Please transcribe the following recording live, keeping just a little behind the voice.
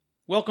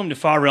Welcome to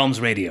Far Realms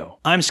Radio.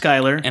 I'm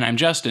Skylar. And I'm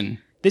Justin,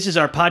 This is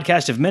our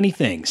podcast of many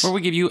things. where we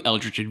give you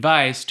eldritch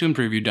advice to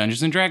improve your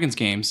Dungeons & Dragons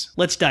games.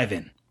 Let's dive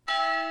in.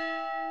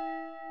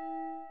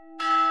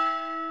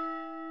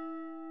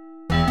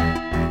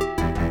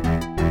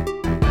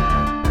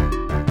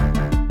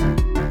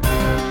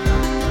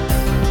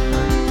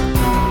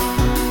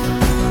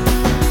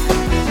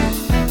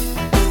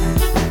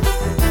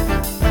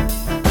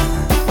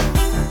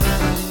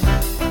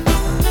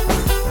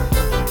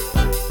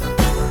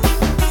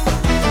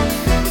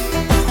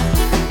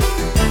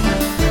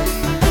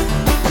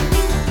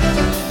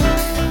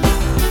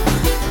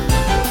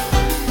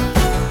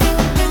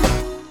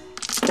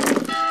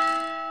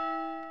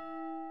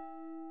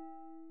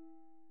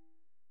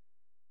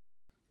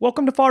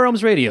 Welcome to Far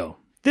Realms Radio.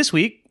 This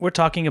week, we're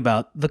talking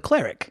about the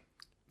Cleric.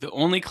 The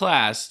only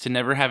class to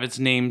never have its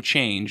name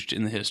changed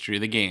in the history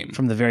of the game.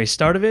 From the very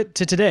start of it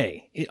to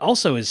today. It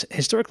also is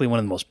historically one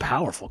of the most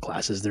powerful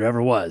classes there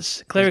ever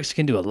was. Clerics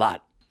can do a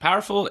lot.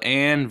 Powerful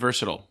and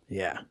versatile.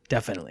 Yeah,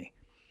 definitely.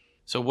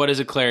 So what is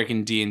a cleric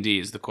in D&D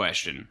is the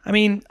question. I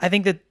mean, I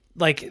think that,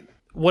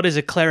 what is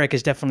a cleric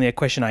is definitely a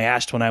question I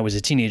asked when I was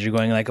a teenager,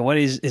 going what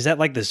is that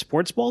like the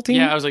sports ball team?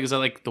 Yeah, I was like, is that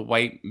like the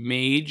white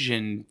mage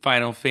in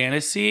Final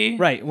Fantasy?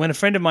 Right. When a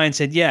friend of mine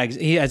said, yeah,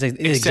 he has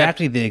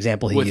exactly the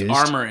example he used. With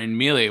armor and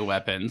melee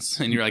weapons.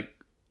 And you're like,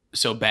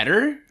 so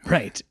better?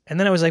 Right. And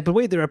then I was like, but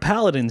wait, there are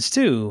paladins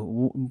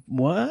too.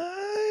 What?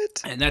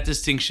 And that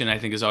distinction, I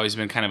think, has always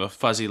been kind of a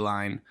fuzzy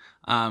line.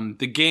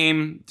 The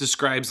game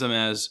describes them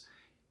as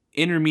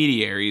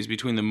intermediaries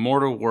between the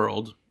mortal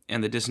world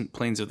and the distant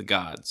planes of the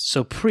gods.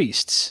 So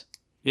priests.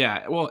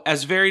 Yeah, well,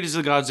 as varied as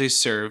the gods they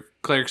serve,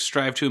 clerics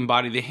strive to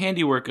embody the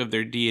handiwork of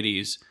their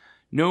deities.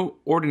 No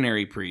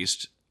ordinary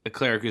priest, a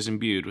cleric is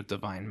imbued with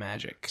divine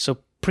magic. So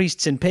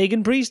priests and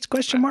pagan priests,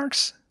 question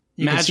marks?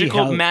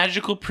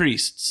 Magical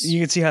priests.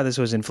 You can see how this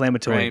was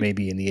inflammatory Right.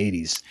 maybe in the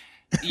 80s.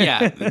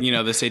 Yeah,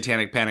 the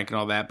satanic panic and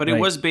all that. But it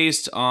Right. was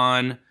based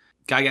on,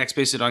 Gygax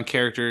based it on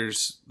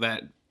characters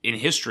that, in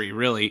history,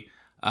 really,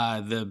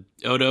 the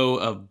Odo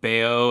of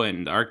Baio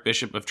and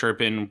Archbishop of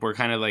Turpin were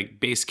kind of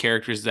like base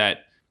characters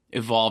that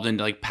evolved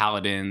into like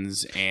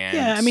paladins and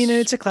Yeah, I mean,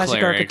 it's a classic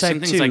clerics archetype and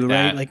things too, like right?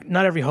 that. Like,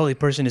 not every holy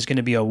person is going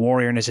to be a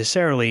warrior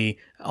necessarily.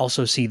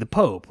 Also see the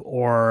Pope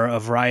or a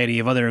variety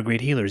of other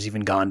great healers,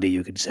 even Gandhi,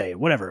 you could say,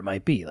 whatever it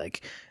might be.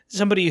 Like,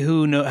 somebody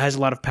who has a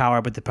lot of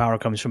power, but the power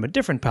comes from a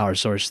different power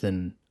source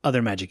than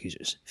other magic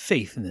users.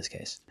 Faith, in this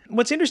case.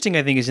 What's interesting,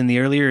 I think, is in the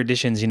earlier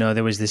editions,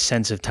 there was this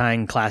sense of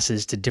tying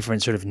classes to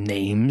different sort of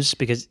names,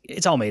 because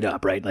it's all made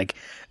up, right? Like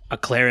a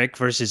cleric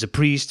versus a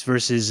priest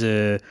versus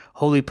a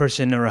holy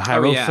person or a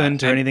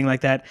hierophant or anything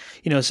like that.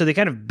 So they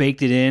kind of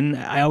baked it in.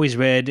 I always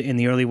read in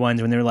the early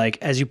ones when they're like,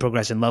 as you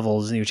progress in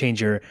levels and you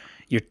change your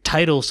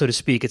title, so to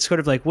speak, it's sort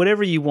of like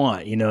whatever you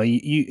want.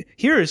 You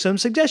here are some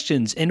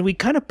suggestions, and we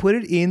kind of put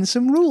it in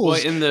some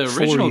rules. Well, in the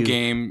original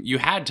game, you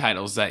had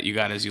titles that you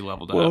got as you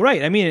leveled up. Well,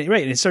 right. I mean,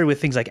 right. And it started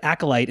with things like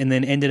Acolyte and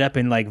then ended up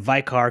in like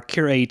Vicar,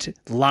 Curate,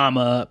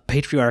 Lama,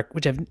 Patriarch,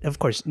 which have, of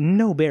course,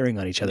 no bearing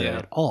on each other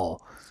at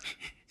all.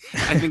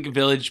 I think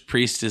Village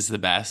Priest is the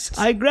best.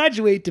 I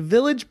graduate to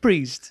Village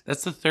Priest.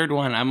 That's the third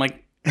one. I'm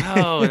like,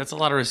 oh, that's a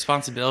lot of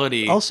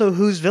responsibility. Also,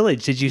 whose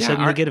village? Did you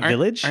suddenly get a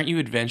village? Aren't you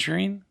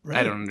adventuring? Right.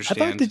 I don't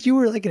understand. I thought that you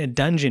were like in a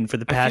dungeon for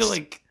the I past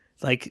feel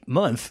like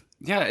month.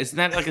 Yeah, isn't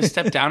that like a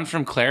step down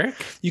from cleric?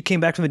 You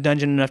came back from the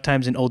dungeon enough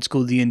times in old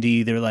school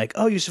D&D. They were like,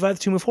 oh, you survived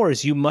the Tomb of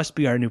Horrors. You must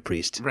be our new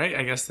priest. Right,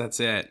 I guess that's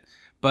it.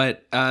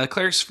 But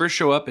clerics first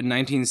show up in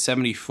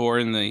 1974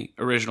 in the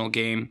original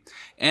game.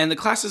 And the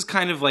class is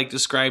kind of like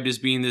described as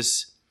being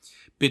this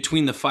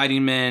between the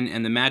fighting men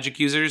and the magic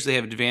users. They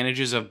have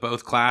advantages of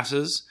both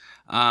classes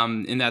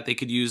in that they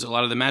could use a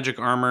lot of the magic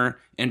armor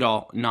and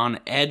all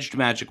non-edged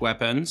magic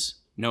weapons,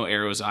 no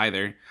arrows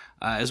either,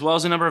 as well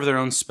as a number of their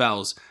own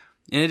spells.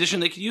 In addition,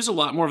 they could use a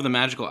lot more of the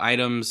magical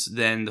items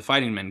than the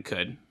fighting men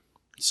could.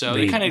 So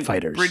they kind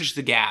of bridged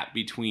the gap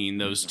between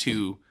those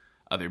two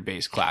other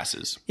base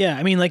classes. Yeah,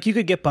 I mean, like you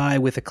could get by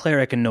with a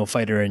cleric and no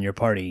fighter in your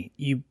party.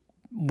 You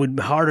would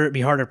be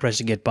harder pressed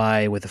to get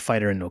by with a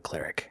fighter and no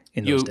cleric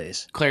in those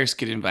days. Clerics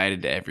get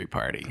invited to every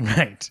party,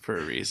 right? For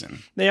a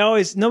reason.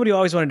 Nobody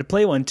always wanted to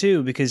play one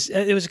too, because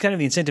it was kind of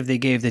the incentive they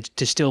gave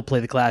to still play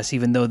the class,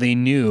 even though they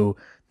knew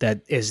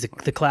that as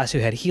the class who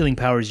had healing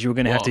powers, you were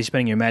going to have to be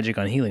spending your magic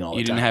on healing all the time.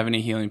 You didn't have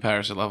any healing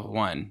powers at level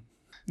 1.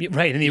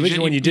 Right, in the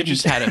original one you didn't. You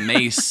just had a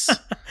mace.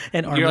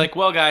 And you're like,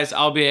 well, guys,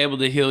 I'll be able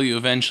to heal you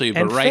eventually,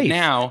 but right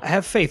now... I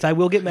have faith. I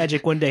will get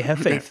magic one day. Have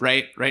faith.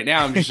 Right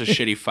now, I'm just a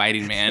shitty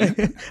fighting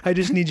man. I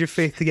just need your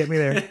faith to get me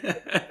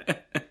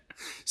there.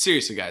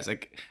 Seriously, guys,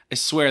 like, I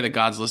swear the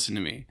gods listen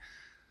to me.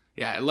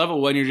 Yeah, at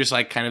level 1, you're just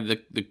like kind of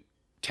the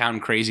town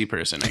crazy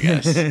person, I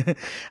guess.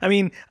 I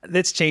mean,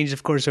 that's changed,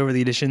 of course, over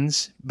the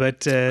editions,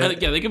 but... yeah,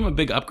 they give them a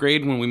big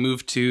upgrade when we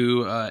moved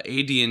to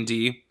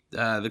AD&D.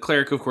 The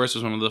cleric, of course,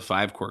 was one of the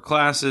 5 core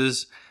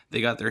classes.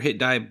 They got their hit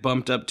die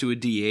bumped up to a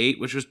D8,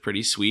 which was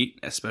pretty sweet,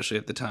 especially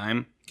at the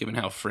time, given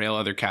how frail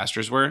other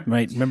casters were.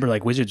 Right. Remember,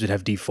 like, wizards would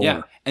have D4.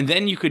 Yeah, and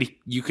then you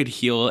could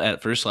heal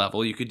at first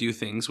level. You could do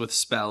things with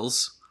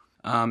spells.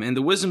 And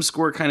the wisdom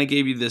score kind of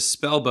gave you this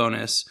spell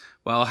bonus,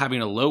 while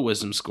having a low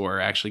wisdom score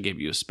actually gave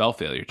you a spell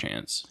failure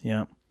chance.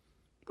 Yeah.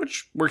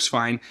 Which works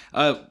fine.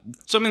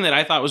 Something that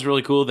I thought was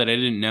really cool that I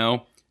didn't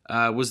know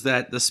was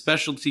that the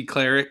specialty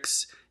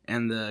clerics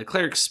and the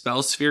cleric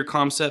spell sphere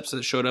concepts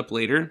that showed up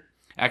later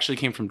actually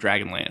came from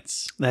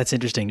Dragonlance. That's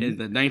interesting. In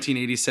the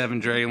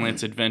 1987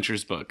 Dragonlance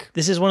Adventures book.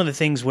 This is one of the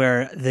things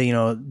where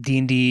the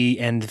D&D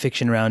and the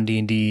fiction around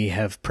D&D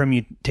have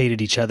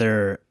permutated each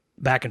other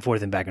back and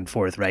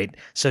forth, right?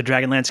 So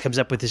Dragonlance comes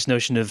up with this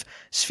notion of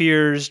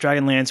spheres.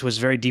 Dragonlance was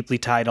very deeply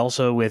tied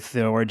also with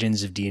the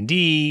origins of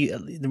D&D.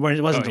 There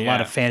wasn't a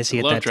lot of fantasy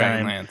at that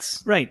time.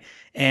 Dragonlance. Right.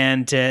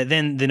 And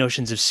then the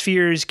notions of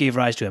spheres gave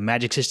rise to a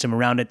magic system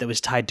around it that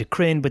was tied to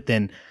Krynn, but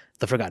then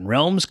the Forgotten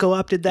Realms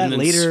co-opted that and then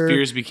later.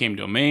 Spheres became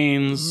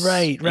domains.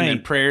 Right. And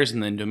then prayers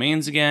and then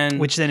domains again.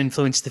 Which then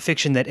influenced the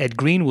fiction that Ed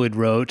Greenwood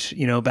wrote,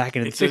 back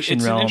into the fiction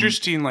realm. It's an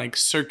interesting,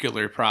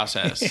 circular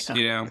process,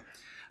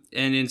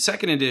 And in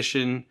second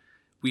edition,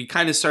 we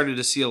kind of started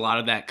to see a lot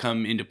of that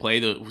come into play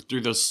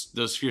through those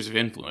spheres of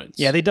influence.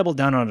 Yeah, they doubled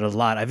down on it a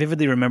lot. I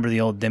vividly remember the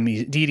old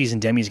Deities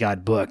and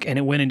Demigod book, and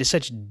it went into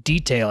such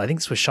detail. I think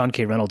this was Sean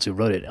K. Reynolds who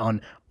wrote it,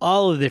 on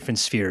all of the different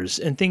spheres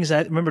and things.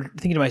 I remember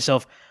thinking to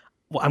myself,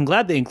 well, I'm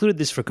glad they included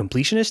this for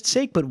completionist's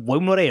sake, but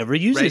when would I ever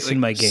use this in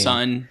my game?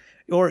 Sun.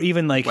 Or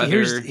even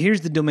weather.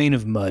 here's the domain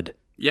of mud.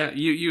 Yeah,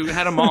 you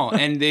had them all,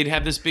 and they'd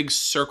have this big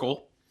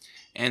circle,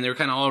 and they're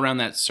kind of all around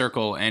that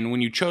circle. And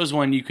when you chose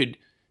one, you could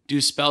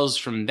do spells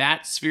from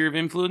that sphere of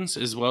influence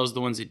as well as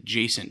the ones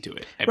adjacent to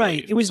it. I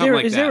believe. It was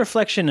their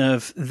reflection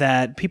of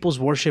that people's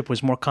worship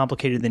was more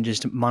complicated than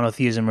just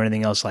monotheism or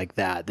anything else like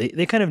that.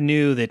 They kind of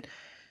knew that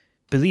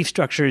belief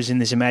structures in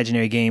this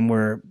imaginary game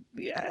were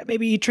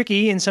maybe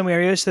tricky in some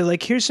areas. They're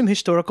like, here's some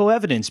historical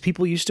evidence.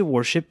 People used to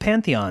worship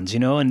pantheons,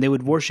 and they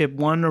would worship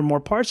one or more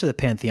parts of the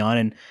pantheon.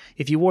 And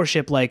if you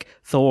worship like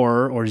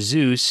Thor or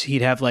Zeus,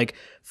 he'd have like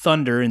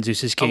thunder in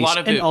Zeus's case,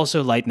 and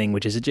also lightning,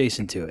 which is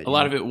adjacent to it. A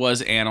lot of it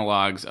was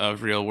analogs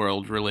of real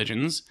world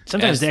religions.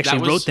 Sometimes they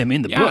actually wrote them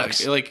in the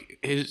books. Like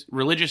his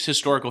religious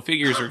historical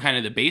figures are kind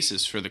of the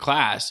basis for the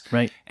class.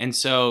 Right. And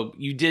so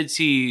you did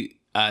see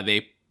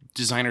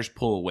designers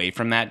pull away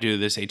from that due to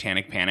the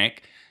Satanic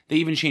Panic. They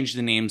even changed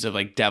the names of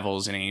like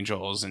devils and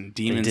angels and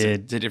demons to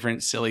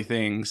different silly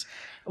things.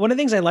 One of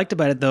the things I liked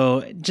about it,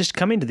 though, just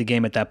coming to the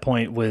game at that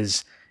point,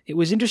 was it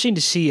was interesting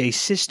to see a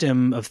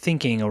system of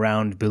thinking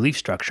around belief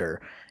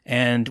structure,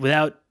 and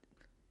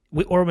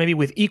or maybe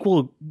with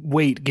equal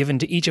weight given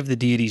to each of the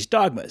deities'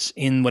 dogmas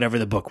in whatever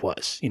the book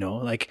was.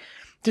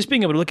 Just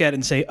being able to look at it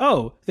and say,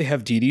 oh, they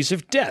have deities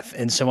of death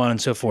and so on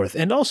and so forth,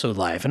 and also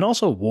life and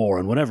also war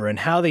and whatever, and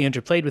how they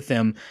interplayed with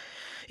them.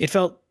 It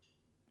felt,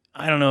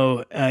 I don't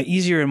know,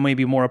 easier and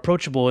maybe more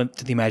approachable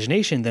to the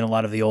imagination than a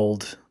lot of the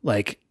old,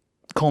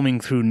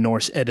 combing through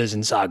Norse Eddas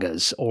and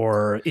sagas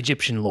or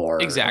Egyptian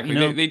lore. Exactly.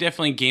 They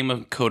definitely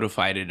game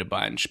codified it a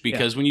bunch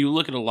because when you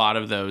look at a lot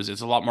of those,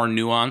 it's a lot more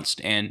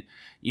nuanced, and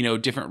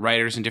different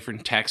writers and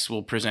different texts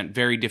will present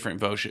very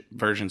different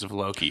versions of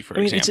Loki, for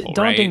example. It's a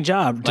daunting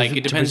job.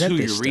 It depends who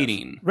you're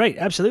reading. Right,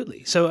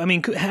 absolutely. So,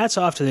 hats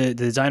off to the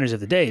designers of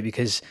the day,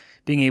 because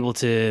being able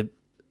to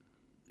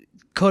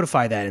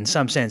codify that in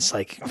some sense,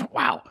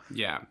 wow.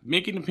 Yeah,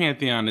 making a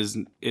pantheon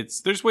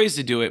there's ways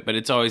to do it, but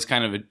it's always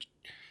kind of a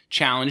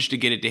challenge to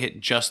get it to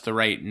hit just the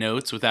right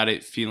notes without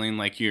it feeling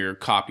like you're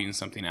copying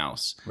something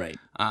else. Right.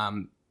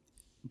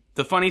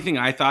 The funny thing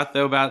I thought,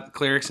 though, about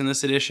clerics in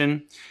this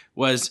edition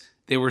was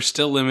they were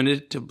still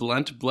limited to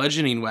blunt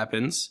bludgeoning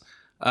weapons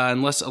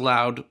unless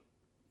allowed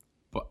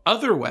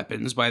other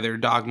weapons by their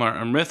dogma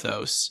or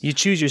mythos. You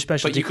choose your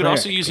specialty. But you could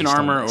also use an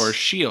armor or a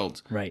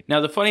shield. Right.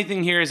 Now, the funny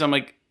thing here is I'm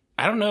like,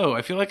 I don't know.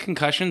 I feel like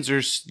concussions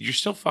you're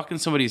still fucking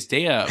somebody's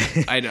day up.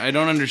 I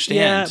don't understand.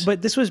 Yeah,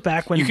 but this was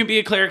back when you can be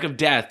a cleric of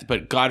death,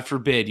 but God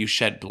forbid you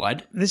shed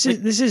blood. This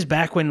is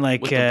back when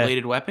with the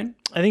bladed weapon.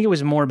 I think it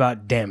was more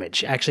about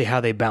damage, actually,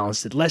 how they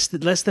balanced it, less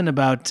than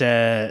about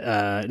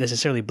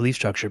necessarily belief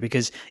structure.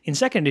 Because in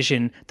second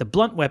edition, the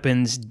blunt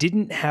weapons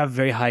didn't have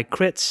very high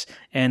crits,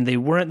 and they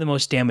weren't the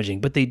most damaging,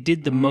 but they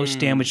did the most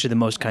damage to the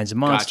most kinds of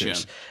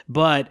monsters. Gotcha.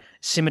 But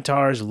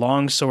scimitars,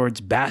 long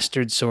swords,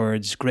 bastard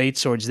swords, great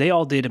swords, they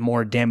all did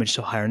more damage,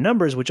 so higher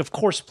numbers, which of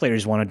course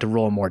players wanted to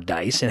roll more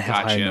dice and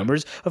have higher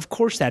numbers. Of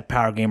course that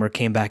power gamer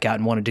came back out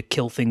and wanted to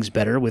kill things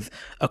better with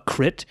a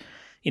crit.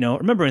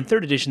 Remember in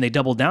third edition, they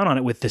doubled down on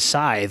it with the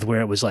scythe,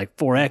 where it was like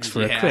 4x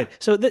for a crit.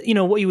 So,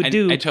 what you would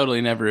do... I totally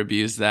never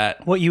abused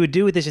that. What you would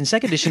do with this in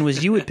second edition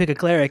was you would pick a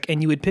cleric,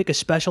 and you would pick a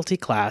specialty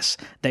class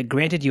that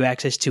granted you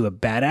access to a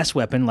badass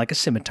weapon like a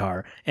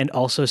scimitar, and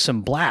also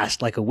some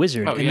blast like a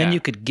wizard, then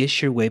you could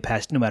gish your way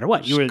past no matter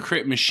what. You were a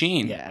crit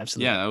machine. Yeah,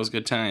 absolutely. Yeah, that was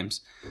good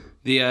times.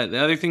 The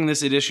other thing in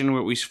this edition,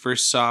 what we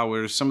first saw,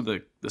 were some of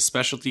the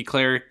specialty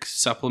cleric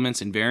supplements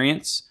and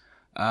variants.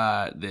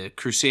 The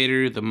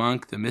Crusader, the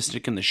Monk, the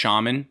Mystic, and the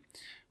Shaman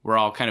were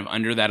all kind of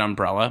under that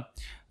umbrella.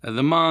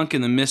 The Monk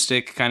and the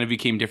Mystic kind of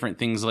became different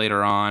things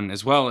later on,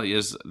 as well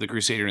as the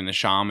Crusader and the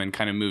Shaman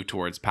kind of moved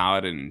towards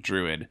Paladin and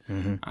Druid,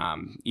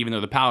 even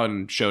though the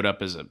Paladin showed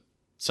up as a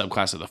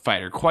subclass of the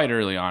Fighter quite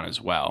early on as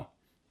well.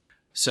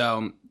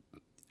 So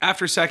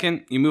after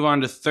second, you move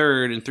on to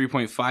third and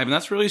 3.5, and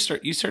that's really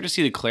you start to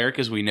see the cleric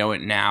as we know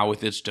it now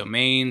with its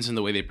domains and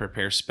the way they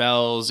prepare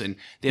spells, and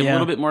they have a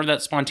little bit more of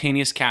that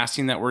spontaneous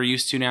casting that we're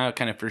used to now. It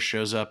kind of first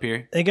shows up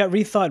here. They got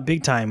rethought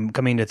big time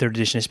coming to third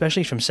edition,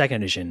 especially from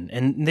second edition,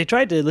 and they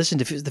tried to listen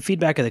to the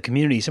feedback of the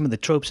community, some of the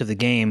tropes of the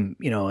game,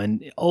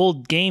 and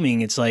old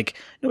gaming, it's like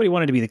nobody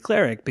wanted to be the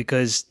cleric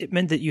because it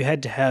meant that you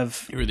had to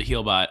have... You were the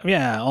heal bot.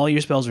 Yeah, all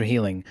your spells were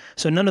healing.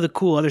 So none of the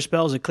cool other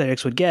spells that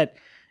clerics would get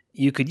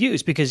you could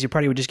use because your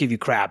party would just give you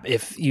crap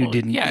if you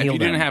didn't heal them. Yeah, if you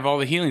didn't have all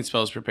the healing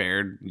spells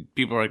prepared,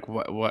 people are like,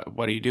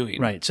 what are you doing?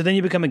 Right. So then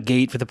you become a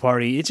gate for the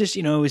party. It's just,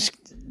 it's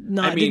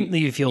not, didn't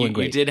leave you feeling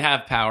great. You did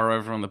have power.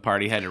 Everyone on the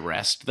party had to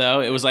rest,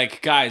 though. It was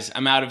like, guys,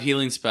 I'm out of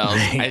healing spells.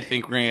 I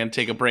think we're going to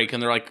take a break.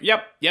 And they're like,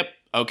 yep,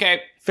 okay.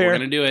 Fair. We're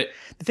going to do it.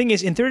 The thing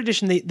is, in third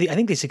edition, I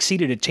think they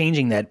succeeded at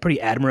changing that pretty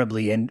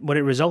admirably. And what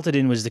it resulted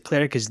in was the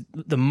cleric is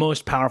the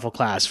most powerful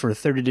class for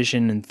third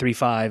edition and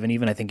 3.5, and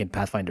even I think in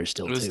Pathfinder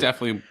still. It was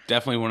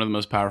definitely one of the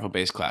most powerful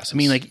base classes. I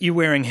mean, like you're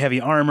wearing heavy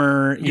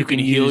armor. You can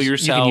heal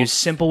yourself. You can use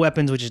simple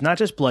weapons, which is not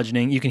just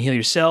bludgeoning. You can heal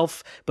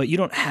yourself, but you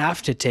don't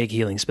have to take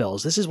healing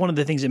spells. This is one of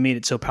the things that made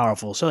it so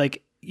powerful. So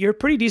like, you're a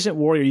pretty decent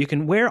warrior. You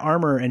can wear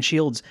armor and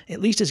shields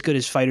at least as good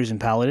as fighters and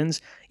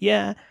paladins.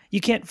 Yeah, you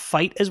can't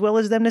fight as well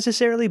as them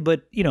necessarily,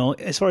 but,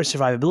 as far as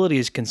survivability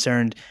is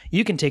concerned,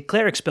 you can take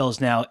cleric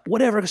spells now,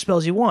 whatever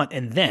spells you want,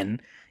 and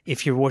then,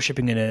 if you're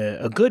worshiping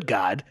a good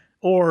god,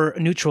 or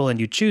neutral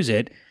and you choose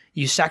it,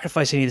 you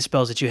sacrifice any of the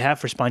spells that you have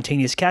for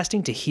spontaneous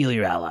casting to heal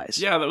your allies.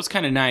 Yeah, that was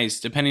kind of nice.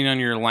 Depending on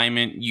your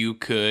alignment, you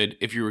could,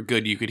 if you were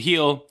good, you could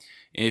heal.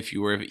 If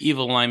you were of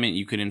evil alignment,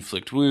 you could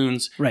inflict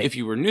wounds. Right. If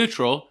you were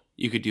neutral,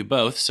 you could do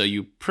both, so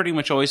you pretty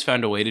much always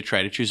found a way to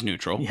try to choose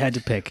neutral. You had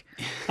to pick.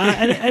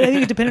 And I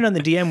think it depended on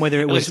the DM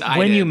whether it was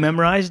when you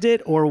memorized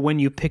it or when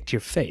you picked your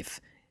faith.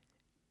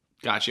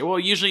 Gotcha. Well,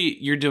 usually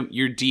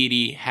your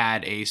deity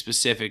had a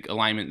specific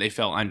alignment they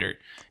fell under.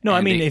 No,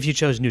 I mean if you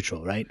chose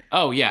neutral, right?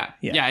 Oh, yeah.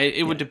 Yeah,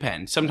 it would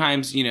depend.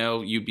 Sometimes,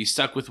 you'd be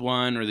stuck with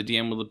one or the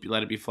DM would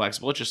let it be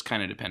flexible. It just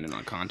kind of depended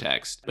on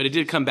context. But it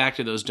did come back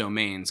to those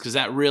domains because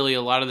that really,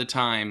 a lot of the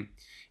time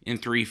in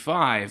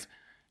 3.5,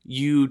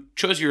 you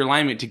chose your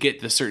alignment to get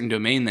the certain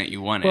domain that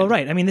you wanted. Well,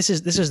 right. I mean, this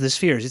is the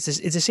spheres.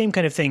 It's the same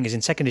kind of thing as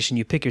in second edition.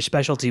 You pick your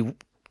specialty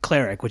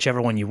cleric, whichever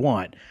one you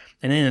want,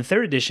 and then in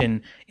third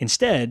edition,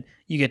 instead,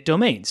 you get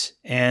domains,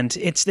 and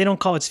they don't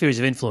call it spheres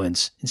of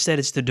influence. Instead,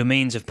 it's the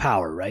domains of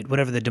power, right?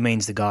 Whatever the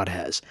domains the god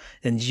has,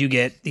 and you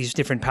get these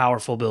different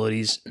powerful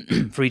abilities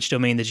for each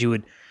domain that you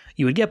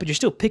would get, but you're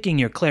still picking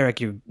your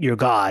cleric, your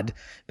god,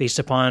 based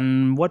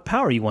upon what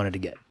power you wanted to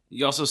get.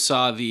 You also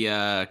saw the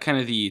kind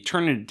of the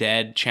Turn of the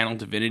Dead, Channel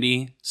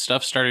Divinity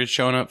stuff started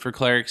showing up for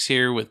clerics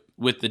here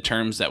with the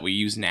terms that we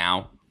use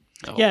now.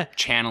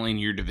 Channeling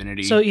your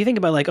divinity. So you think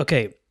about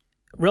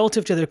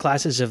relative to other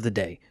classes of the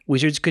day,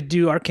 wizards could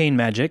do arcane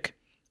magic,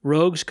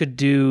 rogues could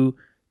do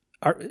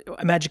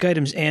magic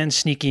items and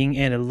sneaking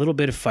and a little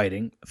bit of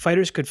fighting.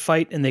 Fighters could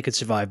fight and they could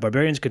survive.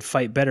 Barbarians could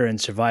fight better and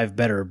survive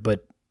better,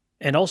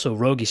 and also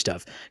roguey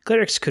stuff.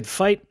 Clerics could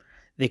fight,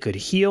 they could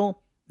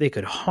heal, they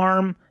could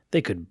harm,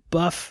 they could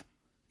buff,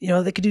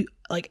 they could do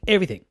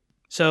everything.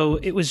 So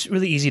it was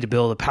really easy to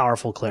build a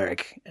powerful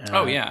cleric.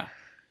 Oh, yeah.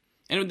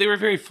 And they were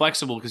very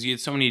flexible because you had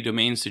so many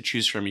domains to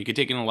choose from. You could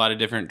take in a lot of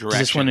different directions.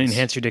 Does this one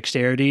enhance your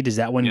dexterity? Does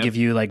that one give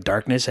you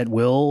darkness at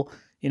will?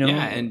 Yeah,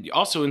 and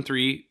also in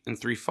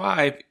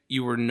 3.5,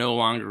 you were no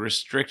longer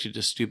restricted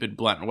to stupid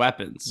blunt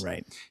weapons.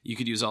 Right. You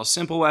could use all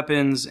simple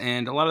weapons,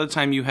 and a lot of the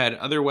time you had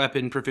other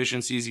weapon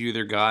proficiencies you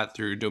either got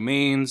through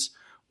domains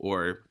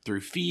or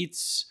through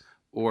feats,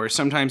 or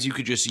sometimes you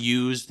could just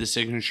use the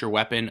signature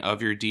weapon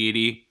of your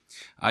deity.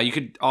 You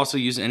could also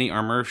use any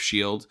armor or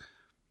shield,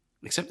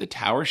 except the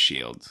tower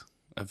shield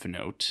of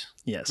note,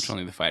 which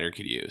only the fighter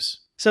could use.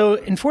 So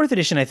in 4th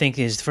edition, I think,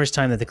 is the first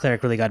time that the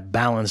cleric really got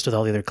balanced with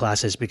all the other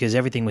classes because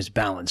everything was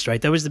balanced,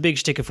 right? That was the big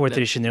shtick of 4th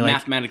edition. They're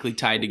mathematically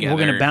tied together.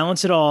 We're going to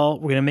balance it all.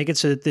 We're going to make it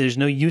so that there's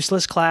no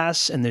useless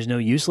class and there's no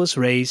useless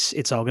race.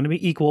 It's all going to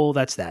be equal.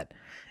 That's that.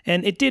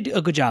 And it did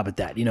a good job at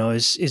that.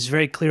 It's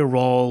very clear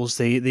roles.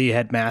 They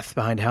had math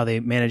behind how they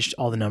managed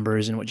all the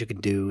numbers and what you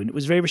could do. And it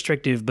was very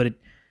restrictive, but it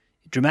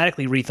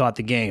dramatically rethought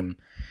the game.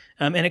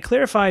 And it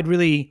clarified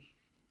really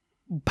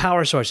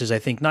power sources, I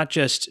think, not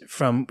just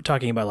from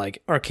talking about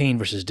arcane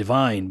versus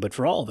divine, but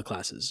for all the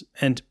classes.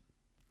 And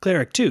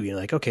cleric too,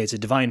 it's a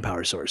divine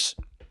power source.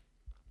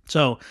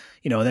 So,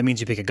 that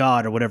means you pick a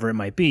god or whatever it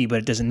might be, but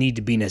it doesn't need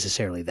to be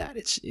necessarily that.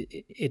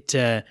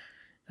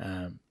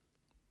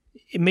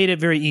 It made it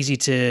very easy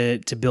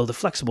to build a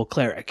flexible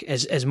cleric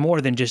as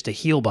more than just a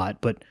heal bot,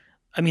 but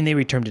I mean,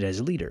 they termed it as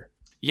a leader.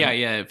 Yeah,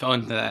 it fell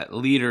into that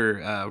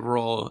leader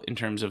role in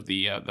terms of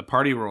the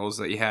party roles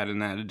that you had in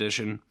that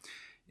edition.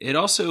 It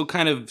also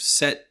kind of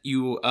set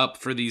you up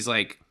for these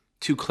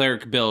 2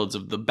 cleric builds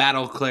of the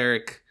battle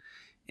cleric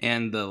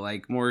and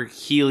the more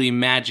healy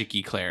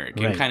magic-y cleric,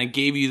 and kind of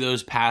gave you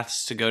those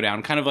paths to go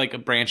down, kind of like a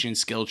branching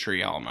skill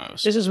tree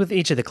almost. This is with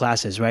each of the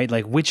classes, right?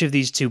 Which of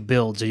these 2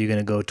 builds are you going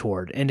to go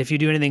toward? And if you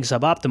do anything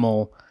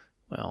suboptimal,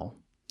 well,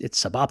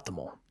 it's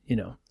suboptimal.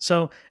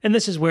 So, and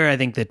this is where I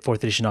think that 4th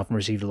edition often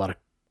received a lot of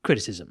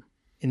criticism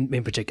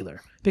in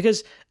particular,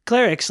 because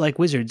clerics, like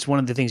wizards, one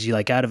of the things you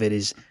like out of it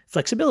is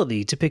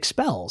flexibility to pick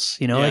spells.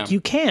 Like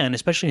you can,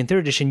 especially in 3rd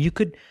edition, you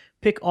could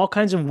pick all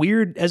kinds of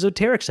weird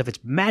esoteric stuff. It's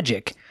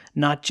magic,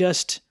 not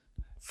just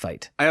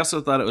fight. I also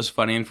thought it was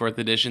funny in 4th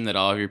edition that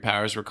all of your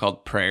powers were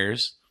called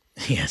prayers.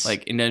 Yes.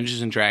 Like in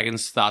Dungeons and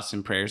Dragons, thoughts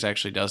and prayers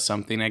actually does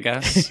something, I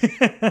guess.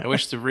 I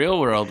wish the real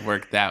world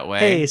worked that way.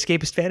 Hey,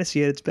 escapist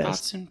fantasy at its best.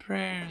 Thoughts and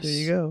prayers. There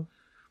you go.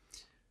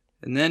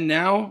 And then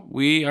now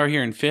we are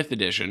here in 5th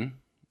edition.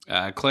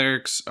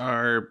 Clerics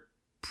are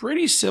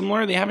pretty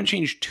similar. They haven't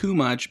changed too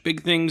much.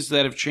 Big things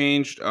that have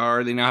changed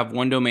are they now have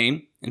one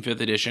domain in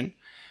 5th edition,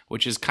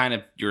 which is kind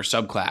of your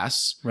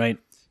subclass. Right.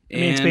 I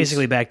mean, it's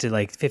basically back to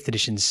like 5th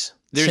edition's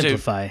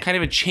simplify. There's kind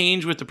of a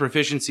change with the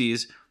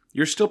proficiencies.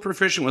 You're still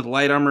proficient with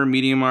light armor,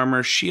 medium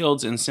armor,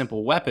 shields, and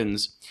simple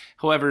weapons.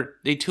 However,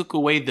 they took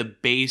away the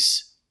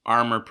base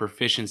armor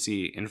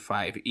proficiency in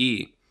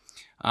 5e.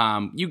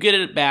 You get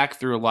it back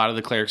through a lot of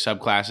the cleric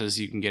subclasses.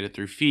 You can get it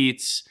through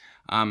feats.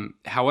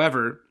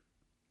 However,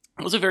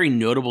 it was a very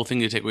notable thing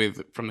to take away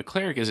from the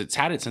cleric is it's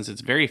had it since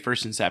its very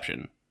first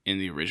inception in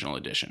the original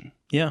edition.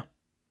 Yeah.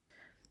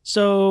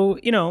 So,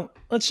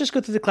 let's just go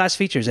through the class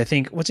features. I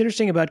think what's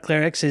interesting about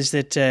clerics is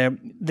that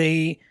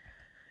they,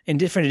 in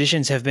different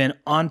editions, have been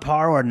on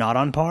par or not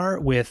on par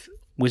with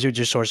wizards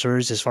or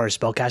sorcerers as far as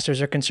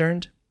spellcasters are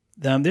concerned.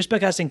 Their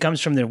spellcasting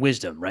comes from their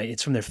wisdom, right?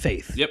 It's from their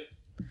faith. Yep.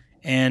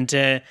 And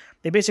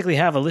they basically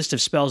have a list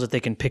of spells that they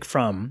can pick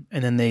from,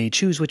 and then they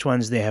choose which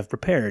ones they have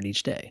prepared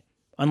each day.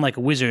 Unlike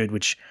a wizard,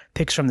 which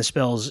picks from the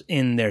spells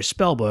in their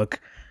spell book,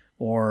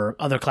 or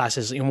other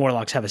classes,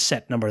 warlocks have a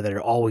set number that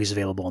are always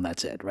available, and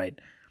that's it, right?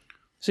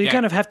 So you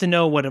kind of have to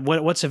know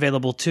what's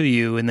available to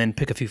you and then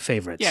pick a few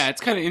favorites. Yeah,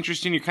 it's kind of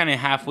interesting. You're kind of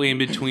halfway in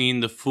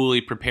between the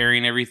fully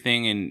preparing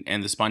everything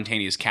and the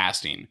spontaneous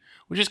casting,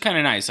 which is kind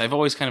of nice. I've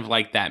always kind of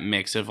liked that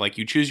mix of like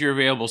you choose your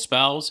available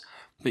spells,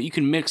 but you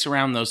can mix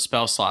around those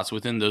spell slots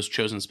within those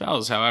chosen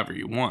spells however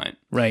you want.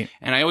 Right.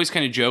 And I always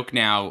kind of joke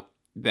now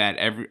that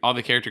all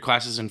the character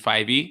classes in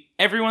 5e,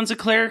 everyone's a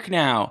cleric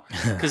now.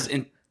 Because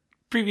in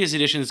previous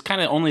editions, kind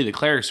of only the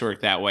clerics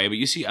work that way, but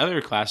you see other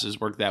classes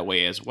work that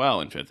way as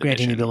well in 5th edition.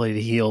 Granting the ability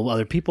to heal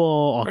other people,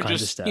 all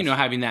kinds of stuff.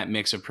 Having that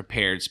mix of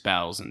prepared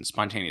spells and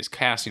spontaneous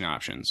casting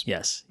options.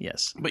 Yes,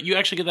 yes. But you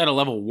actually get that at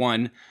level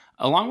 1,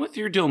 along with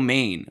your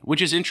domain,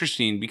 which is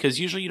interesting because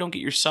usually you don't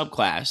get your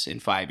subclass in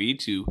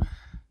 5e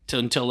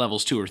until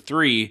levels 2 or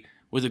 3.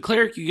 With a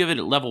cleric, you give it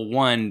at level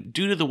 1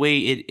 due to the way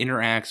it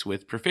interacts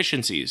with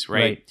proficiencies,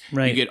 right?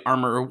 Right. You get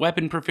armor or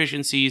weapon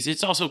proficiencies.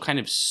 It's also kind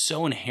of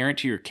so inherent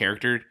to your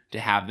character to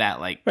have that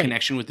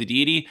connection with the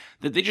deity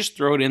that they just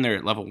throw it in there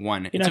at level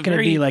 1. You're not going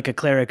to be like a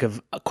cleric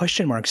of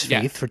question marks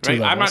faith for 2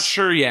 levels. I'm not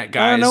sure yet,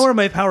 guys. I don't know where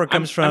my power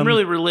comes from. I'm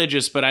really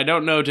religious, but I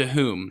don't know to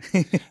whom.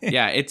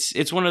 Yeah,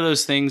 it's one of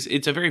those things.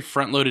 It's a very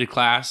front-loaded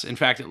class. In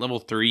fact, at level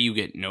 3, you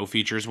get no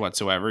features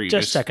whatsoever. You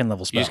just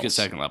second-level spells. You just get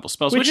second-level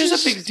spells, which is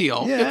a big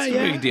deal. Yeah, it's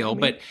a big deal,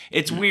 but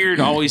it's weird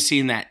always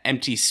seeing that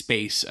empty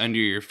space under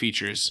your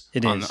features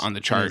on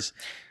the chart.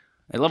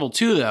 At level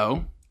 2,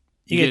 though,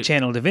 you get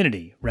Channel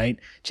Divinity, right?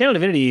 Channel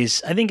Divinity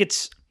is, I think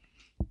it's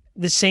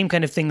the same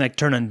kind of thing like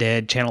Turn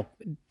Undead, Channel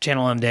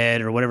Undead,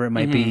 or whatever it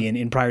might be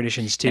in prior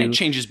editions too. And it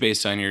changes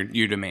based on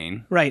your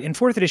domain. Right. In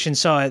 4th edition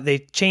they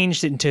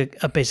changed it into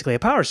basically a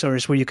power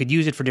source where you could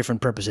use it for different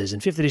purposes,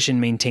 and 5th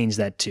edition maintains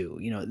that too.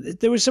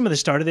 There was some of the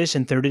start of this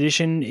in 3rd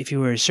edition, if you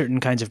were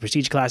certain kinds of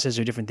prestige classes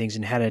or different things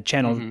and had a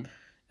channel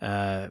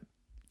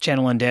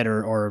Undead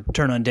or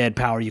Turn Undead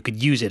power, you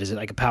could use it as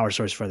like a power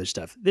source for other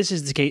stuff. This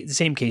is the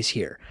same case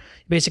here.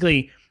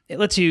 Basically, it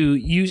lets you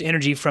use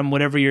energy from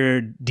whatever your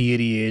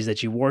deity is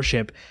that you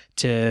worship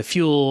to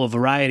fuel a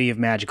variety of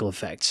magical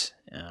effects.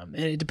 And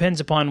it depends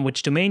upon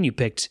which domain you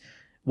picked,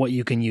 what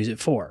you can use it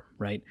for,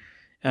 right?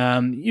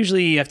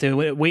 Usually you have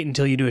to wait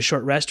until you do a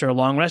short rest or a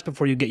long rest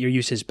before you get your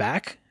uses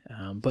back.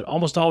 But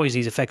almost always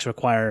these effects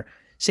require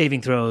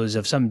saving throws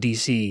of some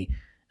DC,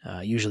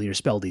 usually your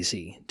spell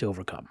DC, to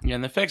overcome. Yeah,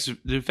 and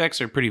the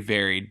effects are pretty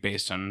varied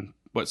based on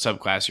what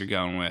subclass you're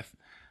going with.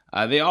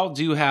 They all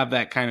do have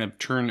that kind of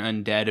Turn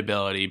Undead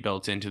ability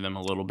built into them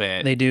a little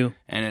bit. They do.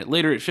 And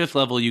later at 5th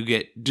level, you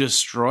get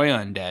Destroy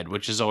Undead,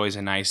 which is always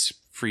a nice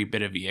free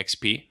bit of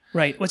EXP.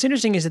 Right. What's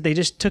interesting is that they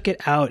just took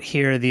it out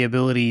here, the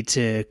ability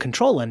to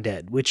control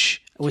undead,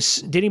 which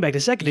was dating back to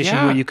 2nd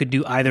edition where you could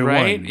do either one.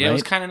 Right? Yeah, it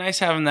was kind of nice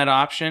having that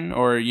option,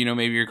 or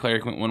maybe your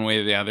cleric went one way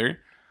or the other.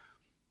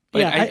 But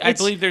yeah, I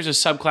believe there's a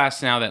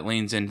subclass now that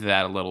leans into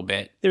that a little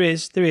bit. There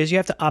is. You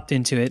have to opt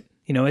into it.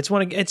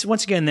 It's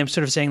once again them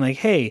sort of saying like,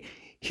 hey,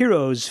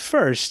 heroes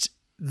first,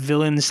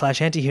 villains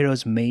 /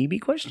 anti-heroes maybe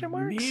question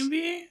marks?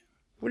 Maybe.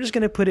 We're just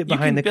going to put it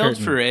behind the curtain. You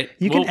can build for it.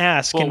 You can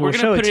ask and we'll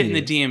show it to you.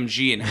 We're going to put it in the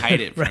DMG and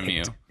hide it from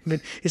you.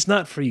 But it's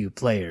not for you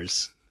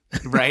players.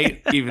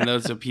 Right? Even though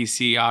it's a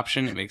PC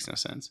option, it makes no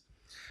sense.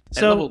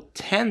 At level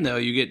 10, though,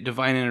 you get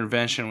Divine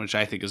Intervention, which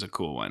I think is a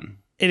cool one.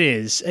 It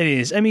is.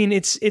 I mean,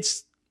 it's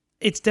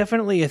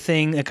definitely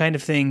a kind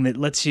of thing that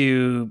lets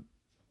you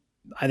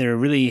either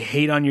really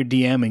hate on your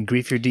DM and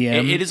grief your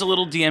DM, It is a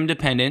little DM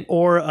dependent.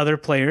 or other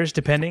players,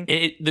 depending.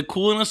 The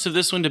coolness of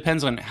this one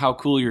depends on how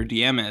cool your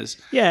DM is.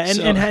 Yeah, and,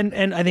 So-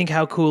 and I think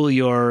how cool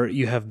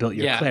you have built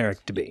your Yeah.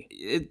 cleric to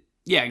be.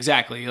 Yeah,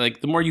 exactly.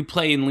 Like the more you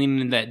play and lean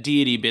into that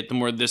deity bit, the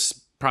more this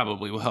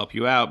probably will help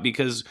you out,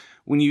 because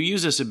when you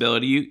use this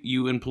ability,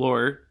 you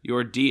implore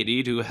your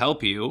deity to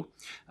help you.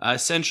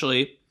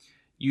 Essentially,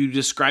 you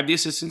describe the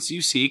assistance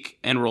you seek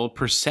and roll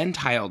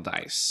percentile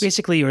dice.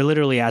 Basically, you're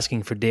literally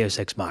asking for Deus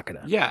Ex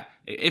Machina. Yeah.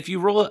 If you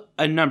roll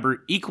a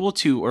number equal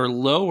to or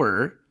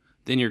lower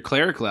than your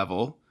cleric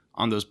level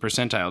on those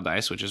percentile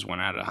dice, which is 1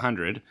 out of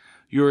 100,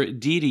 your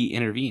deity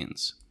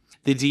intervenes.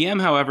 The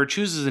DM, however,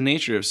 chooses the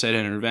nature of said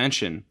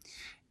intervention.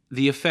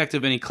 The effect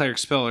of any cleric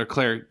spell or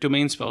cleric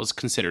domain spell is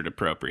considered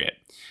appropriate.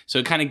 So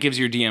it kind of gives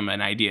your DM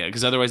an idea,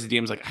 because otherwise the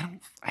DM's like,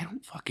 I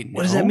don't fucking know.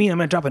 What does that mean? I'm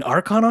going to drop an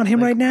Archon on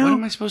him Like, right now? What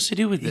am I supposed to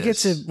do with He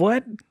this? gets a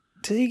what?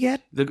 Did he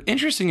get? The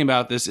interesting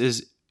about this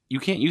is you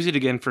can't use it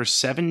again for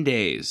 7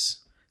 days.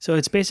 So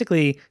it's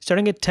basically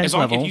starting at 10th As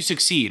long level. if you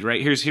succeed,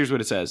 right? Here's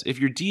what it says. If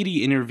your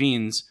deity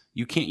intervenes,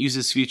 you can't use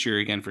this feature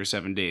again for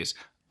 7 days.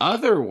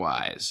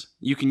 Otherwise,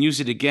 you can use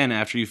it again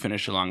after you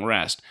finish a long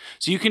rest.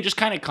 So you can just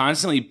kind of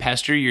constantly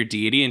pester your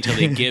deity until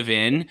they give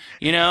in.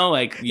 You know,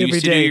 like you Every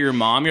used to do day, to your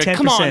mom. You're like,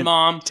 come on, 10%,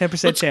 mom.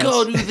 10% Let's chance.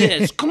 go do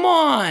this. Come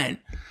on.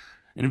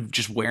 And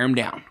just wear them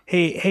down.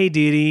 Hey,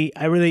 deity,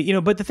 I really,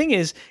 but the thing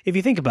is, if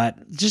you think about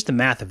just the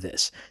math of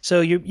this,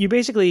 so you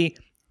basically,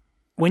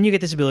 when you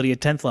get this ability at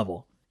 10th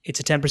level, it's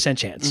a 10%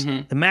 chance.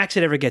 The max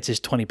it ever gets is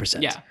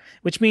 20%. Yeah.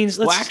 Which means,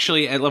 Well,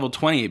 actually, at level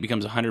 20, it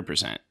becomes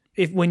 100%.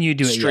 when you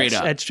do it, straight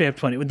yes, up. at straight up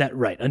 20, with that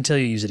right, until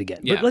you use it again.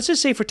 Yeah. But let's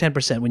just say for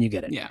 10% when you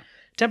get it. Yeah.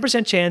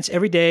 10% chance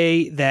every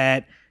day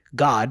that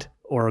God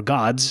or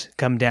gods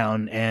come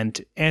down and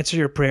answer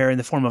your prayer in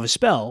the form of a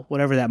spell,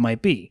 whatever that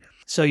might be.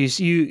 So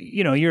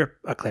you're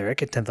a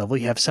cleric at 10th level.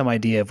 You have some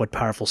idea of what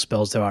powerful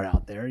spells there are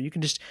out there. You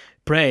can just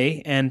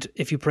pray, and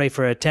if you pray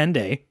for a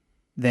 10-day,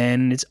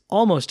 then it's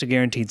almost a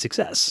guaranteed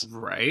success.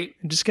 Right.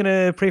 I'm just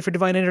gonna pray for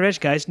divine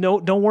intervention, guys. No,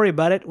 don't worry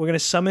about it. We're gonna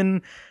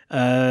summon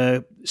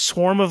a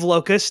swarm of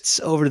locusts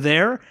over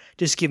there.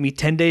 Just give me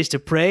 10 days to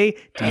pray.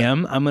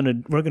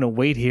 DM, we're gonna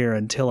wait here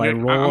until I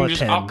roll a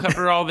 10. I'll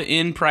cover all the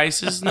in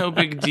prices. No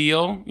big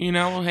deal.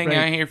 We'll hang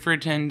out here for a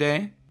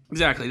 10-day.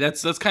 Exactly.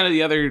 That's kind of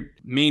the other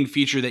main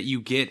feature that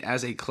you get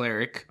as a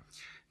cleric.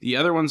 The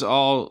other ones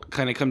all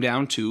kind of come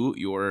down to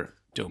your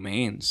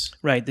domains.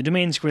 Right. The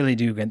domains really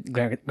do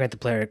grant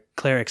the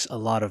clerics a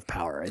lot of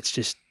power. It's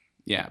just...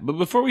 Yeah, but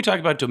before we talk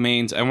about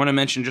domains, I want to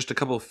mention just a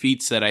couple of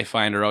feats that I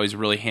find are always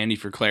really handy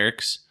for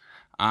clerics.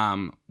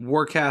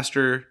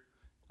 Warcaster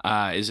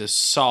is a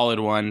solid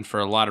one for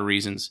a lot of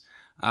reasons.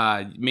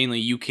 Mainly,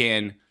 you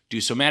can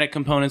do somatic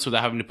components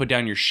without having to put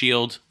down your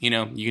shield. You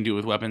can do it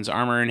with weapons,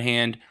 armor in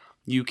hand.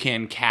 You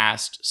can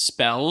cast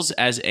spells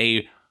as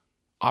a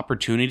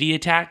opportunity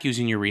attack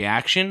using your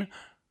reaction,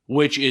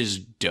 which is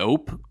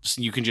dope.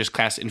 So you can just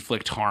cast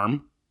inflict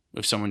harm.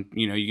 If someone,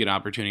 you get an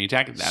opportunity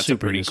attack, that's Super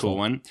a pretty useful. cool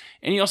one.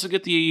 And you also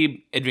get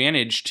the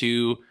advantage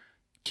to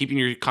keeping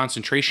your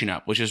concentration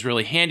up, which is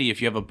really handy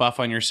if you have a buff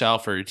on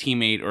yourself or a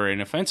teammate or an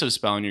offensive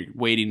spell and you're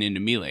wading into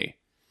melee.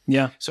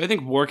 Yeah. So I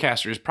think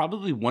Warcaster is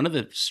probably one of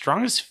the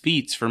strongest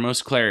feats for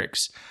most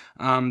clerics.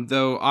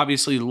 Though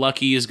obviously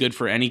Lucky is good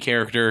for any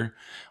character.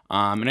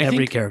 And I Every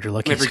think character.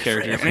 Lucky every is for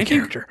character. Every And I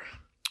think character.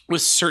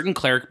 with certain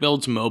cleric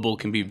builds, mobile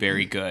can be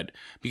very good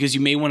because you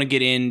may want to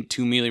get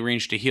into melee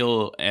range to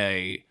heal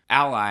a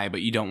ally,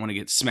 but you don't want to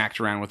get smacked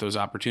around with those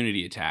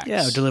opportunity attacks.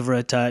 Yeah, or deliver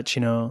a touch,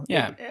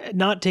 Yeah.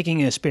 Not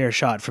taking a spare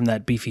shot from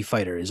that beefy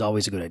fighter is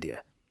always a good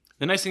idea.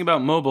 The nice thing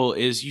about mobile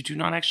is you do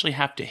not actually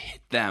have to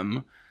hit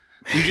them.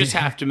 You just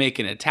have to make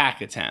an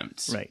attack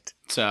attempt. Right.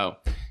 So,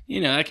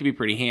 that can be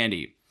pretty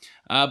handy.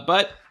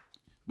 But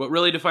what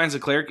really defines a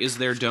cleric is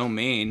their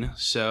domain.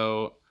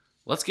 So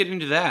let's get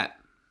into that.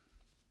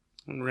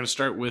 We're going to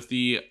start with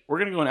we're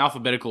going to go in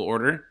alphabetical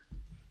order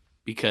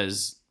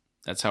because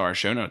that's how our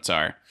show notes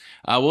are.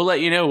 We'll let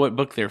you know what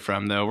book they're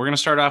from, though. We're going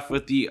to start off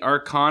with the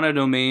Arcana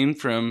domain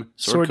from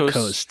Sword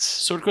Coast's.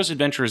 Sword Coast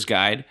Adventurer's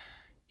Guide,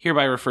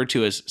 hereby referred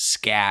to as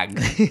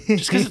SCAG,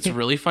 just because it's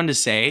really fun to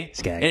say.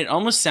 SCAG. And it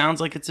almost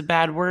sounds like it's a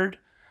bad word.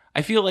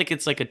 I feel like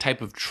it's like a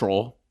type of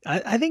troll.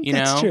 I think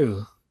that's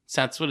true.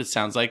 That's what it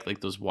sounds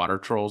like those water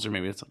trolls, or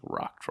maybe it's like a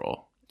rock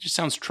troll. It just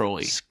sounds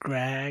trolly.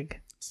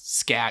 Scrag.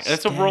 Skag.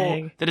 That's a role.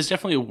 Skag. That is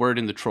definitely a word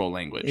in the troll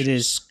language. It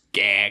is.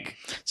 Skag.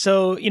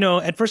 So,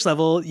 at first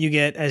level, you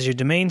get as your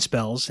domain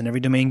spells, and every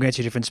domain grants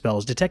you different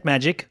spells. Detect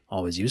Magic,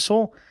 always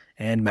useful,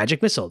 and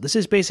Magic Missile. This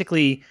is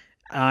basically,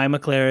 I'm a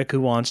cleric who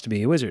wants to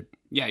be a wizard.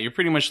 Yeah, you're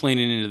pretty much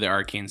leaning into the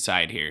arcane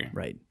side here.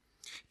 Right.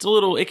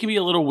 It can be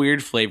a little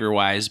weird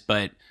flavor-wise,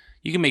 but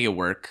you can make it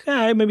work.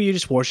 Yeah, maybe you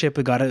just worship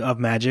a god of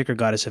magic or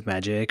goddess of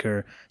magic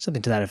or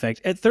something to that effect.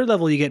 At third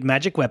level, you get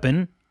Magic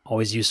Weapon,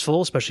 always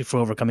useful, especially for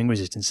overcoming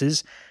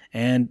resistances,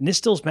 and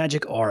Nistel's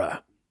Magic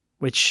Aura,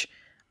 which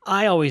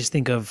I always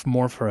think of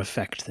more for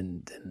effect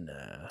than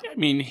I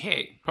mean,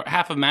 hey,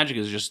 half of Magic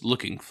is just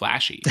looking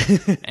flashy.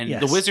 And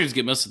Yes. the Wizards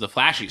get most of the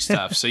flashy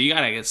stuff, so you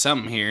got to get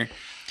something here.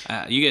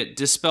 You get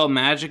Dispel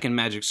Magic and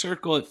Magic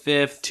Circle at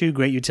 5th. 2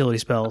 great utility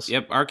spells.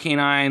 Yep, Arcane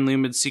Eye and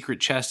Lumin's Secret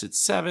Chest at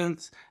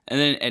 7th. And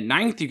then at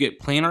 9th, you get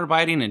Planar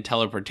Biting and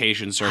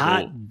Teleportation Circle,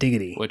 Hot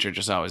diggity. which are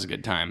just always a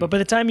good time. But by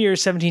the time you're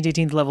 17th,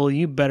 18th level,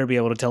 you better be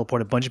able to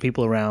teleport a bunch of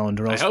people around,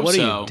 or else hope what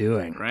so, are you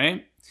doing?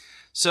 Right?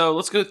 So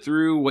let's go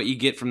through what you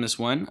get from this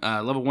one.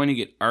 Level 1, you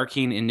get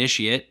Arcane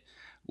Initiate,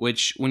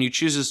 which when you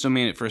choose this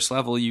domain at first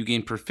level, you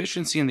gain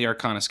proficiency in the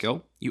Arcana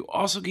skill. You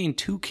also gain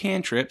 2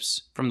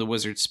 cantrips from the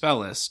Wizard spell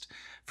list.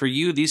 For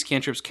you, these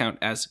cantrips count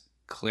as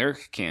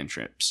Cleric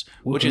cantrips,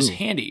 which is Woohoo.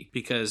 handy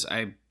because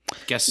I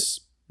guess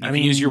you I can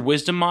mean- use your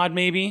Wisdom mod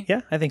maybe.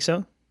 Yeah, I think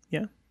so.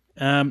 Yeah.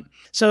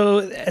 So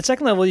at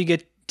second level, you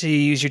get to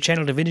use your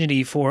Channel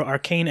Divinity for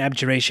Arcane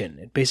Abjuration.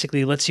 It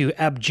basically lets you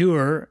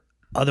abjure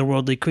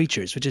otherworldly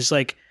creatures, which is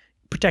like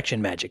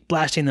protection magic,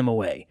 blasting them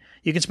away.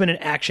 You can spend an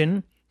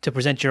action to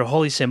present your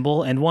holy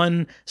symbol, and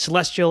one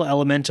celestial,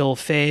 elemental,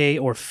 fey,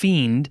 or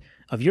fiend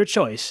of your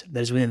choice that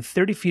is within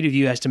 30 feet of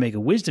you has to make a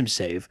wisdom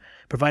save,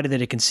 provided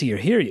that it can see or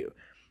hear you.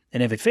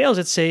 And if it fails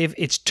its save,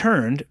 it's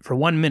turned for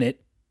 1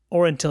 minute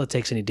or until it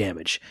takes any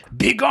damage.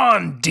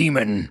 Begone,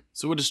 demon!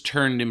 So what does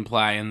turned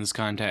imply in this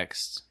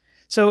context?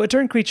 So a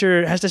turn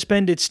creature has to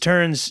spend its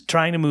turns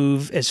trying to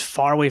move as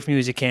far away from you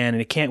as it can,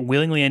 and it can't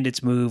willingly end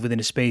its move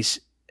within a space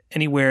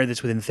anywhere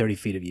that's within 30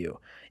 feet of you.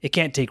 It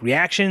can't take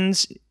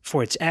reactions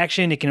for its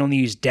action. It can only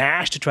use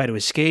dash to try to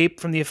escape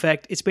from the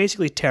effect. It's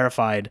basically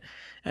terrified.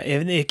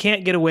 If it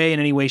can't get away in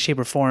any way, shape,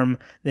 or form,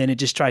 then it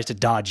just tries to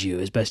dodge you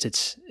as best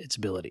its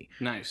ability.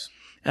 Nice.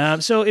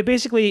 So it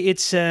basically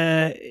it's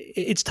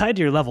tied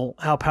to your level,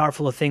 how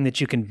powerful a thing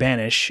that you can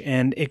banish,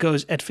 and it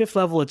goes at 5th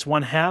level it's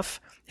 1/2,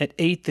 at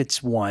 8th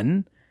it's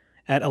 1,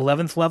 at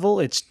 11th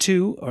level it's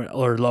 2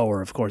 or lower,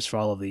 of course, for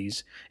all of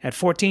these. At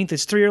 14th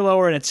it's 3 or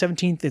lower, and at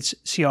 17th it's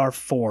CR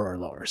 4 or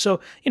lower. So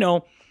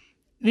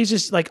these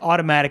just like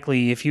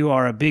automatically, if you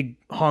are a big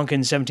honkin'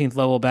 17th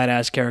level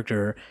badass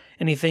character,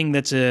 anything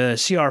that's a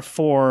CR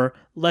 4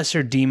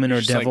 lesser demon or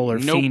Just devil like, or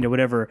nope. fiend or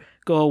whatever,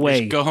 go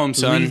away. Just go home,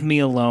 son. Leave me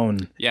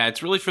alone. Yeah,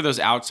 it's really for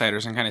those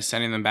outsiders and kind of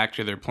sending them back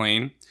to their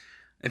plane.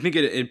 I think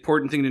an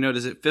important thing to note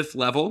is at 5th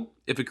level,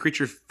 if a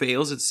creature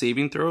fails its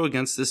saving throw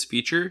against this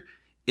feature,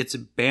 it's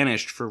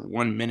banished for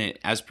 1 minute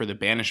as per the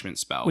banishment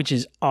spell, Which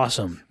is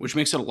awesome. which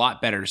makes it a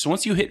lot better. So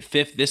once you hit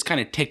 5th, this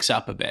kind of ticks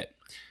up a bit.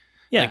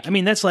 Yeah, I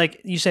mean, that's like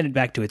you send it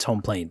back to its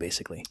home plane,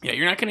 basically. Yeah,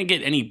 you're not going to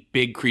get any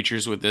big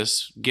creatures with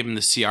this, given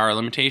the CR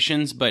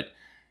limitations, but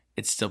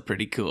it's still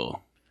pretty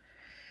cool.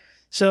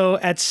 So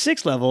at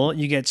 6th level,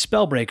 you get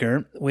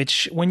Spellbreaker,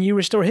 which when you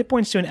restore hit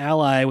points to an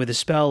ally with a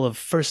spell of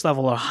 1st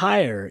level or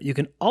higher, you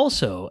can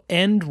also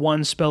end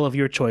one spell of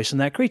your choice on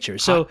that creature.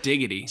 So Hot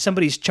diggity.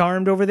 somebody's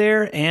charmed over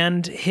there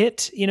and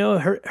hit,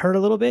 hurt a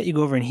little bit, you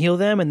go over and heal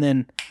them, and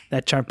then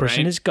that charmed person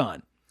Right. is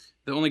gone.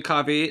 The only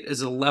caveat is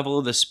the level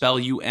of the spell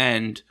you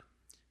end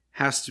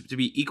has to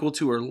be equal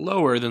to or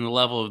lower than the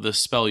level of the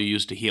spell you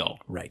use to heal.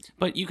 Right,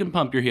 But you can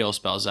pump your heal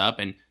spells up,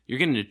 and you're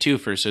getting a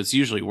 2-fer, so it's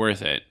usually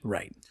worth it.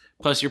 right.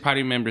 Plus, your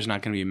party member's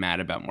not going to be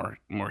mad about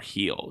more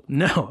healed,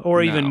 No,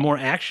 or even No. more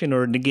action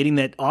or negating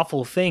that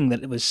awful thing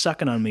that was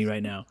sucking on me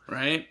right now.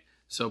 right?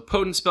 So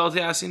potent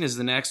spellcasting is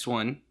the next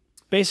one,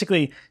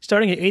 Basically,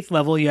 starting at 8th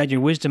level, you add your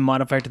wisdom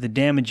modifier to the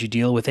damage you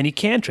deal with any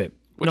cantrip.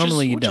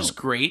 Normally you which don't. is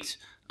great.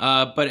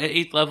 But at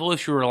 8th level,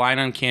 if you're relying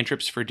on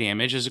cantrips for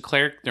damage as a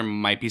cleric, there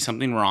might be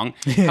something wrong.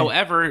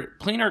 However,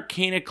 playing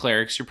Arcana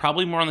clerics, you're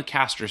probably more on the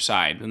caster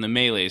side than the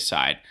melee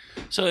side.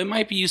 So it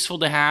might be useful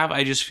to have.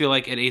 I just feel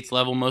like at 8th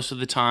level, most of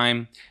the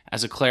time,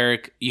 as a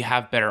cleric, you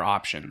have better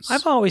options.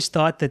 I've always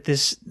thought that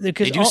this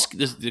because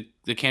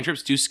The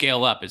cantrips do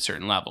scale up at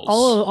certain levels.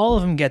 all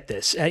of them get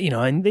this,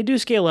 and they do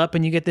scale up,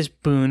 and you get this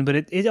boon. But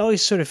it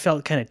always sort of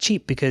felt kind of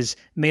cheap because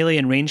melee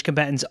and range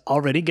combatants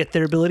already get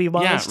their ability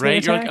mods. yeah, to their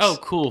right? You're like, attacks. oh,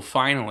 cool,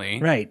 finally.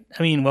 right.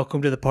 I mean,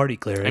 welcome to the party,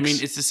 clerics. I mean,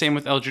 it's the same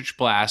with Eldritch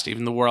Blast.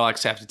 Even the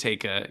Warlocks have to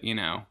take a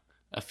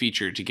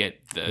feature to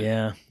get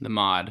the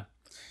mod.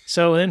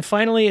 So then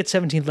finally at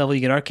 17th level,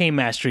 you get Arcane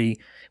Mastery,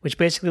 which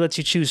basically lets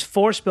you choose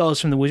 4 spells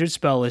from the wizard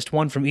spell list,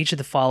 one from each of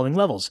the following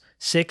levels: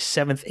 6th,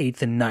 7th,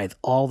 8th, and 9th,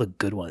 all the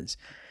good ones.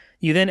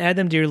 You then add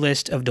them to your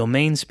list of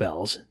domain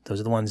spells. Those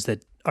are the ones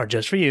that are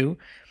just for you.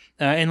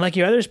 And like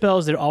your other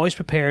spells, they're always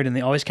prepared and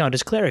they always count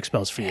as cleric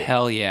spells for you.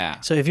 Hell yeah.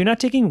 So if you're not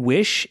taking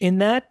Wish in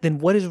that, then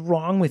what is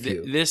wrong with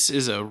you? This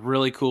is a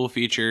really cool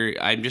feature.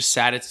 I'm just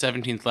sad at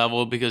 17th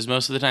level because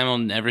most of the time I'll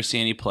never see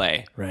any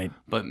play. Right.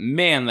 But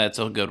man, that's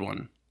a good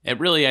one. It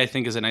really, I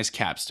think, is a nice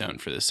capstone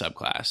for this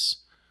subclass.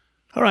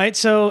 All right,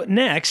 so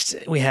next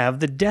we have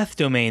the Death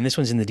Domain. This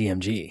one's in the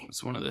DMG.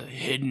 It's one of the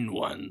hidden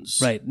ones.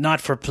 Right,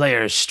 not for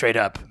players straight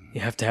up.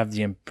 You have to have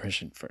the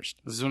impression first.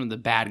 This is one of the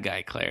bad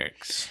guy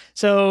clerics.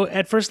 So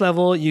at first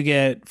level, you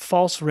get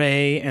False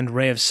Ray and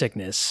Ray of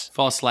Sickness.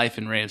 False Life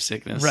and Ray of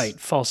Sickness. Right,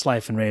 False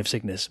Life and Ray of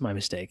Sickness, my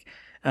mistake.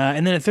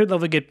 And then at third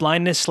level, you get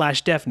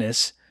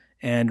Blindness/Deafness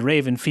and Ray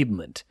of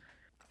Enfeeblement.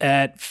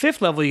 At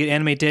 5th level, you get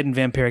Animate Dead and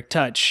Vampiric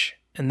Touch.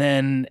 And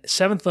then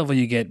 7th level,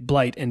 you get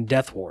Blight and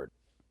Death Ward.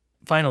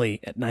 Finally,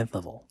 at 9th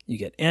level, you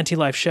get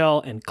Anti-Life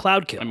Shell and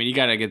Cloud Kill. I mean, you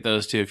got to get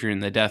those too if you're in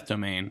the death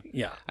domain.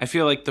 Yeah. I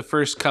feel like the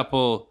first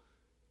couple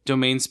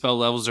domain spell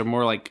levels are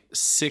more like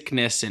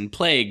sickness and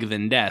plague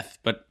than death,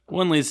 but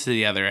one leads to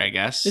the other, I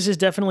guess. This is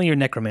definitely your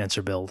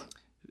Necromancer build.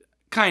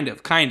 Kind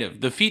of.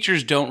 The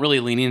features don't really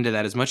lean into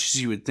that as much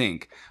as you would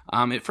think.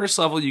 At first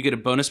level, you get a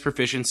bonus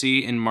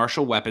proficiency in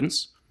martial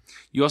weapons.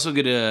 You also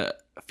get a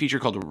feature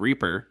called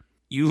Reaper.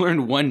 You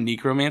learn one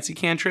necromancy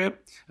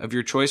cantrip of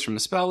your choice from the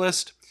spell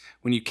list.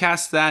 When you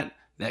cast that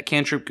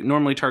cantrip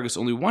normally targets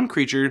only one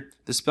creature.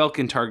 The spell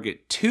can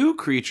target 2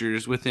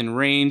 creatures within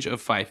range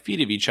of 5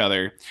 feet of each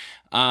other.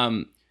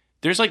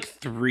 There's like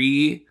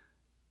 3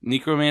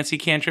 necromancy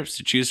cantrips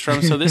to choose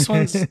from, so this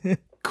one's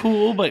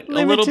cool, but a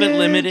little bit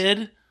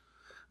limited.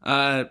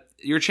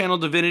 Your channel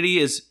divinity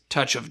is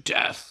Touch of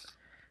Death.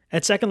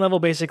 At 2nd level,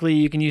 basically,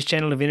 you can use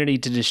channel divinity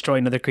to destroy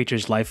another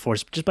creature's life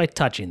force just by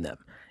touching them.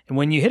 And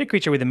when you hit a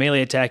creature with a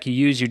melee attack, you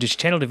use your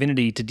channel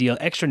divinity to deal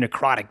extra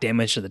necrotic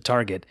damage to the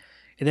target.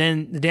 And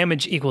then the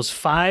damage equals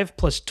 5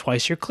 plus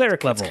twice your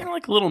cleric level. It's kind of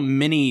like a little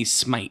mini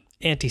smite.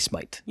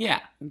 Anti-smite. Yeah,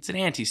 it's an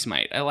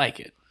anti-smite. I like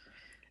it.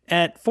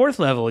 At 4th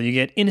level, you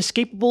get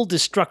Inescapable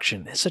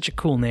Destruction. It's such a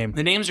cool name.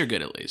 The names are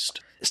good, at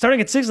least. Starting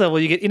at 6th level,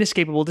 you get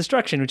Inescapable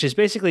Destruction, which is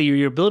basically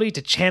your ability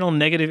to channel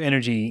negative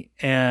energy,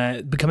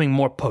 becoming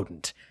more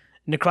potent.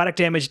 Necrotic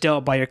damage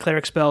dealt by your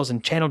cleric spells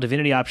and channel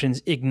divinity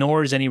options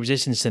ignores any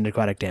resistance to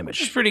necrotic damage.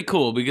 Which is pretty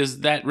cool because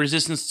that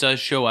resistance does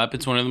show up.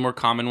 It's one of the more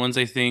common ones,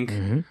 I think,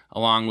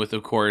 along with,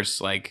 of course,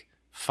 like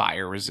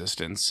fire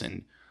resistance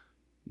and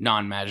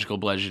non-magical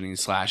bludgeoning,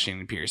 slashing,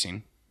 and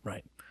piercing.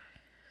 Right.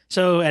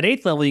 So at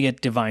 8th level, you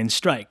get Divine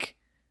Strike.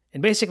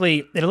 And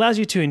basically, it allows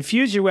you to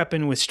infuse your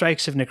weapon with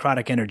strikes of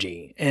necrotic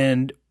energy.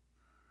 And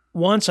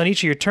once on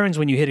each of your turns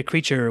when you hit a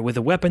creature with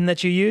a weapon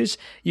that you use,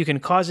 you can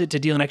cause it to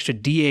deal an extra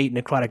D8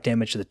 necrotic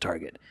damage to the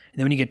target. And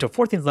then when you get to a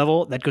 14th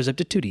level, that goes up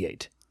to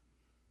 2D8.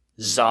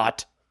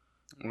 Zot.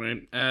 All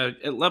right.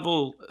 At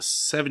level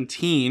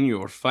 17,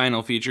 your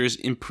final feature is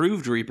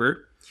Improved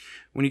Reaper.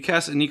 When you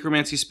cast a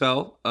necromancy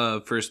spell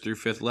of 1st through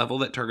 5th level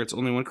that targets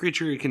only one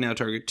creature, it can now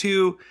target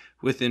 2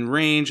 within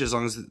range as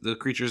long as the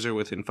creatures are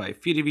within 5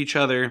 feet of each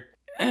other.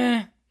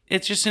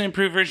 It's just an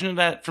improved version of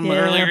that from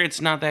earlier. It's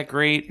not that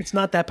great. It's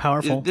not that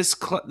powerful. This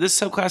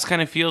subclass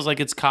kind of feels like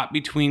it's caught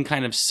between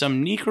kind of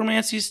some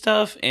necromancy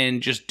stuff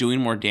and just doing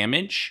more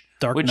damage.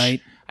 Dark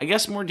Knight. I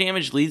guess more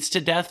damage leads to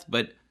death,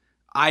 but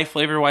I,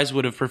 flavor-wise,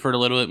 would have preferred a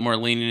little bit more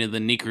leaning into the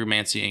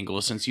necromancy angle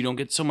since you don't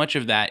get so much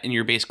of that in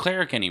your base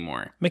cleric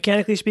anymore.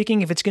 Mechanically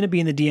speaking, if it's going to be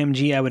in the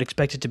DMG, I would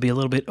expect it to be a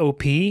little bit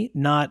OP,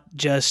 not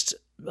just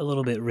a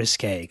little bit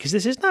risque, because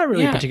this is not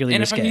really particularly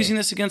risque. And if I'm using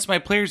this against my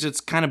players, it's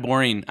kind of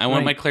boring. I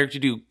want my cleric to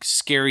do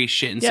scary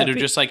shit instead of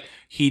just like,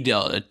 he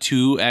dealt a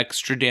 2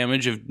 extra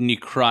damage of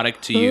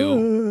necrotic to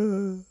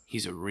you.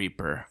 He's a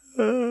reaper.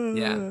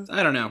 Yeah,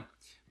 I don't know.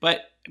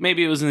 But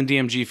maybe it was in the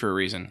DMG for a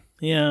reason.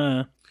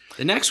 Yeah.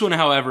 The next one,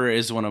 however,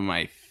 is one of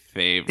my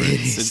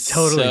favorites. It's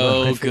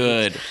totally so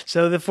good.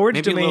 So the Forge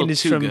Maybe domain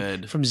is from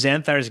good.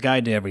 Xanthar's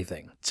Guide to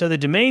Everything. So the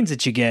domains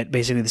that you get,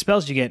 basically the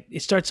spells you get,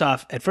 it starts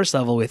off at first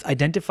level with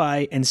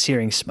Identify and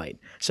Searing Smite.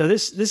 So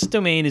this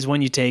domain is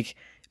one you take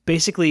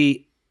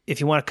basically if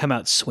you want to come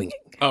out swinging.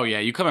 Oh yeah,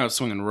 you come out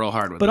swinging real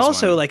hard with but this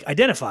also one. like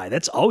Identify,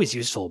 that's always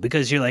useful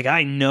because you're like,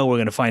 I know we're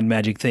going to find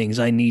magic things.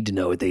 I need to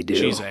know what they do.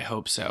 Jeez, I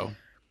hope so.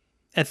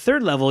 At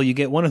 3rd level, you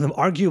get one of the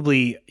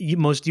arguably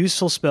most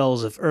useful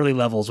spells of early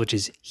levels, which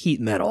is Heat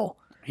Metal.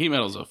 Heat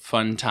Metal's a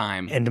fun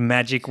time. And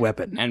Magic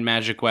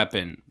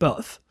Weapon.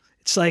 Both.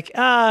 It's like,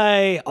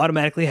 I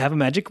automatically have a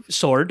magic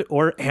sword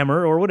or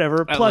hammer or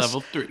whatever. At Plus,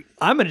 level 3.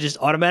 I'm going to just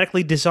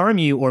automatically disarm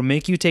you or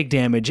make you take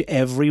damage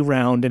every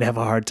round and have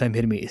a hard time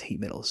hitting me.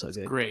 Heat Metal is so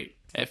good. Great.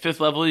 At 5th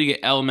level, you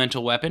get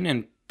Elemental Weapon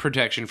and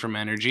Protection from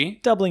Energy.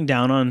 Doubling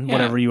down on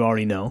whatever you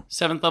already know.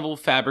 7th level,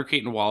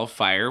 Fabricate and Wall of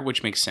Fire,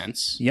 which makes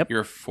sense. Yep.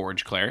 You're a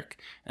Forge Cleric.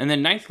 And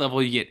then 9th level,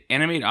 you get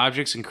Animate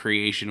Objects and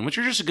Creation, which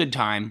are just a good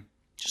time.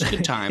 Just a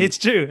good time. It's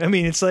true. I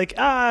mean, it's like,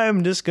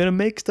 I'm just going to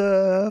make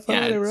stuff.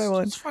 Yeah, whatever I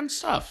want. It's fun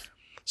stuff.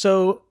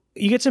 So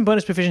you get some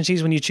bonus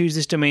proficiencies when you choose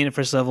this domain at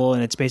 1st level,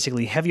 and it's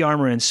basically heavy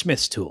armor and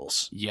smith's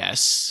tools. Yes.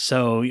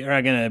 So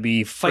you're going to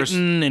be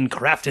fighting and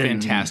crafting.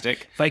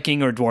 Fantastic.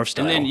 Viking or dwarf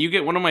style. And then you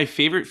get one of my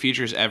favorite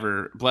features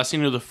ever,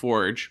 Blessing of the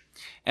Forge.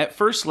 At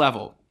first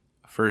level,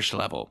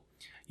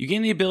 you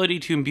gain the ability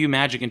to imbue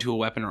magic into a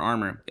weapon or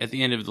armor. At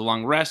the end of the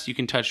long rest, you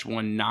can touch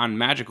one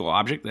non-magical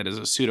object, that is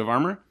a suit of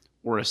armor,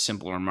 or a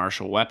simple or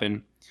martial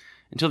weapon.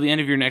 Until the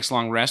end of your next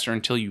long rest or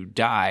until you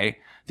die,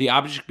 the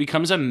object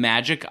becomes a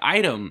magic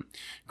item,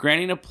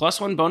 granting a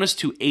 +1 bonus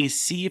to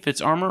AC if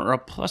it's armor or a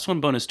 +1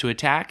 bonus to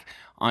attack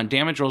on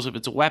damage rolls if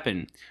it's a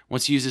weapon.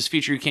 Once you use this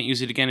feature, you can't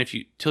use it again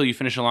till you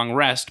finish a long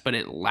rest, but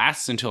it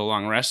lasts until a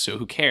long rest, so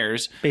who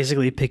cares?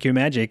 Basically, pick your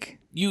magic.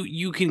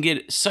 You can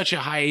get such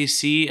a high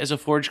AC as a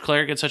Forge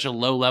Cleric at such a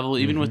low level,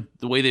 even with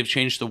the way they've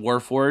changed the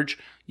Warforge.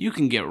 you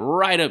can get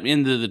right up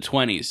into the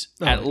 20s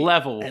at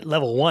level At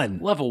level 1.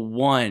 Level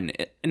 1.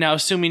 Now,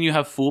 assuming you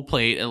have full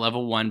plate at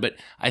level 1, but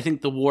I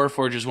think the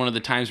Warforged is one of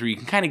the times where you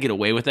can kind of get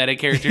away with that at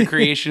character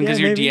creation because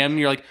you're DM,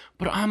 you're like,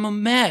 but I'm a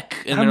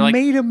mech. And they're like,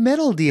 made of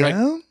metal, DM.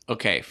 like,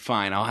 okay,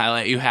 fine, I'll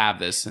let you have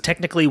this.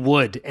 Technically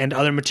wood and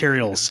other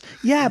materials.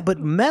 Yeah, but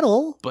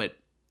metal. But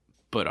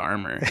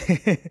armor.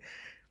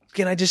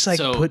 Can I just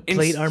put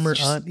plate armor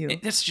on? You know?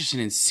 That's just an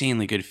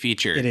insanely good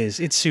feature. It is.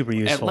 It's super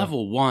useful. At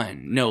level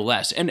 1, no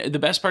less. And the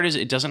best part is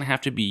it doesn't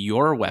have to be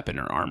your weapon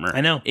or armor.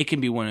 I know. It can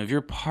be one of your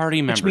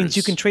party members. Which means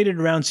you can trade it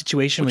around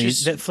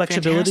situationally. That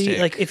flexibility,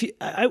 fantastic. like if you,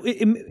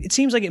 it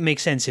seems like it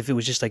makes sense if it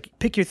was just like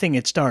pick your thing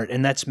at start,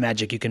 and that's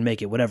magic. You can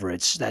make it whatever.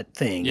 It's that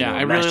thing. Yeah, you know,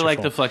 I really like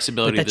masterful. the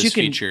flexibility But of that this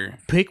you can feature.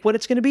 Pick what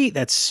it's going to be.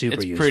 That's super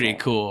It's useful. pretty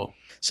cool.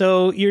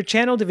 So your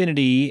channel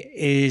divinity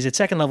is at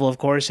second level, of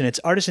course, and it's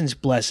Artisan's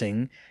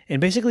Blessing,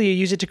 and basically you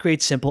use it to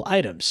create simple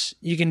items.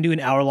 You can do an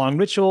hour-long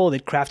ritual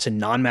that crafts a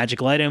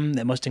non-magical item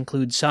that must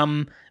include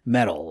some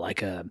metal,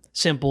 like a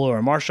simple or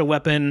a martial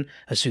weapon,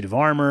 a suit of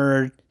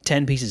armor,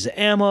 10 pieces of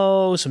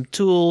ammo, some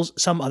tools,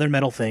 some other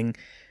metal thing.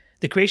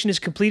 The creation is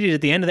completed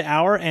at the end of the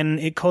hour, and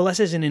it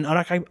coalesces in an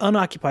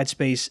unoccupied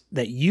space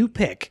that you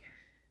pick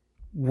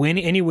when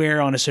anywhere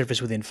on a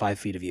surface within 5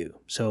 feet of you.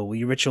 So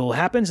your ritual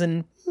happens,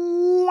 and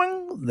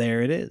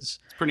there it is.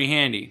 It's pretty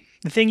handy.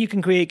 The thing you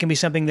can create can be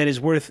something that is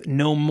worth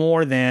no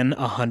more than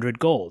 100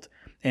 gold.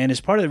 And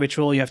as part of the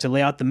ritual, you have to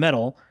lay out the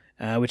metal,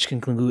 which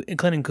can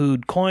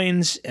include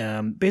coins,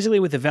 basically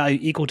with a value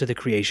equal to the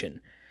creation.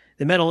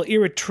 The metal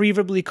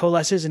irretrievably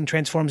coalesces and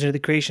transforms into the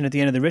creation at the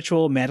end of the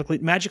ritual,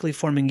 magically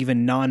forming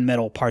even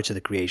non-metal parts of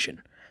the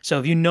creation. So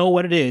if you know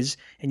what it is,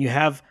 and you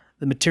have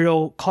the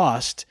material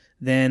cost,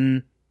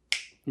 then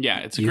Yeah,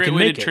 it's a you great can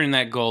way make to it. turn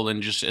that gold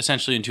and just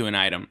essentially into an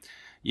item.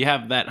 You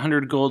have that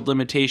 100 gold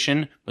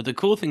limitation, but the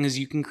cool thing is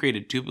you can create a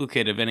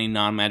duplicate of any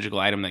non-magical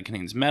item that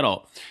contains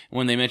metal.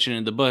 When they mention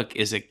in the book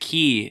is a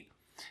key.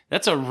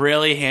 That's a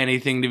really handy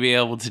thing to be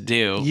able to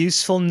do.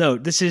 useful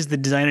note. This is the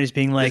designers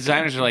being like,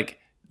 Designers are like,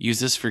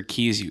 use this for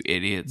keys, you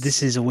idiots.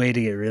 this is a way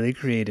to get really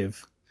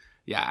creative.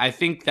 Yeah, I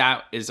think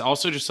that is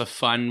also just a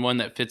fun one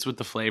that fits with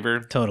the flavor.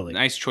 Totally.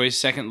 Nice choice,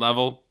 second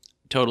level.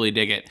 Totally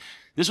dig it.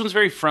 This one's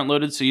very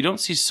front-loaded, so you don't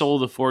see Soul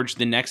of the Forge,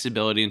 the next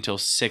ability, until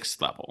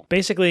 6th level.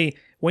 Basically,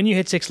 when you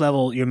hit 6th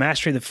level, your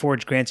Mastery of the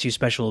Forge grants you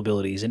special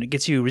abilities, and it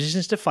gets you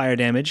resistance to fire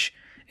damage,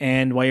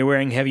 and while you're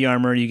wearing heavy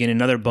armor, you get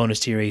another bonus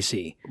to your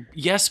AC.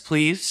 Yes,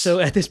 please. So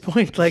at this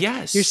point,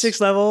 Yes. you're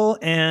 6th level,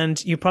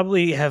 and you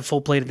probably have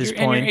full plate at this And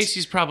point, your AC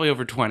is probably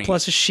over 20.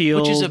 plus a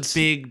shield. Which is a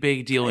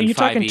big deal in You're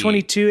 5e. talking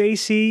 22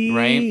 AC,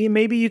 Right.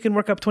 Maybe you can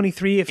work up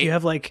 23 if you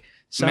have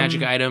some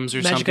magic items or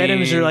magic something.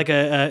 items or like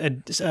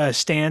a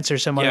stance or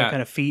some other Yeah.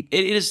 kind of feat.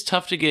 It is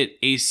tough to get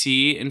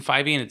AC in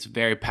 5e, and it's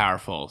very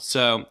powerful.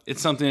 So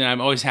it's something that I'm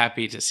always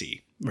happy to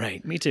see.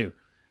 Right, me too.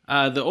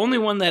 The only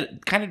one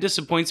that kind of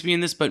disappoints me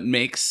in this, but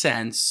makes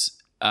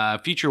sense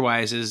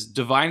feature-wise, is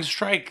Divine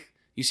Strike.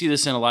 You see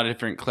this in a lot of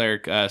different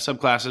cleric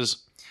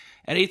subclasses.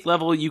 At 8th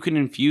level, you can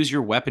infuse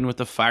your weapon with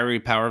the fiery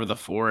power of the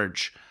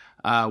Forge.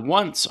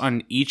 Once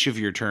on each of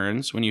your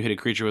turns, when you hit a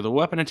creature with a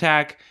weapon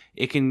attack,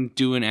 it can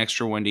do an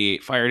extra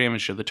 1d8 fire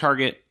damage to the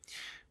target.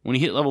 When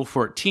you hit level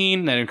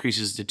 14, that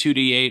increases to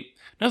 2d8.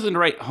 Nothing to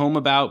write home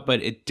about,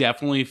 but it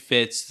definitely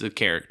fits the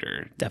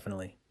character.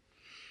 Definitely.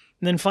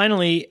 And then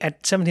finally,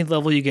 at 17th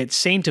level, you get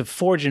Saint of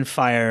Forge and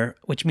Fire,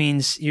 which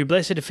means your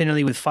blessed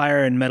affinity with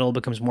fire and metal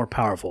becomes more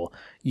powerful.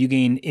 You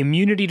gain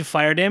immunity to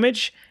fire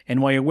damage,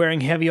 and while you're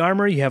wearing heavy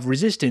armor, you have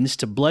resistance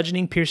to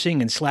bludgeoning,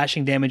 piercing, and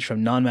slashing damage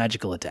from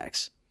non-magical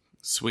attacks.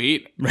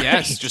 Sweet. Right.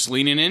 Yes, just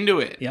leaning into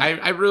it. Yeah.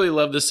 I really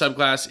love this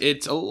subclass.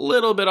 It's a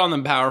little bit on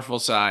the powerful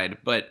side,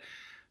 but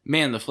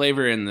man, the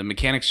flavor and the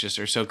mechanics just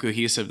are so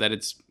cohesive that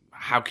it's,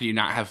 how could you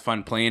not have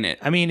fun playing it?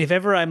 I mean, if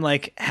ever I'm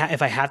like,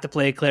 if I have to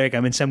play a cleric,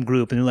 I'm in some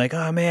group, and they're like,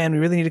 oh man, we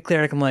really need a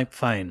cleric. I'm like,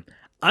 fine.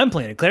 I'm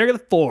playing a cleric of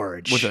the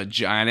Forge. With a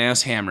giant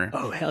ass hammer.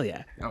 Oh, hell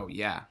yeah. Oh,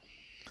 yeah.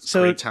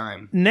 So Great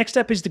time. next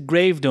up is the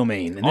Grave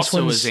Domain. And Also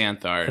a one's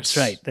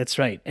Xanthars. That's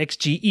right.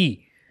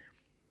 XGE.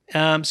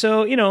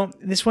 So,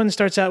 this one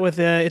starts out with,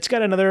 it's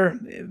got another,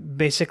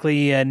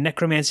 basically,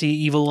 necromancy,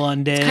 evil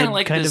undead It's kind of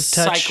like kind this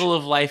of touch. cycle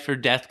of life or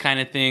death kind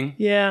of thing.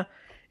 Yeah.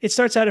 It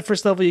starts out at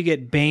first level, you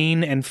get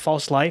Bane and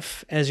False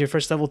Life as your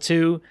first level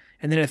 2.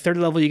 And then at third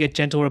level, you get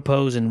Gentle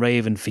Repose and Ray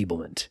of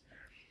Enfeeblement.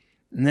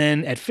 And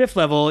then at fifth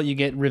level, you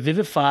get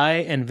Revivify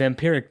and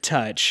Vampiric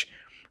Touch.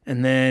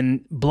 And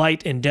then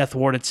Blight and Death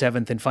Ward at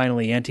 7th. And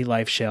finally,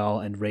 Anti-Life Shell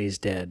and Raise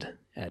Dead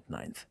at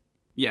 9th.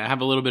 Yeah,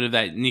 have a little bit of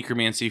that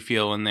necromancy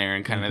feel in there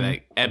and kind of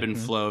that ebb and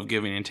flow of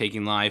giving and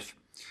taking life.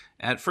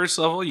 At first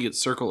level, you get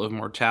Circle of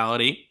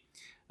Mortality.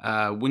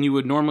 When you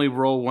would normally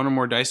roll one or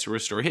more dice to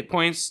restore hit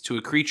points to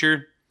a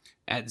creature,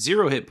 at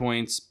 0 hit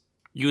points,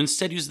 you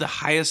instead use the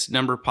highest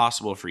number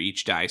possible for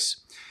each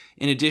dice.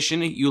 In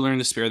addition, you learn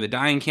the Spare the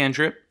Dying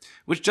cantrip,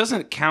 which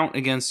doesn't count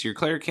against your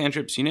cleric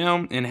cantrips, and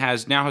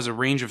now has a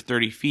range of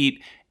 30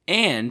 feet,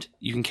 and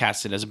you can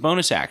cast it as a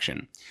bonus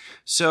action.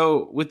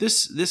 So with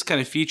this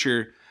kind of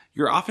feature,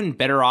 you're often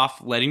better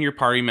off letting your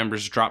party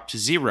members drop to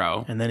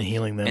 0 And then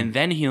healing them. and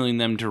then healing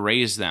them to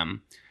raise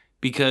them,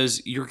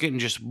 because you're getting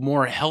just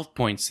more health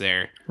points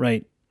there.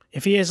 Right.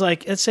 If he has,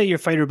 like, let's say your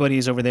fighter buddy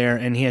is over there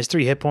and he has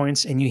 3 hit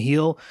points and you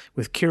heal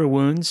with Cure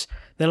Wounds,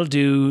 that'll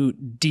do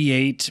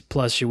D8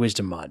 plus your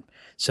Wisdom mod.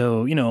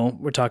 So,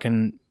 we're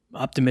talking,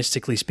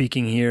 optimistically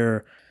speaking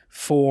here,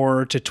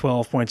 4 to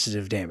 12 points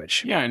of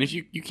damage. Yeah, and if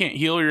you can't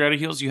heal or you're out of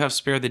heals, you have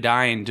Spare the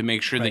Dying to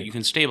make sure that you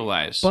can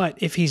stabilize. But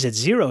if he's at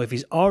 0, if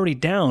he's already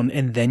down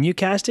and then you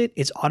cast it,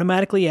 it's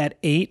automatically at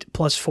 8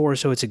 plus 4,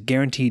 so it's a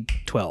guaranteed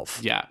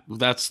 12. Yeah,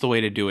 that's the way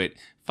to do it.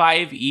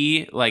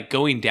 5e, like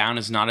going down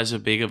is not as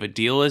big of a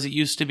deal as it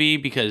used to be,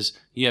 because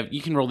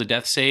you can roll the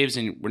death saves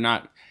and we're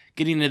not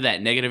getting into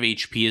that negative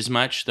HP as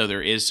much, though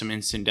there is some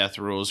instant death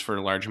rules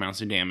for large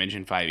amounts of damage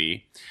in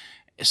 5e.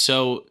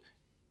 So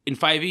in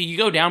 5e, you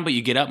go down, but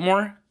you get up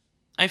more,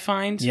 I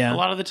find, a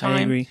lot of the time.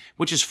 I agree.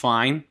 Which is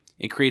fine.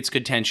 It creates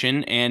good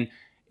tension, and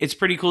it's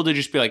pretty cool to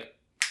just be like,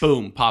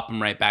 boom, pop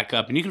them right back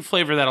up. And you can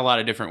flavor that a lot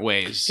of different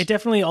ways. It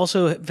definitely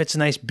also fits a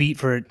nice beat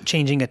for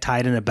changing a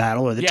tide in a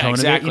battle or the tone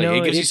exactly. of it.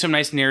 It gives you some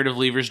nice narrative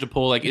levers to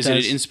pull. Like, is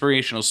it an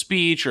inspirational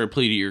speech or a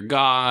plea to your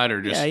god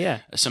or just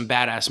some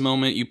badass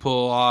moment you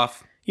pull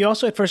off? You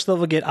also at first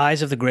level get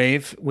Eyes of the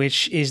Grave,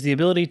 which is the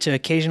ability to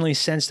occasionally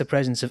sense the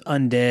presence of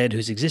undead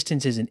whose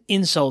existence is an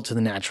insult to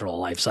the natural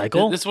life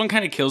cycle. This one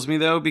kind of kills me,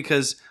 though,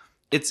 because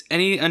it's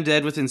any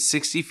undead within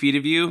 60 feet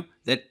of you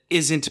that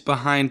isn't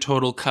behind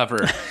total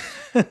cover.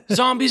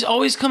 Zombies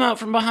always come out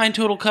from behind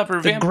total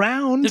cover. The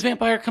ground. The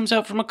vampire comes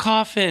out from a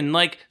coffin.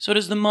 Like, so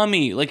does the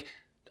mummy. Like,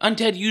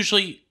 undead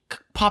usually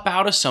pop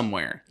out of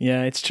somewhere.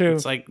 Yeah, it's true.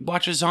 It's like,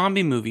 watch a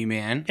zombie movie,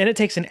 man. And it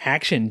takes an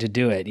action to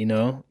do it,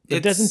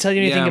 It doesn't tell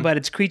you anything about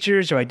its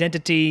creatures or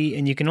identity,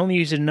 and you can only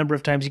use it a number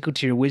of times equal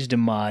to your Wisdom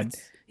mod.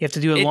 You have to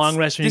do a long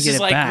rest when you get it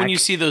back. This is like when you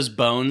see those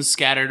bones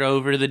scattered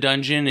over the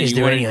dungeon. Is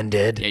there any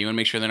undead? Yeah, you want to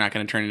make sure they're not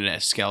going to turn into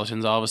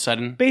skeletons all of a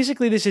sudden.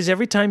 Basically, this is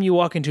every time you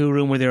walk into a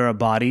room where there are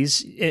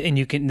bodies, and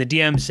the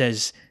DM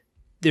says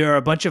there are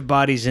a bunch of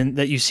bodies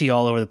that you see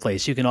all over the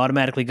place. You can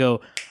automatically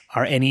go,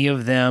 are any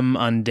of them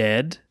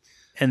undead?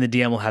 And the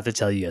DM will have to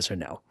tell you yes or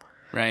no.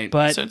 Right.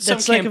 But so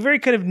that's like a very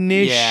kind of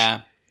niche.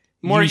 Yeah.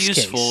 More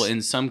useful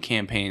in some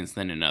campaigns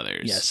than in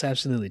others. Yes,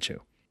 absolutely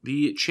true.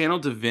 The channel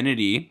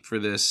divinity for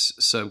this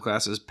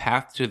subclass is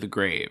Path to the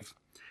Grave.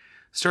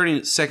 Starting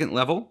at 2nd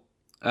level,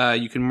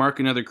 you can mark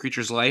another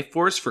creature's life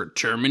force for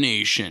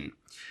termination.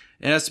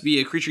 It has to be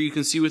a creature you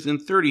can see within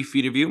 30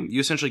 feet of you. You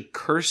essentially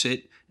curse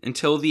it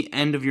until the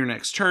end of your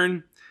next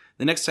turn.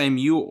 The next time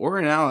you or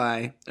an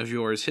ally of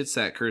yours hits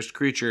that cursed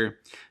creature,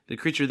 the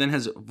creature then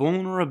has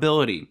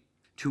vulnerability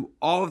to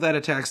all of that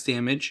attack's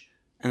damage,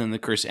 and then the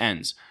curse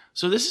ends.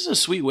 So this is a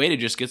sweet way to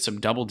just get some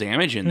double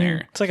damage in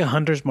there. It's like a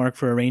hunter's mark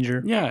for a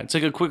ranger. Yeah, it's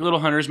like a quick little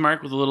hunter's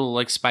mark with a little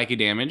like spiky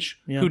damage.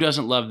 Yeah. Who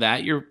doesn't love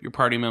that? Your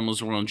party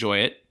members will enjoy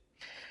it.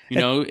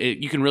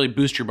 You can really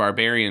boost your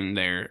barbarian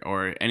there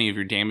or any of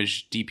your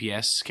damaged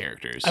DPS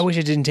characters. I wish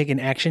it didn't take an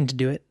action to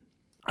do it.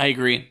 I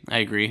agree.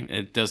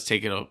 It does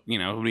take it, it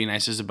would be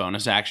nice as a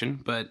bonus action,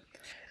 but...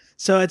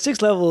 So at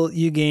 6th level,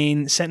 you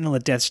gain Sentinel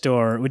at Death's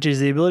Door, which is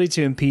the ability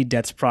to impede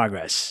Death's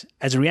progress.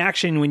 As a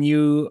reaction, when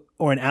you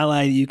or an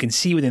ally you can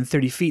see within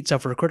 30 feet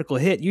suffer a critical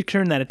hit, you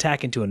turn that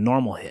attack into a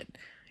normal hit.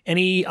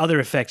 Any other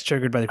effects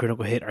triggered by the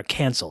critical hit are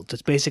canceled. So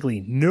it's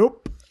basically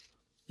nope.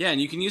 Yeah, and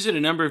you can use it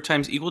a number of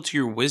times equal to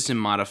your Wisdom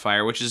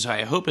modifier, which is,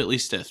 I hope, at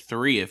least a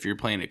 3 if you're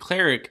playing a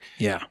Cleric.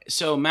 Yeah.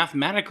 So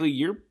mathematically,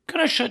 you're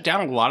going to shut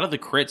down a lot of the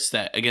crits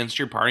that against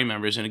your party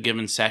members in a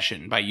given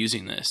session by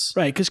using this.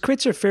 Right, because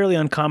crits are fairly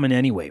uncommon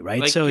anyway,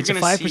 right? So it's a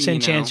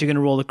 5% chance you're going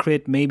to roll a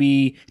crit,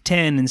 maybe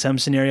 10 in some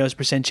scenarios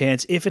 %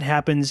 chance. If it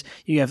happens,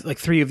 you have like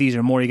 3 of these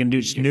or more, you're going to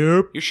do just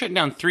nope. You're shutting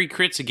down 3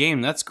 crits a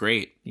game. That's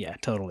great. Yeah,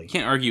 totally.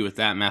 Can't argue with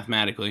that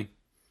mathematically.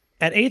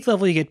 At 8th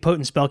level, you get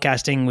Potent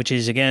Spellcasting, which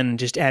is, again,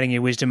 just adding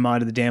your Wisdom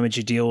mod to the damage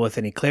you deal with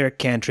any Cleric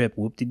cantrip.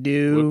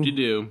 Whoop-de-doo.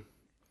 Whoop-de-doo.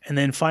 And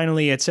then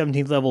finally, at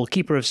 17th level,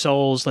 Keeper of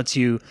Souls lets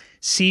you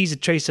seize a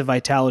trace of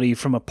vitality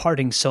from a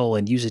parting soul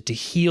and use it to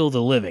heal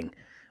the living.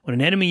 When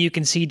an enemy you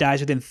can see dies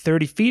within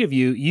 30 feet of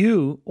you,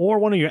 you or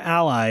one of your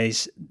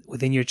allies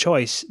within your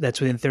choice that's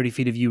within 30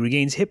 feet of you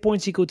regains hit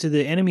points equal to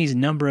the enemy's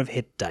number of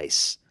hit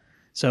dice.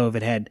 So if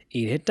it had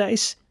 8 hit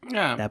dice,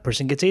 that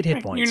person gets 8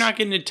 hit points. You're not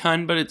getting a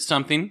ton, but it's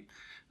something.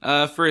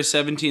 For a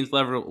 17th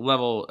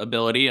level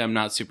ability, I'm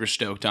not super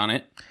stoked on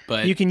it.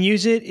 But you can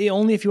use it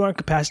only if you aren't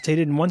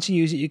incapacitated, and once you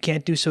use it, you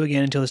can't do so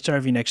again until the start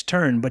of your next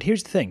turn. But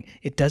here's the thing.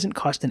 It doesn't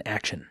cost an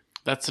action.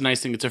 That's the nice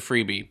thing. It's a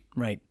freebie.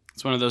 Right.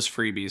 It's one of those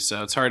freebies,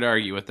 so it's hard to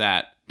argue with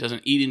that. It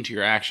doesn't eat into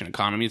your action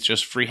economy. It's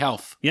just free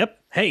health. Yep.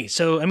 Hey,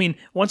 so, I mean,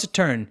 once a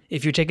turn,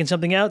 if you're taking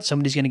something out,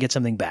 somebody's going to get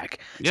something back.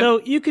 Yep.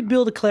 So you could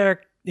build a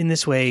cleric in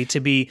this way to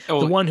be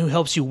the one who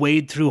helps you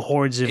wade through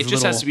hordes of It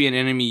just has to be an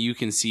enemy you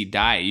can see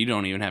die. You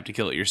don't even have to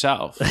kill it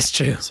yourself. That's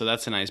true. So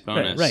that's a nice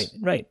bonus.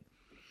 Right.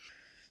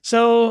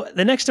 So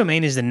the next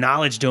domain is the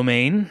Knowledge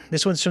domain.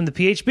 This one's from the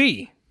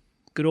PHB.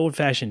 Good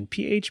old-fashioned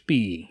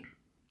PHB.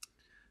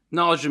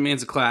 Knowledge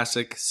domain's a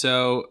classic.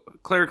 So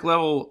cleric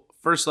level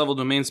first level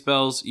domain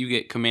spells, you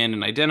get Command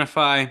and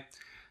Identify,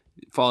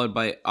 followed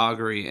by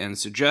Augury and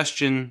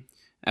Suggestion.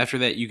 After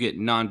that, you get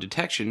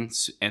Non-Detection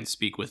and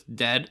Speak with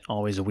Dead.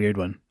 Always a weird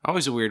one.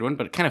 Always a weird one,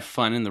 but kind of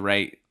fun in the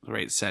right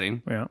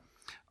setting. Yeah.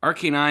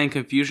 Arcane Eye and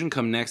Confusion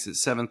come next at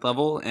 7th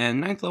level,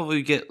 and 9th level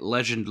you get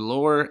Legend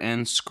Lore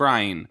and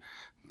Scrying.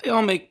 They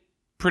all make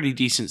pretty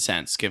decent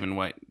sense given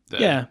what this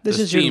the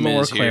is your theme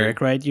lore is cleric,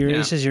 here. right?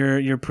 This is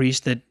your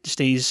priest that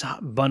stays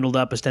bundled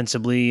up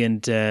ostensibly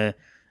and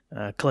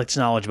collects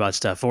knowledge about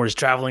stuff, or is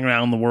traveling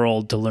around the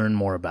world to learn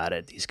more about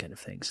it, these kind of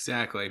things.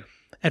 Exactly.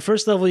 At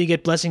first level, you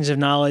get Blessings of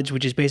Knowledge,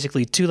 which is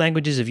basically 2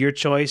 languages of your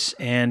choice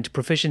and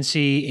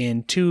proficiency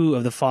in 2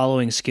 of the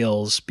following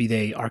skills, be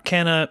they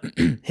Arcana,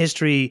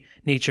 History,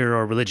 Nature,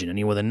 or Religion,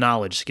 any with the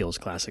knowledge skills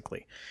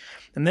classically.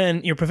 And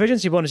then your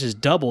proficiency bonus is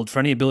doubled for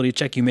any ability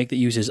check you make that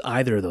uses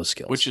either of those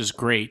skills. Which is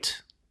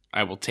great.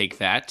 I will take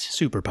that.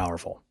 Super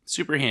powerful.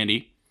 Super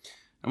handy.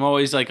 I'm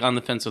always like on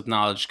the fence with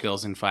knowledge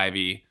skills in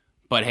 5e,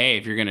 but hey,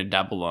 if you're going to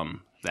double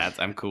them,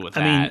 I'm cool with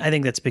that. I mean, I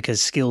think that's because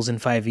skills in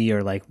 5e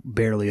are like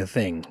barely a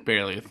thing.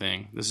 Barely a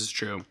thing. This is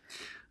true.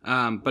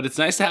 But it's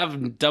nice to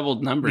have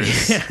doubled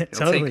numbers. Yeah, I'll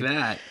totally. take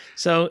that.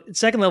 So, at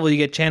second level, you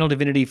get Channel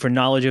Divinity for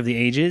Knowledge of the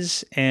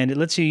Ages, and it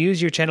lets you use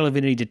your Channel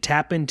Divinity to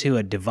tap into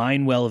a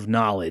divine well of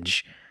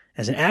knowledge.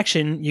 As an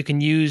action, you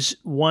can use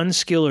one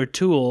skill or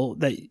tool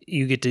that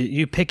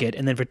you pick it,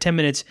 and then for 10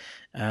 minutes,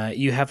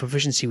 you have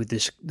proficiency with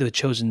the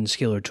chosen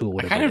skill or tool.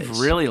 I kind of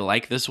really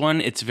like this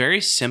one. It's very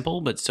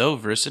simple, but so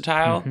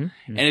versatile. And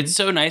it's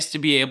so nice to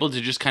be able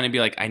to just kind of be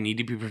like, I need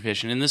to be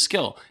proficient in this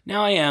skill.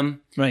 Now I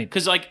am. Right.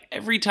 Because like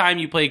every time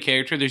you play a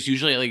character, there's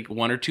usually like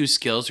 1 or 2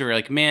 skills where you're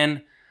like,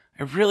 man,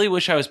 I really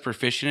wish I was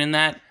proficient in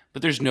that.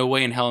 But there's no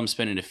way in hell I'm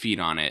spending a feat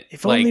on it.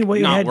 If only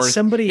we had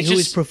somebody who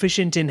is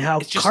proficient in how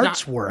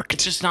carts work.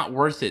 It's just not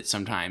worth it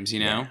sometimes,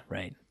 you know? Yeah,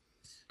 right.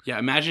 Yeah,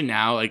 imagine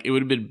now, like, it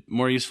would have been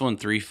more useful in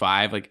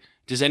 3.5. Like,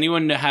 does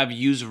anyone have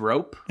use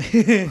rope?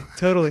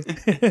 Totally.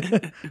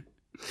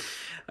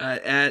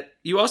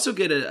 You also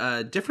get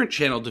a different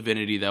channel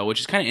divinity, though, which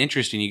is kind of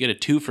interesting. You get a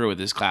twofer with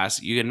this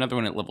class. You get another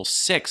one at level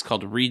 6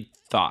 called Read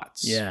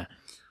Thoughts. Yeah.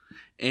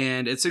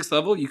 And at 6th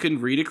level, you can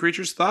read a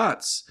creature's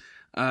thoughts.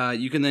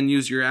 You can then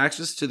use your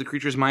access to the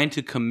creature's mind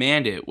to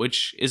command it,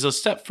 which is a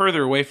step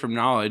further away from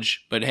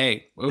knowledge. But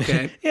hey,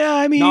 okay. Yeah,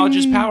 I mean... knowledge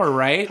is power,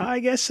 right? I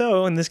guess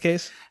so, in this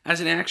case.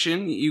 As an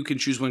action, you can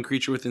choose one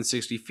creature within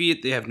 60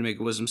 feet. They have to make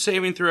a wisdom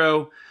saving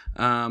throw.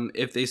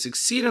 If they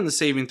succeed on the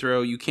saving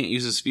throw, you can't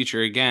use this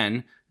feature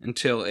again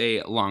until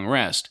a long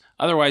rest.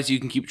 Otherwise, you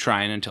can keep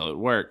trying until it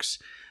works.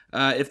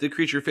 If the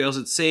creature fails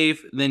its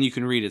save, then you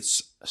can read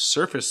its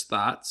surface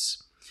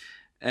thoughts.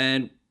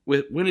 And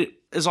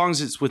as long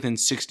as it's within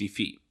 60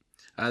 feet.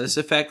 This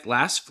effect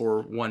lasts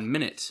for 1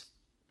 minute.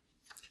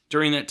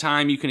 During that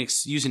time, you can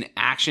use an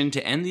action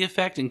to end the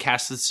effect and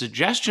cast the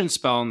suggestion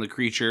spell on the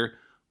creature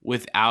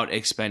without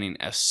expending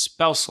a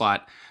spell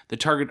slot. The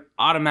target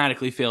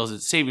automatically fails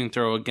its saving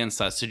throw against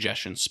that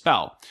suggestion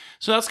spell.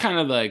 So that's kind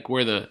of like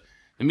where the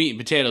meat and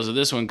potatoes of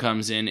this one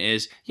comes in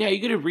is, yeah, you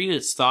get to read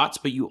its thoughts,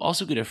 but you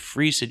also get a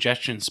free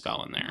suggestion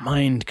spell in there.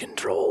 Mind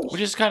control.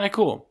 Which is kind of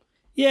cool.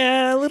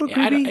 Yeah, a little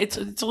creepy. It's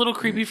a little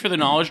creepy for the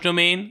knowledge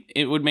domain.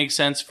 It would make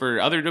sense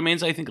for other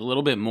domains, I think, a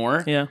little bit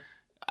more. Yeah.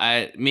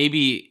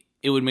 Maybe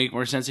it would make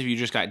more sense if you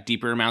just got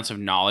deeper amounts of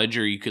knowledge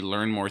or you could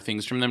learn more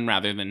things from them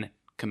rather than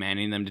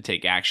commanding them to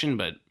take action,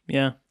 but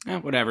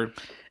whatever.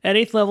 At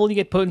 8th level, you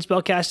get Potent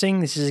Spellcasting.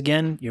 This is,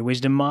 again, your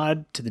wisdom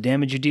mod to the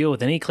damage you deal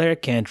with any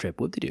cleric cantrip.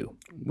 Whoop-de-doo.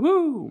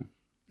 Woo!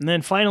 And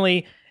then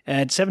finally,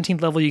 at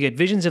 17th level, you get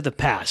Visions of the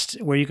Past,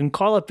 where you can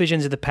call up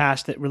visions of the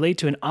past that relate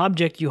to an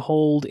object you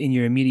hold in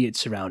your immediate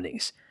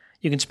surroundings.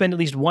 You can spend at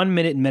least 1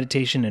 minute in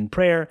meditation and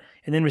prayer,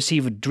 and then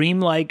receive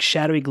dreamlike,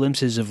 shadowy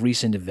glimpses of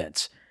recent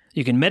events.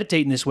 You can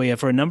meditate in this way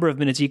for a number of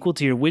minutes equal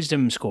to your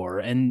wisdom score,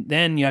 and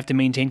then you have to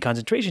maintain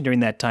concentration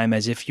during that time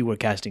as if you were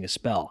casting a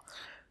spell.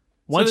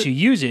 Once you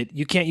use it,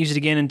 you can't use it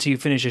again until you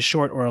finish a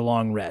short or a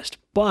long rest.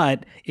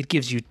 But it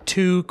gives you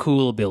 2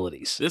 cool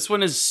abilities. This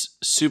one is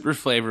super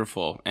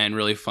flavorful and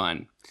really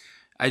fun.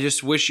 I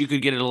just wish you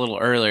could get it a little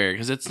earlier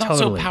because it's not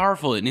so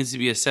powerful. It needs to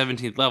be a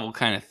 17th level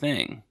kind of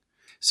thing.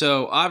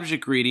 So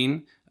object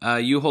reading,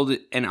 you hold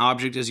an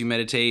object as you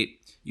meditate.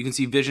 You can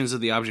see visions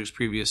of the object's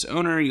previous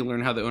owner. You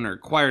learn how the owner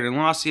acquired and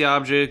lost the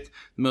object,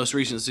 the most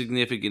recent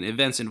significant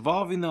events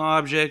involving the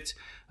object.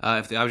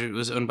 If the object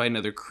was owned by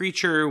another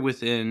creature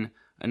within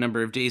a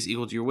number of days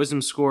equal to your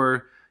wisdom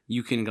score,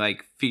 you can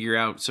figure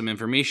out some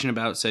information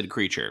about said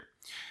creature.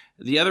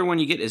 The other one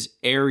you get is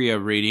area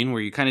reading,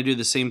 where you kind of do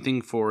the same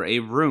thing for a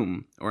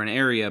room or an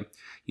area.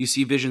 You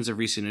see visions of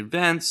recent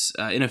events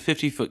in a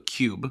 50-foot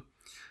cube.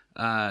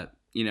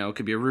 It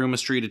could be a room, a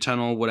street, a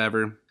tunnel,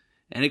 whatever.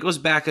 And it goes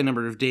back a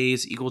number of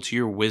days equal to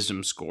your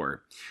wisdom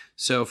score.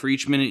 So for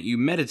each minute you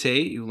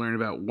meditate, you learn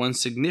about one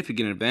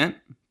significant event,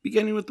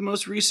 beginning with the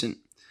most recent.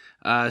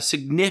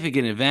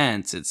 Significant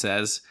events, it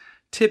says,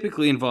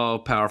 typically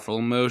involve powerful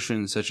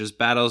emotions such as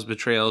battles,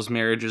 betrayals,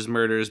 marriages,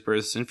 murders,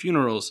 births, and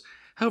funerals.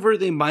 However,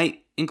 they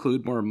might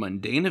include more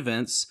mundane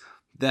events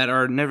that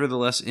are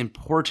nevertheless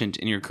important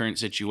in your current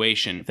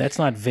situation. That's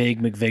not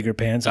vague McVigor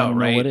pants. I don't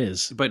know what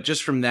is. But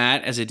just from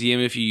that, as a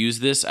DM, if you use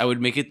this, I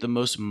would make it the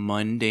most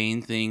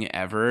mundane thing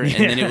ever. And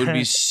then it would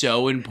be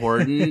so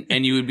important.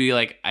 And you would be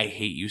like, I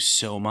hate you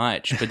so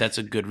much. But that's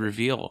a good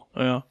reveal.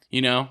 Well,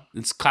 You know?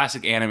 It's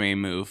classic anime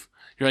move.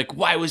 You're like,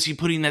 why was he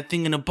putting that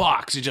thing in a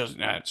box?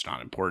 It's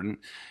not important.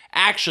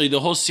 Actually,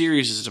 the whole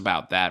series is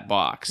about that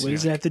box. what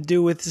does that have to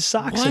do with the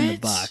socks in the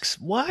What? box?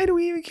 Why do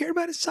we even care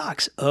about his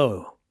socks?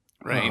 Oh.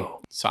 Right.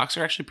 Oh. Socks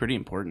are actually pretty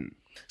important.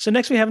 So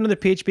next we have another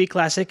PHP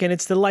classic, and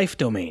it's the life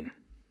domain.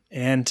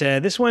 And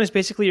this one is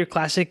basically your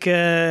classic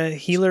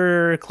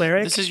healer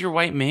cleric. This is your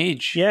white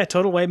mage. Yeah,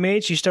 total white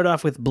mage. You start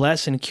off with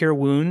Bless and Cure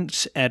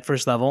Wounds at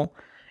first level,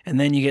 and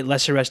then you get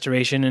Lesser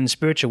Restoration and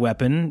Spiritual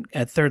Weapon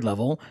at third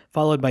level,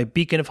 followed by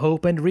Beacon of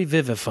Hope and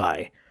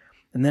Revivify.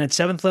 And then at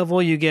 7th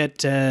level, you get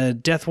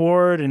Death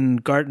Ward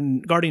and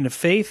Guardian of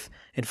Faith.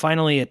 And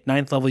finally, at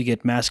 9th level, you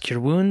get Mass Cure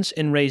Wounds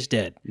and Raise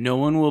Dead. No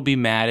one will be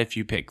mad if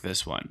you pick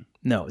this one.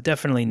 No,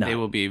 definitely not. They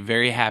will be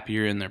very happy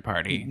you're in their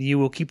party. You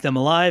will keep them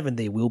alive, and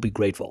they will be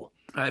grateful.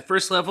 At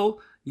first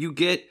level, you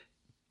get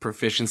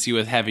proficiency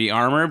with heavy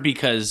armor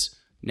because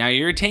now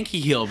you're a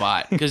tanky heal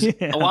bot. Because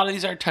a lot of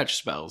these are touch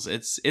spells.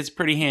 It's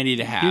pretty handy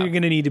to have. You're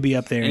going to need to be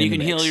up there. And in you the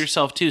can mix. heal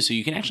yourself too, so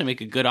you can actually make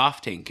a good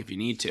off tank if you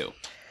need to.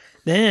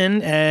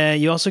 Then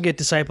you also get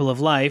Disciple of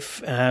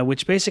Life,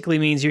 which basically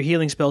means your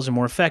healing spells are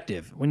more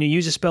effective. When you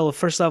use a spell of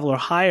first level or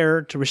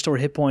higher to restore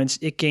hit points,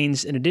 it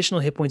gains an additional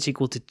hit points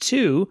equal to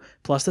 2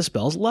 plus the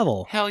spell's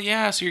level. Hell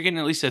yeah, so you're getting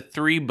at least a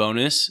 3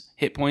 bonus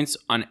hit points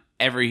on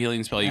every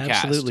healing spell you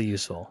cast. Absolutely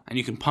useful. And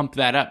you can pump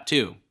that up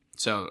too.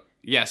 So,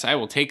 yes, I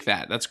will take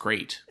that. That's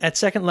great. At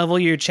second level,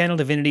 your channel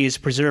divinity is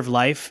Preserve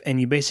Life,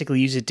 and you basically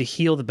use it to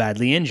heal the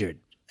badly injured.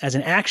 As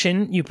an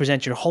action, you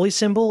present your holy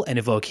symbol and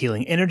evoke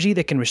healing energy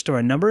that can restore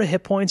a number of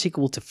hit points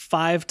equal to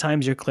 5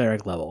 times your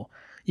cleric level.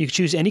 You can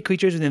choose any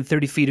creatures within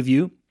 30 feet of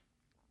you.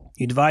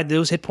 You divide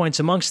those hit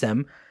points amongst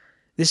them.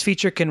 This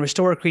feature can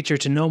restore a creature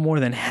to no more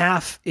than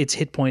half its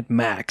hit point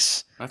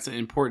max. That's an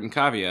important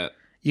caveat.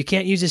 You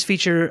can't use this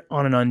feature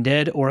on an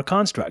undead or a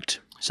construct.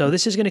 So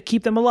this is going to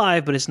keep them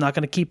alive, but it's not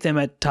going to keep them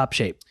at top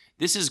shape.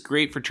 This is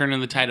great for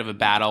turning the tide of a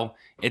battle.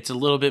 It's a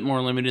little bit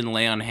more limited in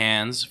lay on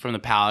hands from the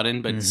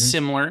paladin, but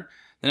similar.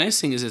 The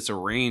nice thing is it's a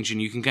range,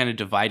 and you can kind of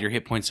divide your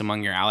hit points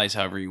among your allies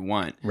however you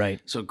want.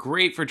 Right. So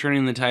great for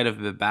turning the tide of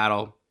the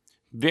battle.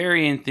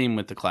 Very in theme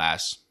with the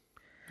class.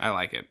 I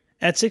like it.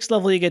 At 6th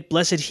level, you get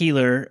Blessed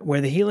Healer,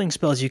 where the healing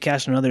spells you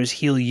cast on others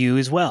heal you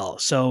as well.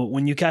 So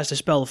when you cast a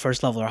spell of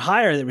first level or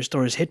higher that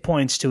restores hit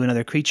points to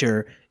another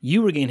creature,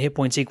 you regain hit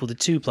points equal to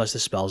 2 plus the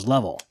spell's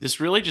level. This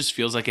really just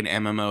feels like an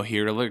MMO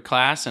healer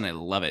class, and I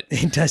love it.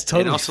 It does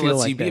totally It also feel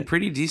lets like you be that. a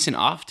pretty decent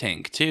off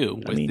tank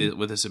too with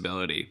with this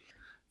ability.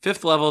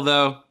 5th level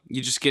though,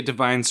 you just get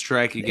Divine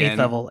Strike again.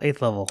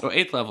 8th level. Oh,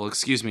 8th level,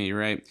 excuse me, you're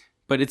right.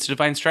 But it's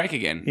Divine Strike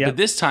again. Yep. But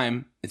this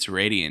time, it's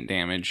radiant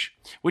damage,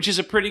 which is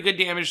a pretty good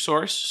damage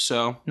source,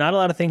 so Not a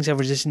lot of things have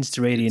resistance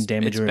to radiant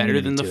damage. it's or better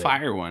immunity than the to it.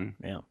 fire one.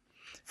 Yeah.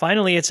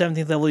 Finally, at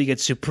 17th level, you get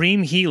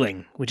Supreme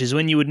Healing, which is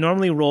when you would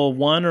normally roll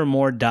 1 or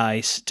more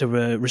dice to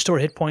restore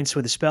hit points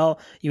with a spell.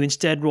 You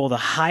instead roll the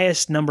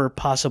highest number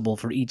possible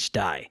for each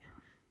die.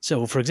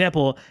 So, for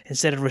example,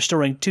 instead of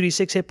restoring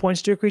 2d6 hit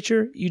points to a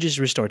creature, you just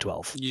restore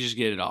 12. You just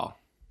get it all.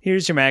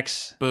 Here's your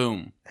max.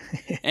 Boom.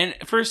 And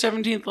for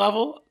 17th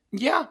level,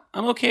 yeah,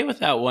 I'm okay with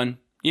that one.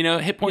 You know,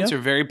 hit points Yeah.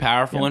 are very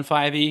powerful in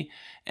 5e,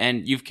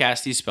 and you've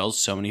cast these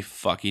spells so many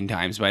fucking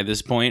times by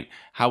this point.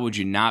 How would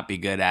you not be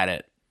good at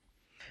it?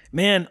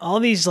 Man, all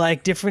these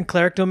like different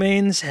cleric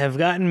domains have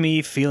gotten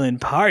me feeling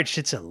parched.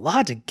 It's a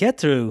lot to get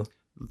through.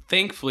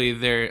 Thankfully,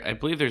 I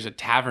believe there's a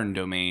tavern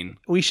domain.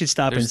 We should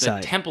stop There's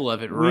inside. the temple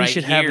of it We right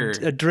should here.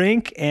 have a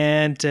drink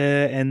and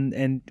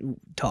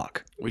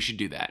talk. We should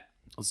do that.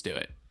 Let's do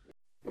it.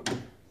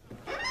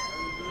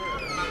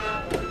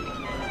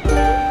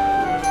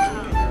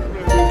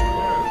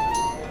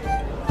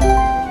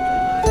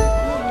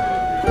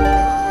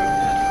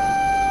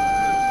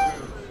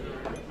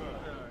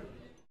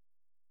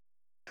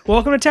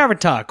 Welcome to Tavern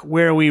Talk,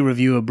 where we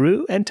review a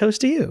brew and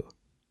toast to you.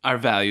 Our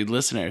valued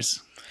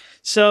listeners.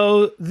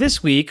 So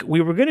this week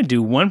we were going to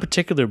do one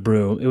particular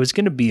brew. It was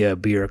going to be a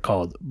beer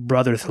called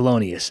Brother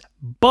Thelonious,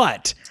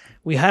 but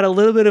we had a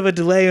little bit of a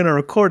delay in our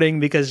recording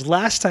because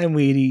last time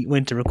we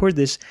went to record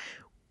this,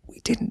 we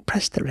didn't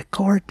press the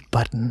record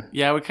button.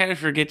 Yeah, we kind of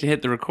forget to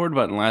hit the record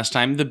button last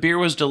time. The beer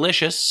was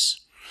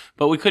delicious,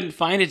 but we couldn't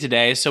find it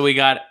today, so we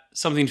got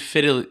something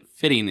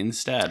fitting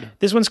instead.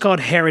 This one's called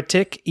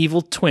Heretic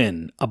Evil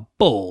Twin, a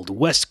bold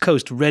West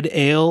Coast red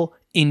ale,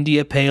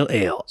 India Pale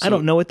Ale. I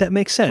don't know what that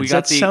makes sense.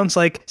 got That sounds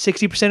like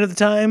 60% of the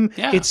time.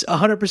 Yeah. It's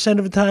 100%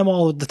 of the time,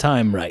 all of the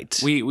time, right?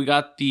 We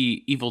got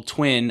the evil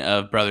twin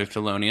of Brother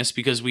Thelonious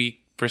because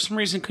we, for some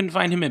reason, couldn't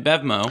find him at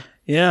Bevmo.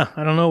 Yeah,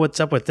 I don't know what's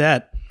up with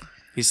that.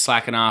 He's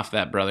slacking off,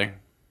 that brother.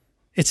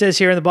 It says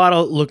here in the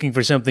bottle, looking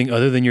for something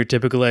other than your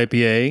typical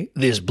IPA,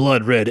 this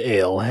blood red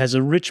ale has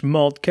a rich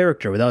malt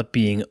character without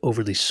being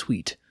overly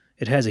sweet.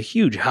 It has a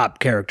huge hop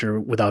character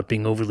without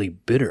being overly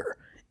bitter.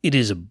 It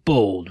is a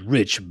bold,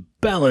 rich,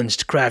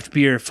 balanced craft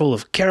beer full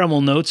of caramel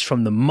notes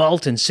from the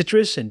malt and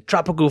citrus and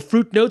tropical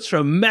fruit notes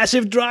from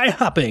massive dry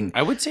hopping.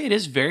 I would say it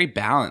is very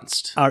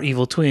balanced. Our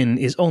evil twin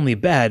is only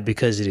bad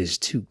because it is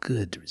too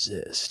good to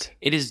resist.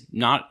 It is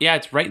not, yeah,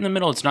 it's right in the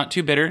middle. It's not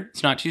too bitter.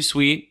 It's not too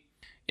sweet.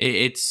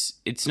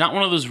 It's not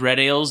one of those red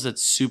ales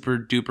that's super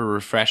duper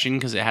refreshing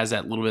because it has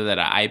that little bit of that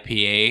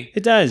IPA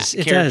It does.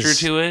 It character does.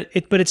 to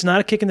it. But it's not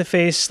a kick in the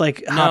face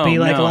like hoppy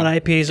like a lot of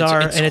IPAs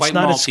are, It's and it's quite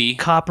not malty. as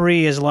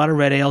coppery as a lot of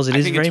red ales. It I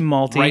is think very it's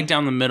malty. right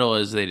down the middle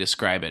as they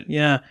describe it.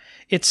 Yeah,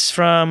 it's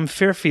from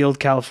Fairfield,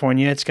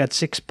 California. It's got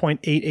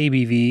 6.8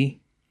 ABV.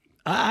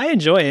 I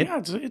enjoy it.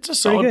 Yeah, it's a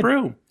solid good.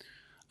 brew.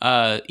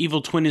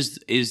 Evil Twin is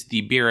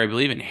the beer, I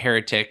believe, and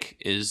Heretic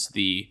is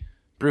the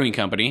brewing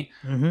company.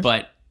 Mm-hmm.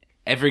 But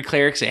every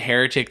cleric's a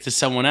heretic to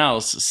someone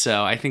else,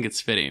 so I think it's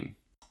fitting.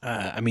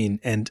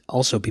 And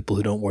also people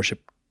who don't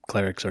worship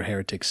clerics are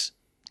heretics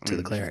to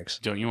the clerics.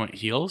 Don't you want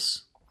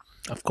heels?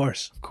 Of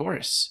course. Of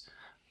course.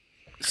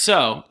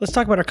 So Let's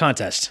talk about our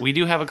contest. we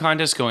do have a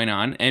contest going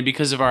on, and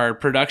because of our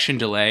production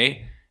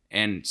delay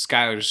and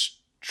Skylar's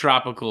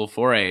tropical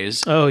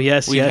forays, Oh,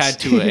 yes, we've yes. had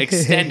to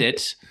extend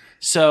it.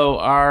 So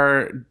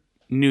our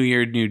New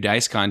Year, New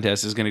Dice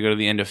contest is going to go to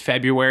the end of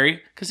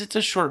February because it's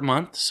a short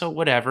month, so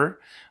whatever.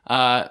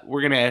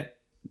 We're going to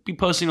be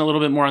posting a little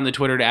bit more on the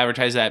Twitter to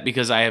advertise that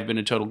because I have been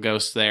a total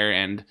ghost there,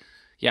 and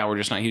yeah, we're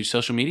just not huge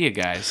social media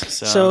guys.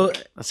 So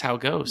that's how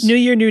it goes. New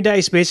Year, New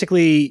Dice.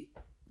 Basically,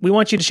 we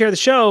want you to share the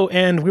show,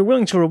 and we're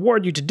willing to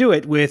reward you to do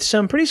it with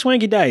some pretty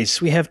swanky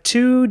dice. We have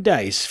 2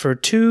 dice for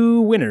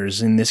 2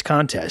 winners in this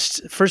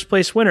contest. First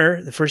place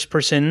winner, the first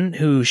person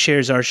who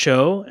shares our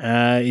show,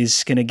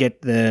 is going to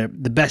get the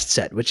best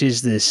set, which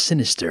is the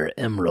Sinister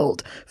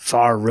Emerald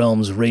Far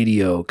Realms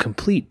Radio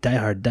Complete Die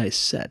Hard Dice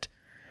set.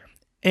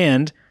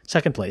 And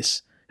second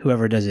place,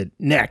 whoever does it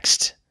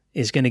next,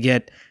 is going to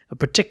get a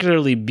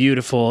particularly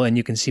beautiful, and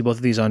you can see both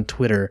of these on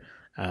Twitter,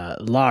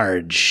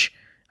 large,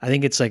 I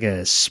think it's like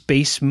a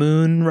space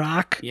moon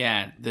rock.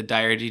 Yeah, the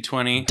Dire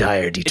D20.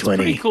 Dire D20. It's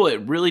pretty cool.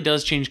 It really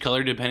does change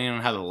color depending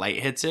on how the light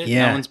hits it.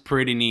 Yeah. That one's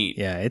pretty neat.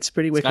 Yeah, it's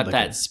pretty It's wicked got looking.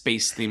 that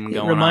space theme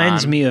going on. It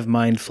reminds me of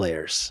Mind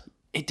Flayers.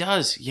 It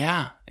does.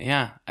 Yeah.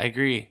 Yeah, I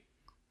agree.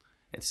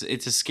 It's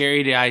a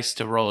scary dice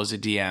to roll as a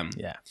DM.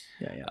 Yeah.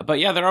 But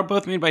yeah, they're all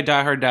both made by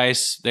Die Hard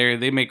Dice.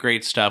 They make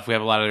great stuff. We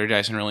have a lot of their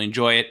dice and really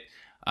enjoy it.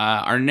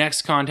 Our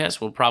next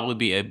contest will probably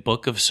be a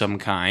book of some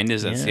kind,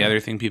 as that's the other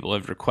thing people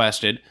have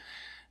requested.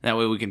 That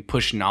way we can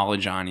push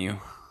knowledge on you.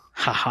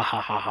 Ha ha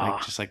ha ha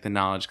ha. Just like the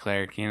Knowledge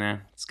Cleric, you know?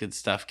 It's good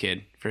stuff,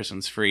 kid. First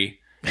one's free.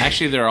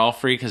 Actually, they're all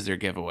free because they're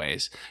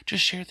giveaways.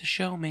 Just share the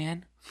show,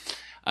 man.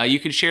 You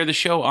can share the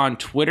show on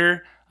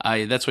Twitter.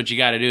 That's what you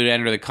got to do to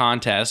enter the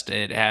contest.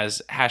 It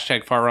has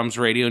hashtag FarRealms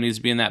Radio needs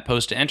to be in that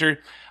post to enter.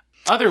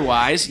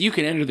 Otherwise, you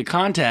can enter the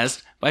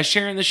contest by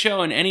sharing the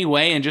show in any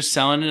way and just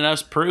selling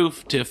us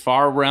proof to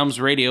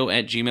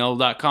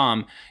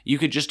farrealmsradio@gmail.com. You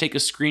could just take a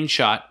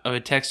screenshot of a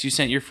text you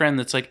sent your friend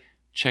that's like,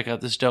 check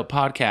out this dope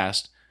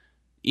podcast.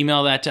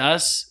 Email that to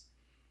us,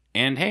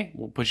 and hey,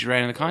 we'll put you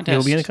right in the contest.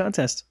 You'll be in a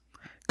contest.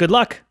 Good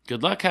luck.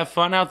 Good luck. Have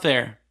fun out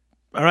there.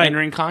 All right.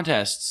 Entering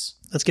contests.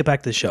 Let's get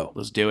back to the show.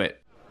 Let's do it.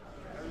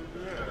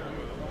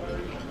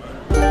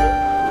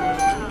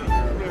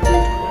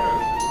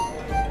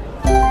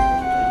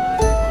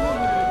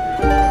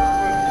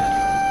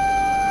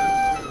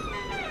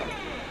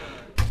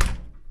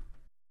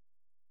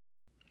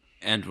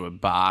 And we're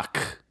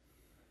back.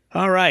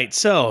 All right.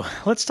 So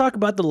let's talk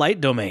about the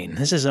light domain.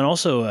 This is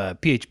also a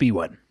PHB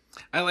one.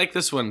 I like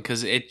this one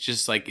because it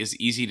just like is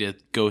easy to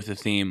go with the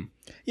theme.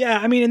 Yeah.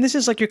 I mean, and this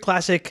is like your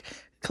classic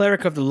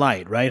Cleric of the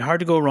Light, right?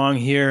 Hard to go wrong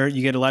here.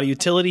 You get a lot of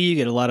utility. You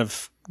get a lot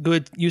of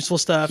good, useful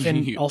stuff,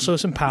 and also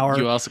some power.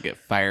 You also get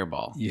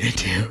Fireball. You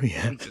do,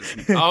 yeah.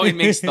 Always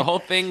makes the whole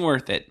thing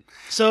worth it.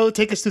 So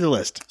take us through the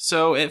list.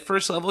 So at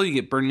first level, you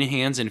get Burning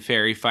Hands and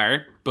Fairy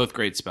Fire, both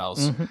great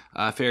spells.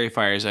 Fairy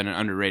Fire is an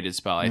underrated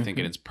spell, I think,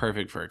 and it's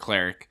perfect for a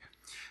cleric.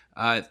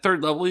 At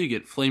third level, you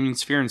get Flaming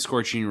Sphere and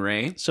Scorching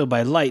Ray. So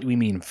by light, we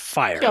mean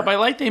fire. Yeah, by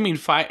light, they mean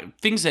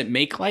things that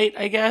make light,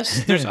 I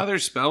guess. There's other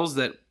spells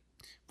that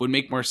would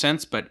make more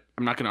sense, but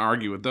I'm not going to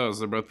argue with those.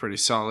 They're both pretty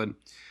solid.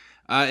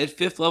 At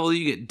fifth level,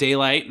 you get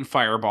Daylight and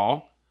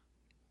Fireball.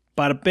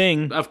 Bada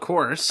bing. Of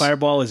course.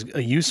 Fireball is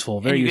a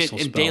useful, very useful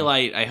spell. And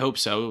Daylight, I hope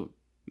so.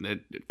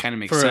 It kind of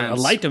makes For sense.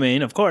 a light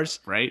domain, of course.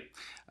 Right.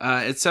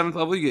 At 7th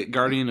level, you get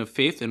Guardian of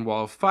Faith and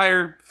Wall of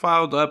Fire.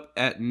 Followed up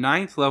at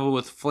 9th level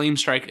with Flame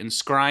Strike and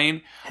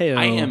Scrying. Hey-o.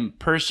 I am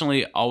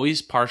personally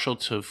always partial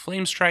to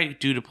Flame Strike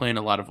due to playing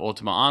a lot of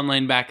Ultima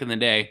Online back in the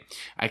day.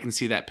 I can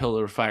see that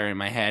Pillar of Fire in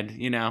my head,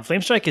 you know.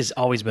 Flame Strike has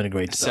always been a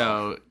great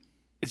spell. So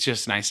it's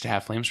just nice to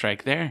have Flame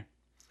Strike there.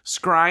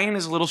 Scrying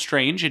is a little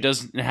strange. It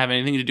doesn't have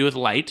anything to do with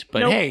light, but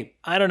Nope. hey,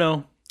 I don't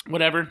know.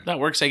 whatever. That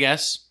works, I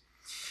guess.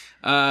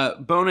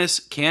 Bonus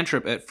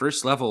cantrip at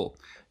first level.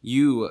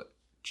 You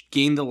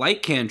gain the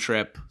light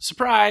cantrip.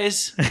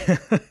 Surprise!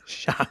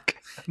 Shock.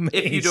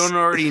 If you don't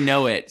already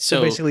know it.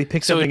 So basically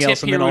pick a something tip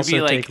else and here then would be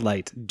also like, take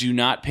light. do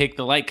not pick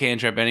the light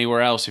cantrip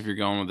anywhere else if you're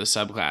going with the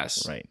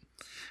subclass. Right.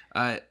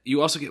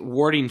 You also get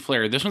Warding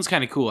Flare. This one's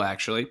kind of cool,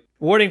 actually.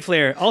 Warding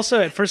Flare. Also,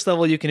 at first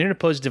level, you can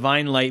interpose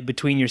Divine Light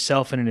between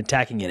yourself and an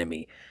attacking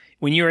enemy.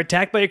 When you are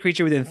attacked by a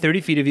creature within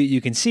 30 feet of you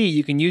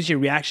you can use your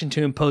reaction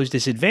to impose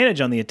disadvantage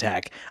on the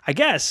attack. I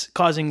guess,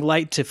 causing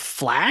light to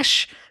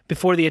flash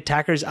before the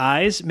attacker's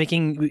eyes,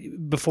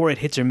 before it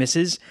hits or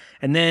misses.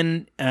 And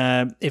then,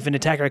 if an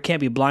attacker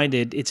can't be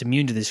blinded, it's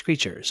immune to this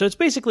creature. So it's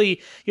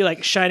basically, you're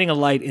like shining a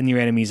light in your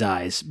enemy's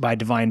eyes by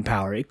divine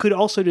power. It could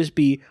also just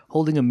be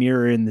holding a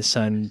mirror in the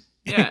sun.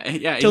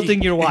 Yeah.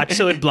 Tilting your watch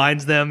so it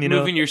blinds them,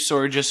 Moving your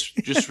sword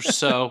just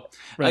so.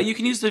 Right. You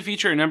can use the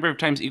feature a number of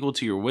times equal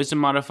to your wisdom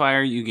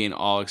modifier. You gain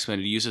all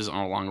expended uses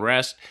on a long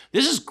rest.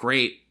 This is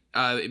great.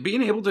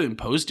 Being able to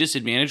impose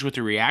disadvantage with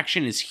a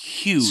reaction is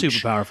huge. Super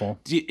powerful.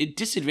 It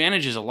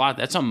disadvantages a lot.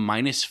 That's a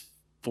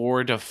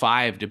 -4 to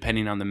 5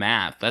 depending on the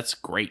math. That's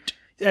great.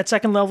 At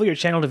second level, your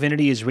channel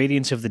divinity is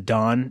Radiance of the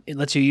Dawn. It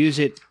lets you use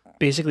it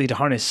basically to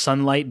harness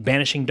sunlight,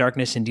 banishing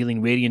darkness, and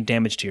dealing radiant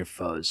damage to your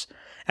foes.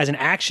 As an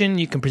action,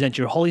 you can present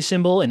your holy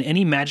symbol, and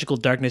any magical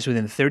darkness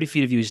within 30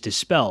 feet of you is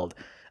dispelled.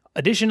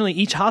 Additionally,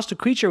 each hostile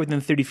creature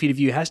within 30 feet of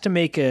you has to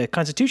make a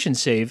Constitution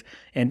save,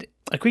 and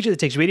a creature that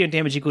takes radiant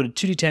damage equal to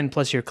 2d10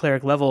 plus your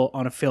cleric level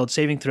on a failed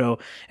saving throw,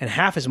 and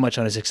half as much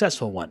on a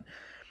successful one.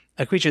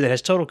 A creature that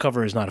has total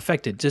cover is not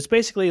affected. So it's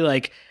basically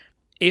like,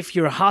 if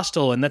you're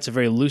hostile, and that's a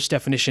very loose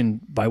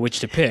definition by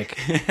which to pick,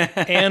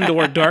 and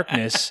or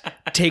darkness,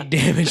 take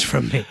damage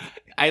from me.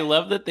 I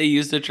love that they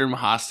use the term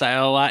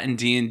hostile a lot in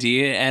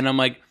D&D, and I'm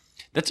like,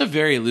 that's a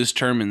very loose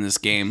term in this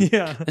game.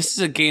 Yeah. This is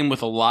a game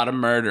with a lot of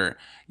murder.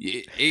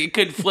 It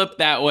could flip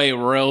that way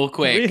real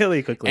quick.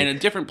 Really quickly. And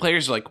different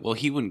players are like, well,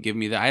 he wouldn't give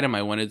me the item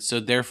I wanted, so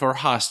therefore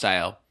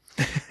hostile.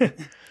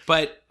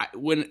 But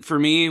when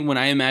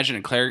I imagine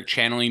a cleric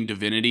channeling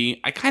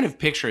divinity, I kind of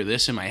picture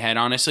this in my head,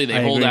 honestly.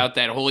 They hold out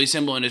that holy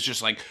symbol, and it's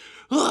just like,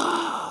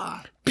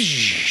 ah!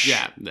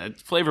 Yeah,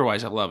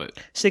 flavor-wise, I love it.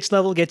 6th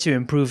level gets you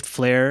improved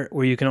flare,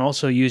 where you can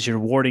also use your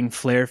warding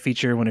flare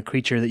feature when a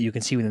creature that you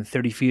can see within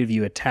 30 feet of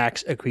you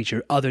attacks a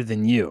creature other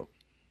than you.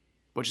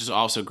 Which is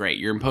also great.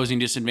 You're imposing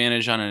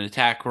disadvantage on an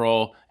attack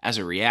roll as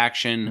a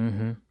reaction.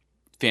 Mm-hmm.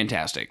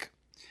 Fantastic.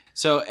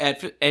 So at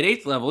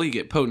 8th level, you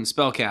get potent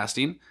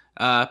spellcasting.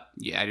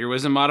 You add your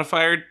wisdom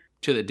modifier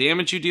to the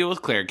damage you deal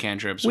with cleric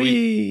cantrips.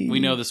 We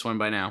know this one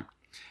by now.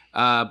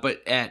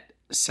 But at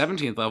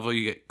 17th level,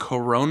 you get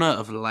Corona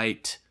of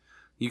Light.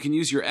 You can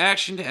use your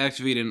action to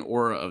activate an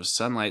aura of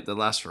sunlight that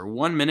lasts for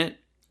 1 minute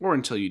or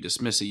until you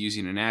dismiss it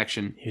using an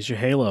action. Here's your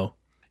halo.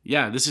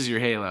 Yeah, this is your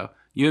halo.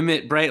 You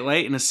emit bright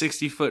light in a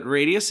 60-foot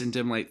radius and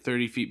dim light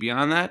 30 feet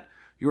beyond that.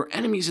 Your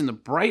enemies in the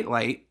bright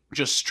light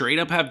just straight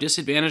up have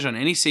disadvantage on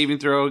any saving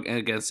throw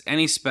against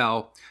any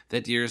spell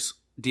that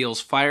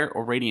deals fire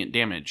or radiant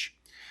damage.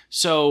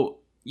 So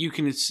you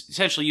can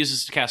essentially use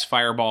this to cast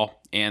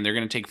Fireball, and they're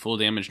going to take full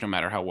damage no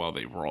matter how well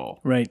they roll.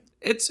 Right.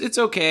 It's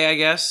okay, I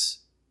guess.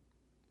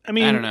 I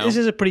mean, I don't know. This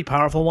is a pretty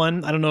powerful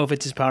one. I don't know if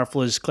it's as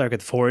powerful as Cleric of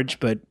the Forge,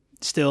 but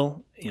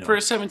still, For a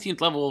 17th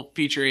level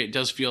feature, it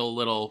does feel a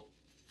little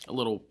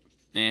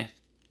eh.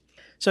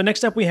 So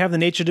next up, we have the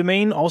Nature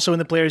Domain, also in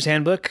the Player's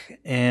Handbook.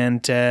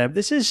 And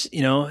this is,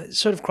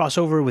 sort of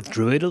crossover with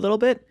Druid a little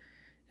bit.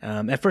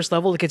 At first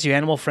level, it gets you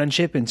Animal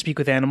Friendship and Speak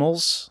with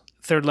Animals.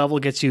 3rd level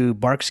gets you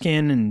Bark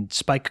Skin and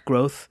Spike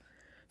Growth.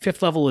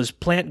 5th level is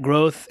Plant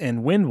Growth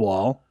and Wind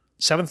Wall.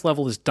 7th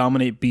level is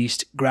Dominate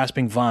Beast,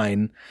 Grasping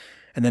Vine.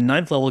 And then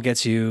 9th level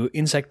gets you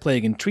Insect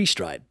Plague and Tree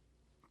Stride.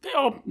 They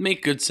all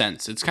make good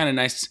sense. It's kind of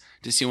nice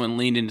to see one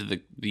leaned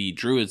into the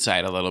Druid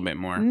side a little bit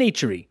more.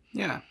 Nature-y.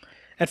 Yeah.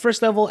 At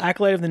first level,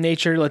 Acolyte of the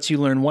Nature lets you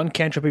learn one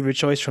cantrip of your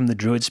choice from the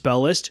Druid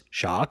spell list.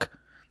 Shock.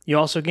 You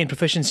also gain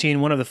proficiency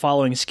in one of the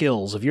following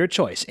skills of your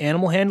choice: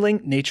 Animal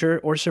Handling, Nature,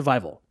 or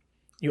Survival.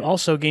 You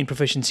also gain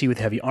proficiency with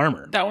Heavy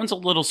Armor. That one's a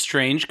little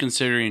strange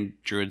considering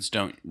Druids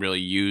don't really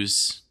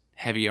use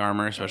heavy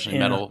armor, especially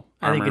metal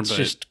armor. I think it's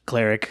just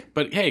Cleric.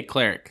 But hey,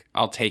 Cleric,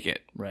 I'll take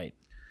it. Right.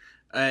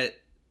 At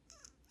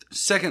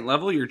 2nd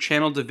level, your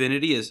channel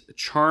divinity is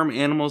Charm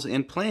Animals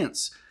and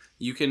Plants.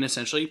 You can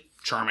essentially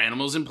charm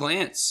animals and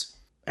plants.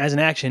 As an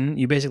action,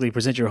 you basically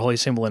present your holy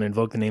symbol and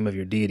invoke the name of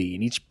your deity.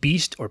 And each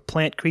beast or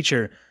plant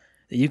creature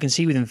that you can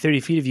see within 30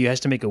 feet of you has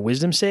to make a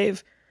wisdom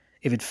save.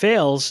 If it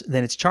fails,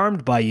 then it's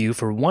charmed by you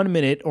for 1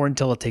 minute or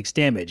until it takes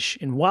damage.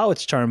 And while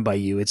it's charmed by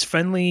you, it's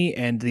friendly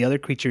and the other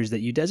creatures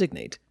that you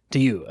designate to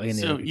you.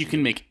 So you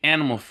can make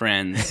animal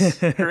friends.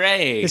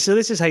 Hooray! So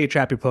this is how you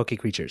trap your Poke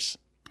creatures.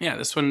 Yeah,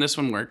 this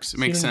one works. It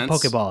makes sense.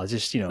 Pokeball is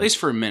just, at least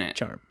for a minute.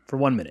 Charm for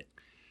 1 minute.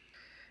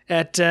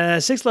 At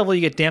 6th level,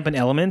 you get Dampen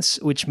Elements,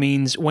 which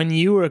means when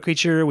you or a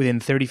creature within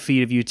 30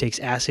 feet of you takes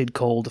acid,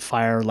 cold,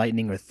 fire,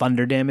 lightning, or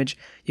thunder damage,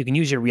 you can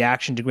use your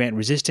reaction to grant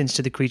resistance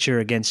to the creature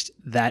against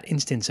that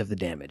instance of the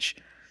damage.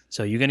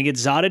 So you're going to get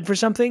Zotted for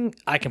something?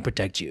 I can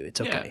protect you.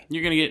 It's okay. Yeah,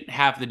 you're going to get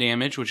half the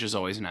damage, which is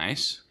always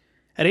nice.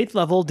 At 8th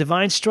level,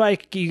 Divine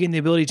Strike, you gain the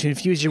ability to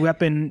infuse your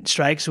weapon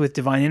strikes with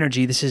Divine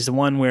Energy. This is the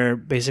one where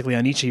basically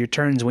on each of your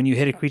turns, when you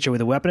hit a creature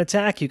with a weapon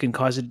attack, you can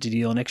cause it to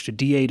deal an extra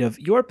D8 of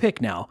your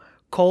pick now.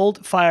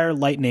 Cold, fire,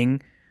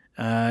 lightning,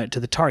 to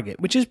the target,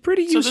 which is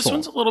pretty So useful. this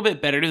one's a little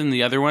bit better than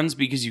the other ones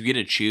because you get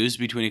to choose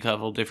between a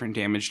couple different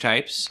damage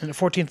types. And at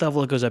 14th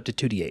level, it goes up to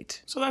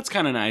 2d8. So that's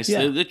kind of nice.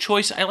 Yeah. The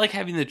choice, I like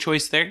having the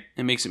choice there.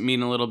 It makes it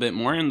mean a little bit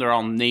more, and they're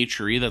all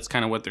nature-y. That's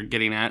kind of what they're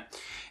getting at.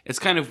 It's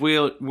kind of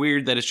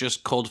weird that it's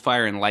just cold,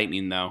 fire, and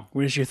lightning, though.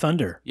 Where's your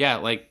thunder? Yeah,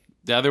 like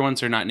the other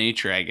ones are not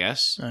nature, I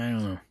guess. I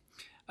don't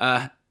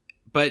know.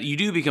 But you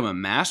do become a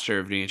master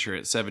of nature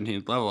at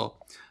 17th level.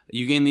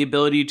 You gain the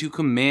ability to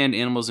command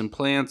animals and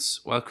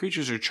plants. While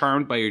creatures are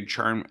charmed by your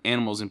charm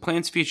animals and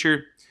plants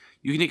feature,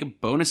 you can take a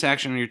bonus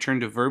action on your turn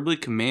to verbally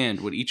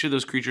command what each of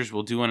those creatures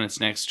will do on its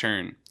next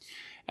turn.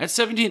 At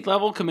 17th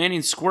level,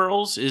 commanding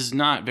squirrels is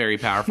not very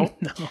powerful.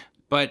 No.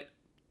 But,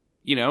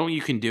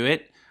 you can do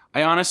it.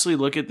 I honestly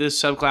look at this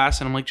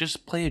subclass and I'm like,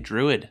 just play a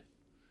druid.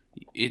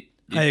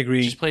 I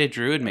agree. Just play a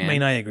druid, man. I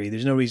mean, I agree.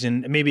 There's no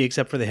reason, maybe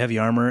except for the heavy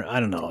armor. I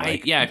don't know.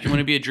 Yeah, if you want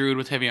to be a druid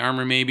with heavy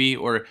armor, maybe,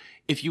 or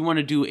if you want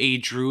to do a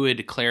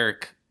druid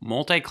cleric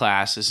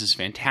multi-class, this is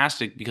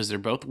fantastic because they're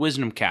both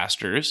wisdom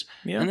casters,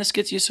 and this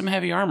gets you some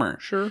heavy armor.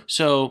 Sure.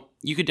 So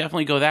you could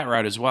definitely go that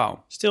route as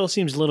well. Still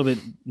seems a little bit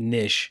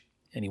niche.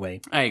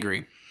 Anyway. I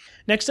agree.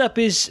 Next up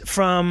is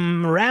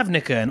from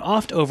Ravnica, an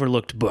oft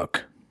overlooked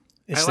book.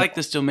 I like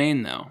this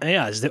domain, though.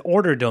 Yeah, it's the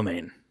Order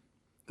domain.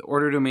 The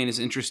Order domain is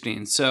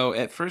interesting. So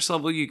at first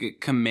level, you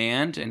get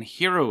Command and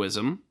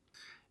Heroism.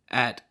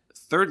 At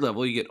third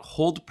level, you get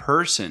Hold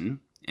Person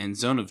and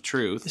Zone of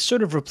Truth. This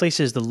sort of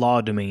replaces the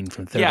Law domain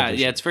from third edition.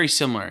 Yeah, it's very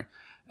similar.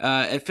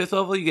 At fifth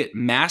level, you get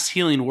Mass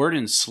Healing Word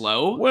and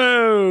Slow.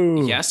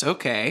 Whoa! Yes,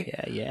 okay.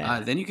 Yeah.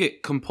 Then you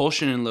get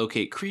Compulsion and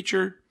Locate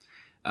Creature.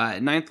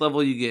 At ninth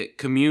level, you get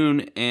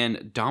Commune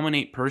and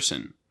Dominate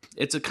Person.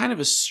 It's a kind of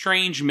a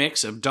strange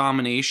mix of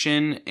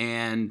domination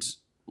and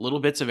little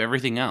bits of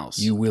everything else.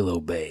 You will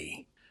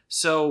obey.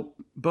 So,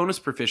 bonus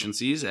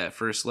proficiencies at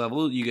first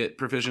level, you get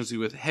proficiency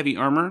with heavy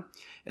armor,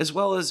 as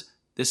well as,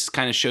 this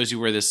kind of shows you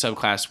where this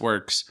subclass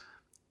works,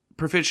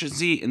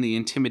 proficiency in the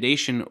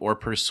intimidation or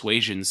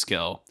persuasion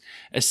skill.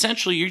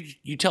 Essentially,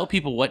 you tell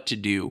people what to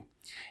do,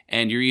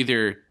 and you're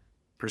either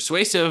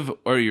persuasive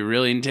or you're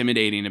really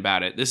intimidating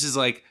about it. This is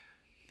like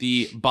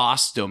the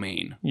boss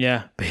domain.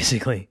 Yeah,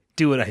 basically.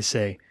 Do what I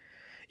say.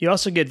 You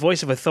also get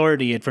Voice of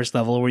Authority at first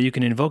level, where you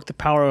can invoke the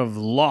power of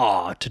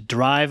law to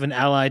drive an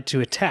ally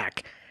to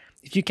attack.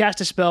 If you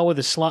cast a spell with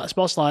a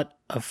spell slot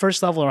of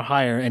first level or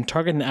higher and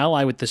target an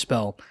ally with the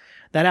spell,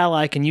 that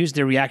ally can use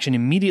their reaction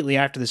immediately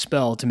after the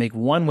spell to make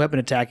one weapon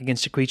attack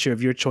against a creature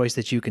of your choice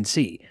that you can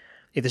see.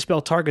 If the spell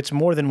targets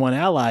more than one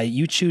ally,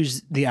 you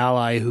choose the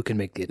ally who can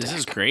make the attack. This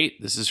is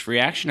great. This is free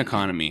action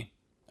economy.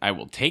 I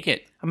will take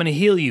it. I'm going to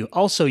heal you.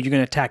 Also, you're going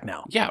to attack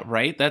now. Yeah,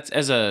 right? That's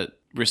as a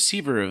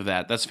receiver of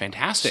that's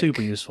fantastic.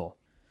 Super useful.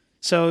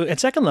 So at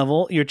second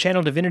level, your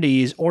channel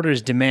divinity is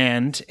Order's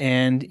Demand,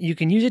 and you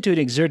can use it to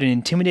exert an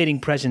intimidating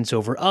presence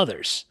over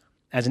others.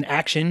 As an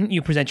action,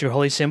 you present your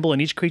holy symbol,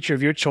 and each creature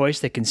of your choice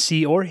that can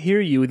see or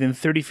hear you within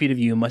 30 feet of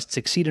you must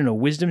succeed in a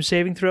wisdom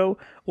saving throw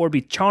or be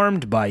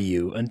charmed by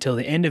you until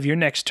the end of your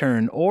next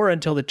turn or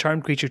until the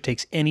charmed creature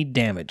takes any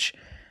damage.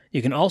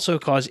 You can also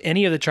cause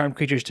any of the charmed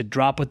creatures to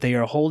drop what they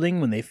are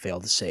holding when they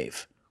fail to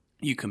save.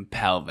 You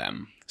compel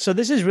them. So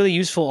this is really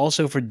useful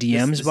also for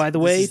DMs, by the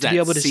way, to be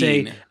able to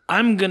say,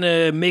 I'm going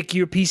to make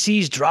your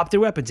PCs drop their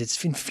weapons.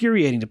 It's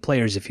infuriating to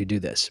players if you do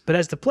this. But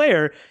as the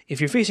player,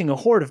 if you're facing a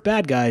horde of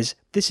bad guys,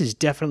 this is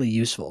definitely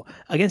useful.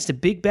 Against a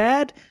big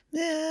bad,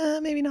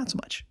 maybe not so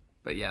much.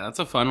 But yeah, that's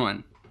a fun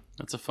one.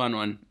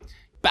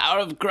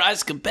 Power of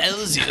Christ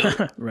compels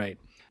you. Right.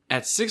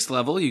 At 6th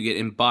level, you get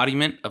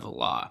Embodiment of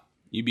Law.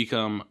 You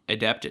become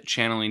adept at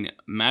channeling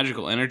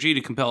magical energy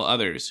to compel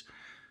others.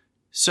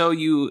 So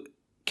you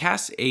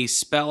cast a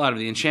spell out of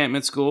the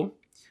enchantment school.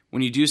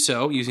 When you do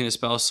so, using a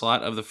spell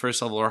slot of the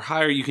first level or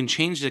higher, you can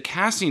change the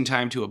casting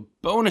time to a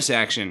bonus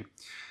action,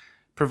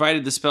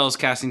 provided the spell's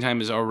casting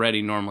time is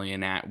already normally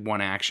in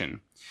one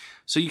action.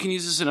 So you can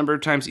use this a number of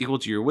times equal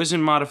to your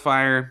wisdom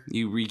modifier.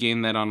 You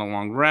regain that on a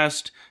long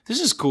rest. This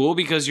is cool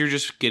because you're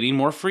just getting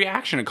more free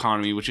action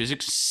economy, which is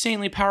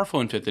insanely powerful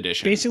in 5th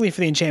edition. Basically,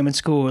 for the enchantment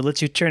school, it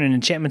lets you turn an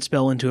enchantment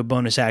spell into a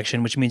bonus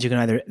action, which means you can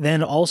either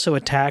then also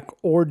attack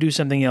or do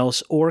something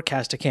else or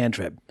cast a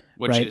cantrip.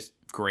 Which right? is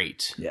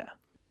great. Yeah.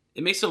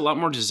 It makes it a lot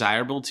more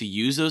desirable to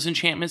use those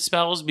enchantment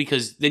spells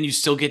because then you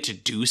still get to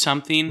do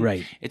something.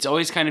 Right. It's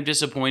always kind of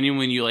disappointing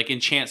when you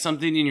enchant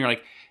something and you're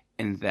like,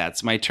 and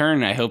that's my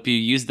turn. I hope you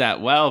use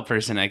that well,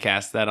 person I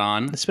cast that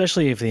on.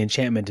 Especially if the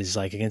enchantment is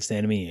against the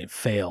enemy and it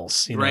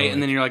fails. Right,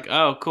 and then you're like,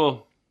 oh,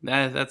 cool.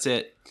 That's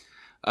it.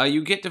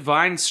 You get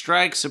Divine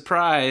Strike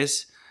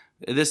Surprise.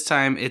 This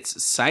time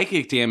it's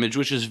psychic damage,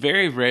 which is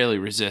very rarely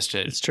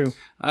resisted. It's true.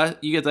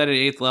 You get that at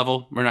 8th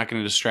level. We're not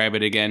going to describe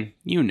it again.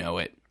 You know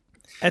it.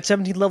 At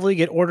 17th level, you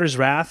get Order's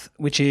Wrath,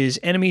 which is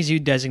enemies you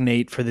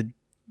designate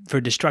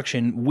for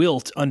destruction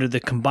wilt under the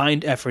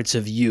combined efforts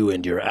of you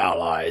and your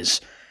allies.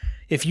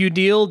 If you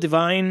deal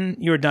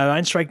your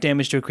divine strike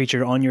damage to a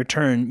creature on your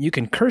turn, you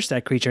can curse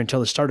that creature until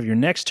the start of your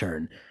next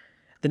turn.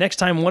 The next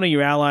time one of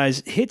your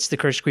allies hits the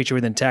cursed creature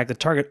with an attack, the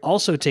target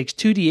also takes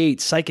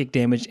 2d8 psychic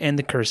damage and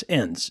the curse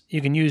ends.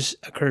 You can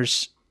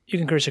curse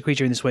a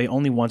creature in this way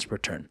only once per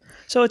turn.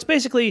 So it's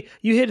basically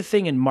you hit a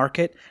thing and mark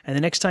it, and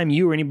the next time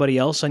you or anybody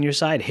else on your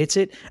side hits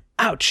it,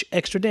 ouch,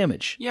 extra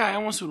damage. Yeah, I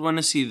almost would want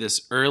to see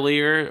this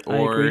earlier I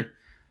agree. or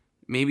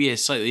maybe a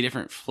slightly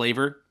different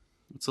flavor.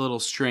 It's a little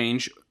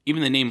strange.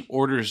 Even the name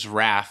Order's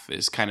Wrath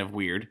is kind of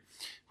weird.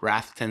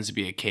 Wrath tends to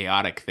be a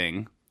chaotic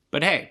thing.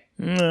 But hey,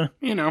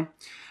 you know.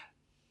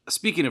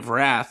 Speaking of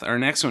wrath, our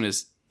next one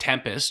is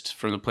Tempest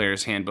from the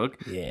Player's Handbook.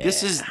 Yeah.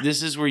 This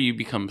is where you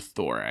become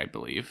Thor, I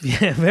believe.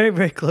 Yeah, very,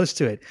 very close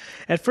to it.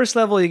 At first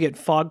level, you get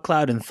Fog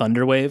Cloud and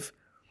Thunder Wave.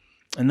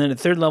 And then at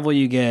third level,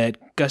 you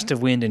get Gust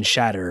of Wind and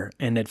Shatter.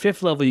 And at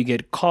fifth level, you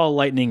get Call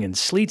Lightning and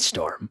Sleet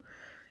Storm.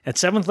 At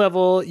seventh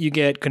level, you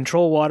get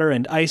Control Water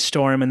and Ice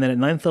Storm. And then at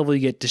ninth level,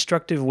 you get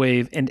Destructive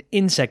Wave and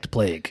Insect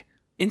Plague.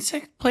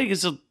 Insect Plague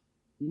is a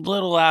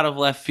little out of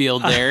left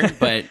field there,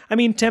 but I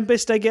mean,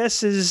 Tempest, I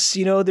guess, is,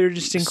 they're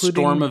just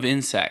including... Storm of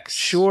Insects.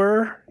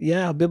 Sure.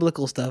 Yeah,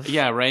 biblical stuff.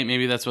 Yeah, right?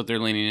 Maybe that's what they're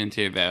leaning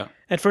into, though.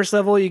 At first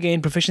level, you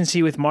gain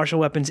proficiency with martial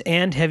weapons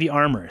and heavy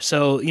armor.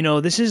 So,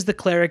 this is the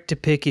cleric to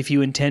pick if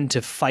you intend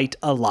to fight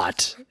a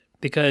lot.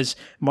 Because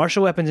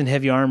martial weapons and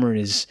heavy armor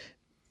is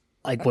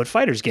like what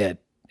fighters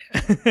get.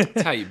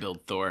 That's how you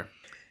build Thor.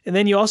 And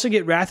then you also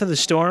get Wrath of the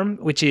Storm,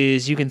 which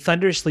is you can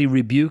thunderously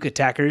rebuke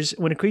attackers.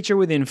 When a creature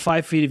within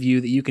 5 feet of you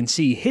that you can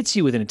see hits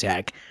you with an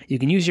attack, you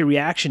can use your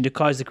reaction to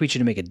cause the creature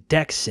to make a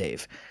dex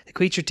save. The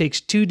creature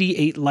takes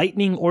 2d8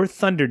 lightning or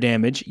thunder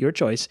damage, your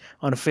choice,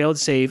 on a failed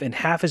save and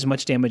half as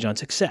much damage on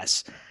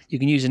success. You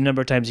can use a number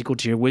of times equal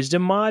to your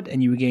wisdom mod,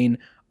 and you regain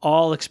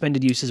all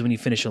expended uses when you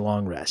finish a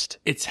long rest.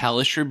 It's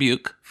Hellish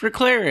Rebuke for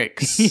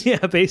clerics.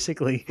 Yeah,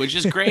 basically. Which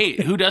is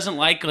great. Who doesn't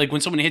like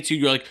when someone hits you,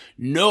 you're like,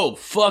 no,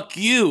 fuck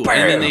you. Bam!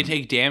 And then they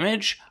take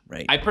damage.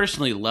 Right. I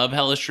personally love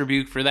Hellish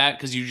Rebuke for that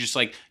because you just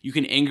you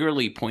can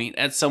angrily point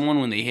at someone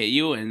when they hit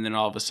you and then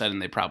all of a sudden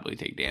they probably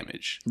take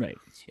damage. Right.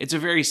 It's a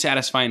very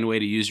satisfying way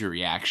to use your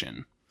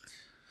reaction.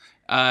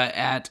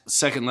 At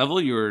second level,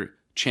 your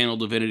Channel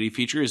Divinity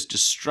feature is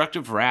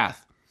Destructive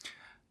Wrath.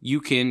 You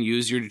can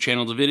use your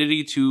Channel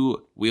Divinity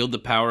to wield the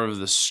power of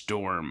the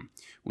storm.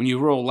 When you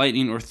roll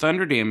lightning or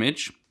thunder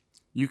damage,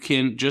 you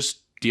can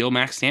just deal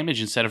max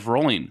damage instead of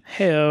rolling.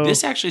 Hell.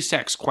 This actually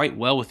stacks quite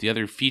well with the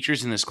other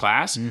features in this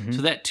class. Mm-hmm.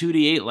 So that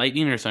 2d8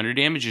 lightning or thunder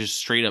damage is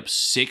straight up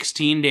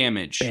 16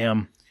 damage.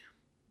 Bam.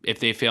 If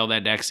they fail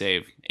that deck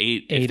save.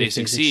 8 if they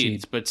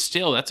succeed. But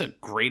still, that's a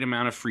great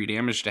amount of free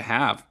damage to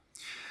have.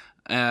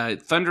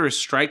 Thunderous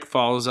Strike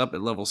follows up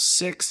at level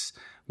 6.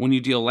 When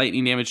you deal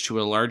lightning damage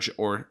to a large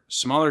or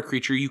smaller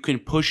creature, you can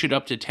push it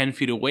up to 10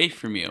 feet away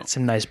from you.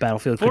 Some nice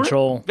battlefield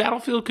control.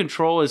 Battlefield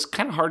control is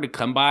kind of hard to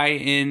come by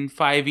in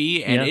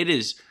 5e, and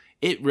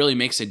it really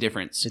makes a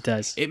difference. It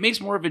does. It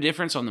makes more of a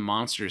difference on the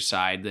monster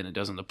side than it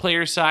does on the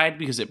player side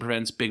because it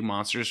prevents big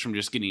monsters from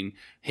just getting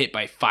hit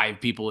by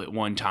 5 people at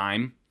one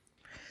time.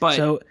 But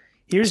so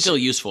here's still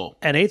useful.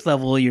 At 8th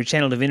level, your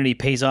Channel Divinity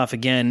pays off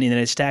again, and then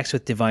it stacks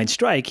with Divine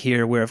Strike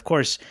here, where, of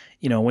course,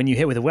 when you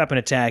hit with a weapon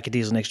attack, it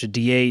deals an extra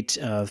d8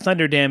 of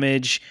thunder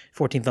damage.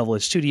 14th level,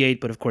 it's 2d8,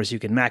 but, of course, you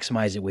can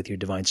maximize it with your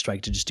Divine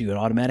Strike to just do an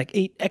automatic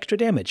 8 extra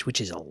damage, which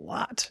is a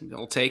lot.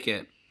 I'll take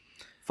it.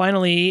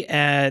 Finally,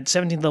 at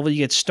 17th level, you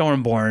get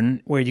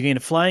Stormborn, where you gain a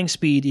flying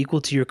speed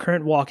equal to your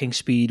current walking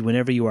speed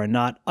whenever you are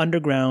not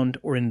underground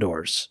or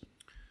indoors.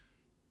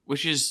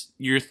 Which is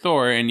your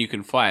Thor, and you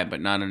can fly, but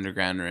not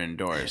underground or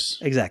indoors.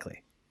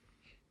 Exactly.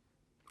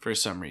 For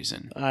some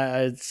reason.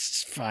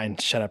 It's fine.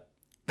 Shut up.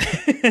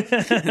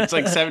 It's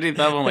like 17th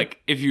level. I'm like,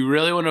 if you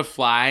really want to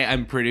fly,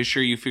 I'm pretty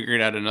sure you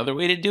figured out another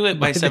way to do it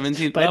by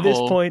 17th level. By this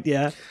point,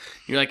 yeah.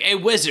 You're like, hey,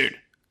 wizard,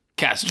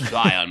 cast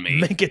fly on me.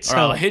 Make it so. Or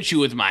I'll hit you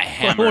with my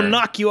hammer. I will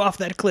knock you off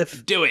that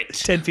cliff. Do it.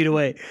 10 feet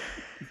away.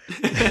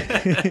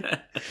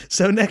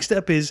 So next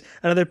up is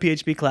another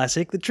PHP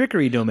classic, the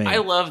Trickery domain. I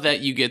love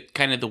that you get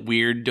kind of the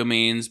weird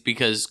domains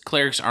because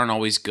clerics aren't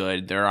always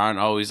good. They aren't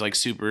always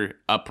super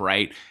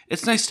upright.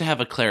 It's nice to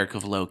have a cleric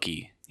of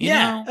Loki. You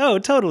know? Oh,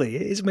 totally.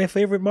 He's my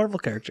favorite Marvel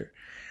character.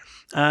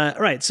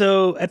 Right,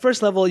 so at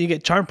first level, you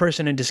get Charm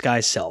Person and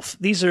Disguise Self.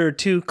 These are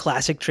 2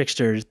 classic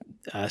trickster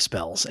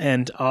spells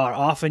and are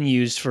often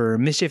used for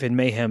mischief and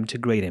mayhem to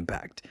great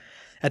impact.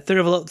 At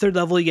third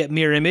level, you get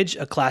Mirror Image,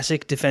 a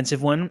classic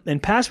defensive one,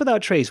 and Pass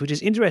Without Trace, which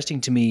is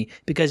interesting to me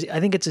because I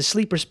think it's a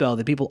sleeper spell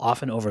that people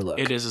often overlook.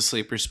 It is a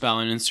sleeper spell,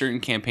 and in certain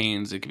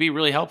campaigns, it can be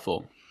really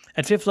helpful.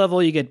 At 5th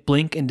level, you get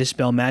Blink and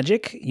Dispel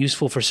Magic,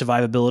 useful for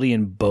survivability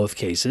in both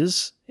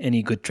cases.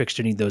 Any good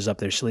trickster need those up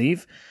their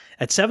sleeve.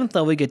 At 7th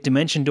level, you get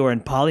Dimension Door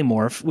and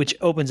Polymorph, which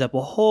opens up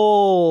a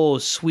whole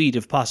suite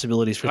of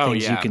possibilities for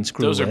things you can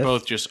screw with. Those are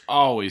both just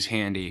always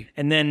handy.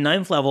 And then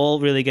 9th level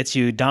really gets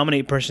you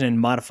Dominate Person and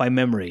Modify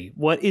Memory.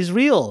 What is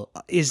real?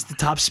 Is the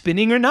top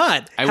spinning or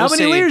not? How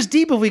many layers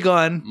deep have we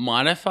gone?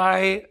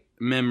 Modify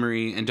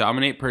Memory and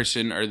Dominate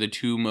Person are the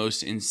 2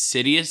 most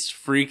insidious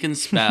freaking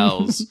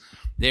spells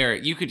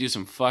You could do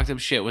some fucked up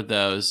shit with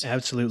those.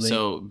 Absolutely.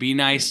 So be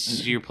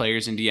nice to your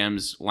players and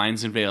DMs,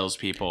 lines and veils,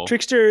 people.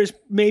 Trickster is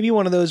maybe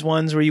one of those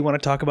ones where you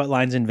want to talk about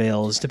lines and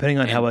veils, depending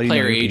on how well you know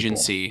player your people.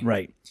 agency.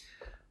 Right.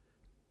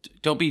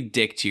 Don't be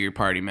dick to your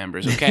party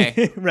members,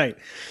 okay? Right.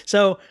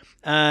 So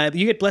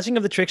you get Blessing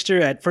of the Trickster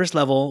at first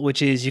level,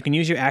 which is you can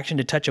use your action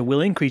to touch a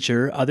willing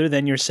creature other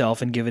than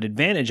yourself and give it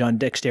advantage on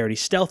dexterity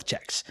stealth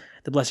checks.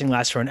 The blessing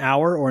lasts for an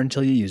hour or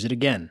until you use it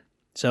again.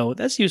 So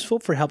that's useful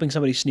for helping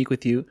somebody sneak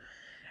with you.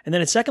 And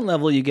then at second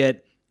level, you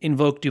get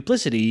Invoke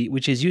Duplicity,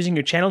 which is using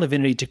your channel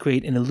divinity to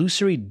create an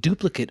illusory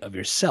duplicate of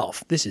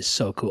yourself. This is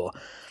so cool.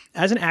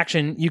 As an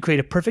action, you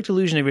create a perfect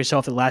illusion of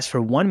yourself that lasts for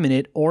 1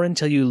 minute or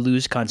until you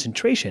lose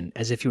concentration,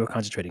 as if you were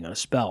concentrating on a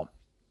spell.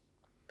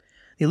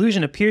 The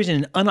illusion appears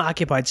in an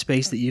unoccupied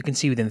space that you can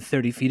see within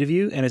 30 feet of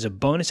you, and as a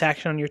bonus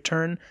action on your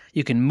turn,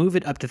 you can move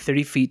it up to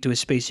 30 feet to a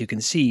space you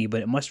can see,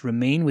 but it must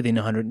remain within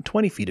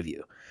 120 feet of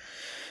you.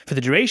 For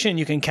the duration,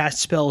 you can cast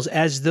spells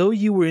as though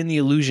you were in the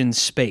illusion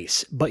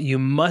space, but you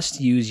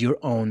must use your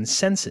own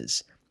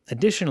senses.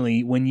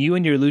 Additionally, when you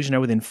and your illusion are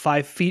within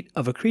 5 feet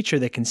of a creature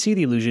that can see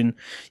the illusion,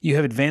 you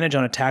have advantage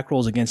on attack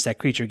rolls against that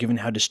creature given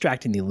how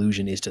distracting the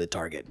illusion is to the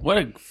target. What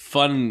a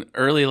fun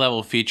early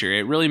level feature.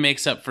 It really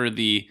makes up for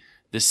the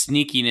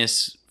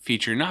sneakiness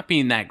feature not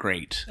being that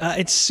great.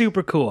 It's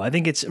super cool. I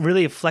think it's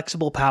really a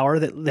flexible power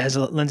that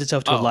lends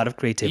itself to a lot of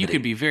creativity. You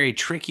could be very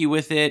tricky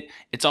with it.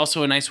 It's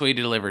also a nice way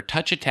to deliver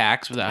touch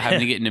attacks without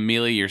having to get into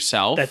melee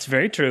yourself. That's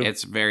very true.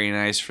 It's very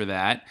nice for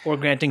that. Or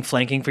granting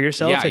flanking for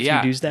yourself if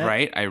you use that.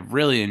 Right. I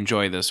really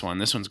enjoy this one.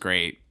 This one's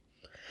great.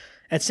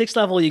 At 6th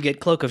level, you get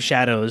Cloak of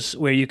Shadows,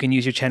 where you can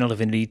use your channel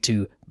divinity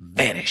to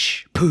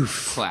vanish.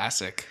 Poof.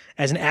 Classic.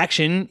 As an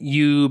action,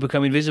 you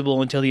become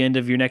invisible until the end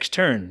of your next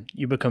turn.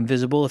 You become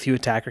visible if you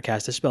attack or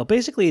cast a spell.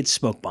 Basically, it's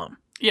Smoke Bomb.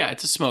 Yeah,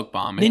 it's a smoke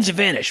bomb. Ninja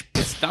Vanish.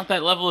 It's not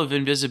that level of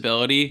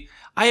invisibility.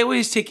 I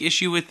always take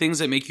issue with things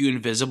that make you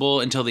invisible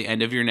until the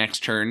end of your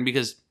next turn,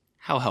 because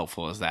how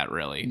helpful is that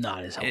really?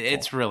 Not as helpful.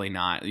 It's really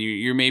not.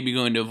 You're maybe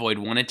going to avoid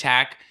one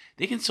attack.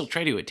 They can still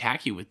try to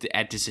attack you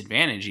at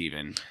disadvantage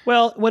even.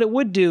 Well, what it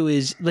would do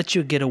is let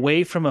you get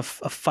away from a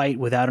fight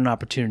without an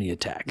opportunity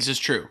attack. This is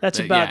true. That's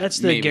the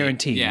maybe.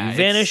 guarantee. Yeah, you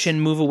vanish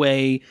and move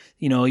away.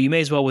 You know, you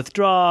may as well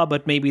withdraw,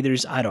 but maybe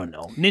there's, I don't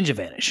know, Ninja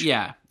Vanish.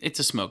 Yeah, it's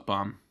a smoke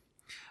bomb.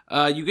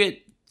 You get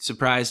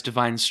Surprise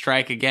Divine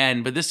Strike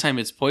again, but this time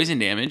it's poison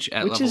damage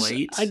at level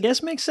 8. I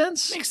guess makes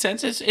sense. Makes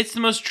sense. It's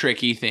the most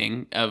tricky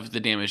thing of the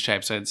damage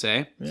types, I'd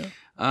say. Yeah.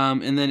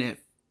 And then at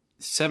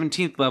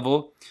 17th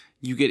level,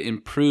 you get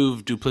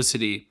Improved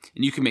Duplicity,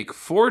 and you can make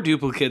 4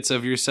 duplicates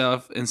of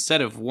yourself instead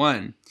of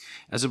 1.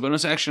 As a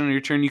bonus action on your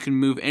turn, you can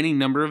move any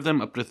number of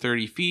them up to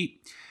 30 feet.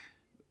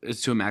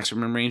 It's to a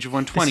maximum range of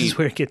 120. This is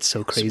where it gets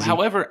so crazy.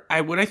 However,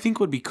 what I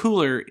think would be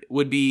cooler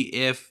would be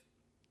if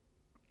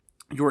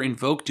your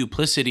Invoke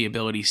Duplicity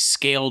ability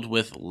scaled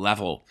with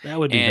level. That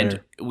would be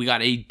better. We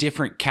got a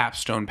different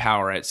capstone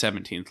power at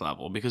 17th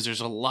level, because there's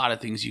a lot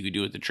of things you could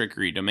do with the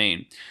Trickery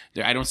domain.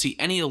 I don't see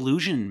any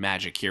illusion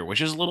magic here,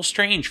 which is a little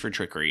strange for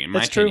Trickery, in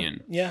my opinion.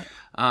 True. Yeah.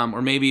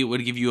 Or maybe it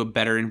would give you a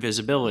better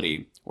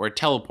invisibility or a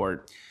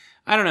teleport.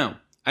 I don't know.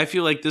 I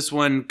feel like this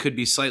one could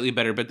be slightly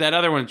better, but that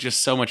other one's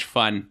just so much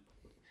fun.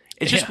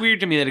 It's just weird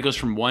to me that it goes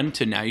from 1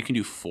 to now you can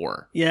do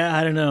 4. Yeah,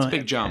 I don't know. It's a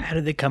big jump. How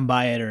did they come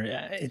by it? Or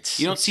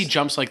you don't see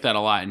jumps like that a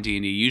lot in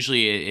D&D.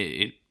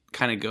 Usually it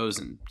kind of goes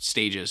in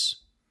stages.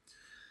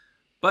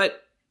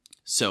 But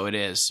so it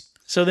is.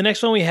 So the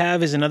next one we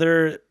have is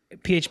another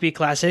PHP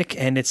classic,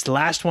 and it's the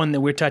last one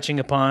that we're touching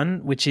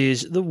upon, which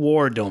is the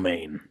War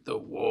Domain. The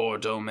War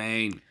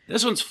Domain.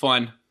 This one's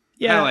fun.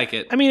 Yeah, I like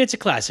it. I mean, it's a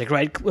classic,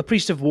 right? A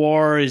Priest of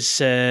War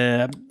is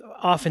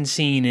often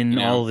seen in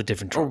all the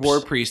different tropes. Or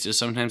War Priest is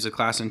sometimes a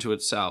class unto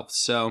itself.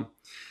 So,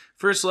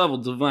 first level,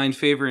 Divine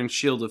Favor and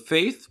Shield of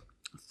Faith.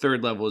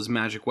 Third level is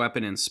Magic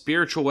Weapon and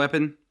Spiritual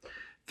Weapon.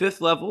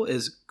 Fifth level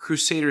is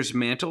Crusader's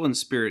Mantle and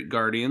Spirit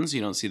Guardians.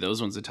 You don't see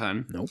those ones a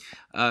ton.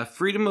 Nope.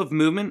 Freedom of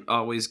Movement,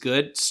 always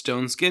good.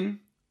 Stone Skin,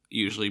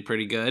 usually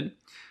pretty good.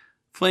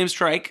 Flame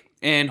Strike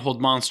and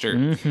Hold Monster.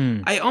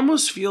 Mm-hmm. I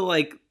almost feel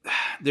like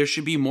there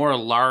should be more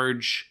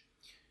large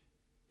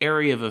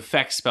area of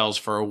effect spells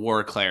for a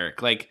War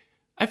Cleric. Like,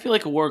 I feel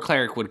like a War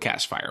Cleric would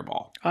cast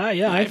Fireball.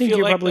 Yeah, I think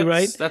you're probably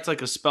right. That's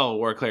like a spell a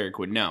War Cleric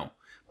would know.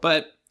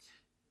 But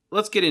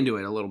let's get into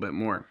it a little bit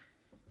more.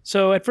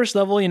 So at first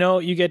level,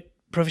 you get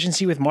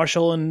proficiency with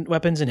martial and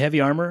weapons and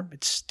heavy armor.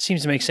 It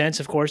seems to make sense,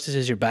 of course. This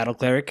is your Battle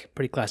Cleric.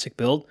 Pretty classic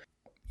build.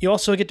 You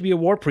also get to be a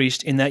War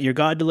Priest in that your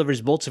god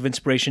delivers bolts of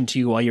inspiration to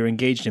you while you're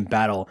engaged in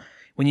battle.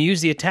 When you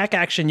use the attack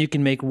action, you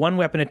can make 1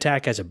 weapon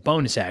attack as a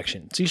bonus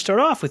action. So you start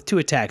off with 2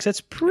 attacks.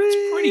 That's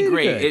pretty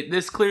great.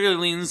 This clearly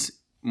leans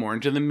more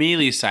into the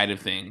melee side of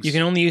things. You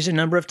can only use it a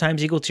number of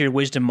times equal to your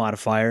wisdom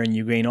modifier, and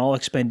you gain all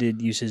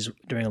expended uses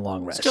during a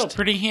long rest. Still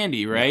pretty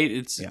handy,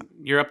 right?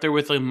 You're up there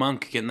with a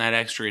monk getting that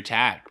extra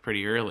attack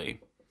pretty early.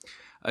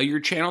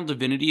 Your channel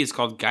divinity is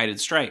called Guided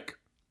Strike.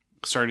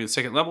 Starting at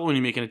 2nd level, when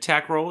you make an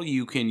attack roll,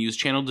 you can use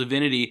channel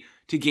divinity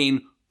to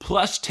gain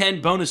plus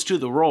 10 bonus to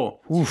the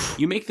roll. Oof.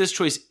 You make this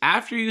choice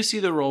after you see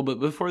the roll, but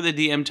before the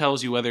DM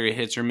tells you whether it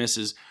hits or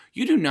misses.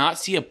 You do not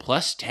see a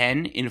plus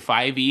 10 in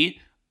 5e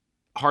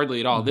hardly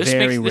at all. This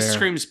Very this rare.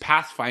 screams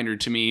Pathfinder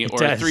to me, or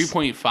does.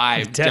 3.5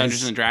 It does.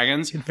 Dungeons and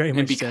Dragons. It very And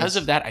much because does.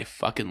 of that, I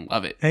fucking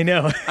love it. I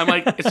know. I'm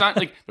like, it's not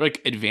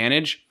like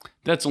advantage.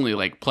 That's only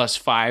like plus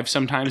 5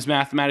 sometimes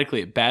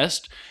mathematically at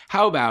best.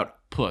 How about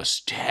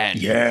plus 10?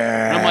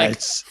 Yeah. And I'm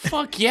like,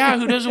 fuck yeah,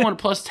 who doesn't want a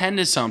plus 10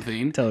 to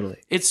something? Totally.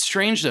 It's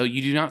strange though,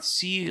 you do not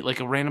see like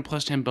a random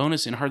plus 10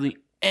 bonus in hardly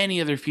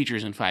any other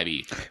features in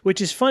 5e. Which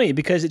is funny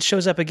because it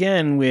shows up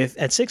again with,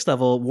 at 6th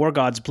level, War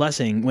God's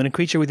Blessing. When a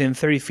creature within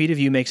 30 feet of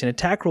you makes an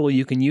attack roll,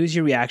 you can use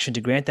your reaction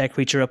to grant that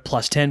creature a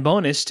plus 10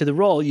 bonus to the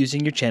roll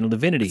using your channel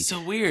divinity. It's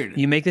so weird.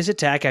 You make this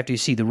attack after you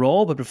see the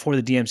roll, but before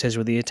the DM says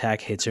whether the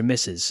attack hits or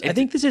misses. I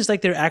think this is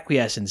like their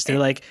acquiescence. They're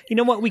like, you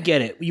know what, we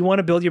get it. You want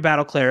to build your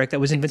battle cleric that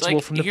was invincible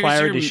from the here's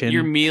prior your, edition.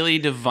 your melee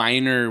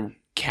diviner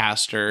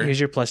caster. Here's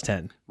your plus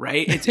 10.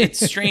 Right?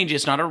 It's strange.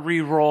 It's not a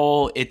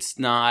reroll. It's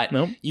not.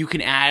 Nope. You can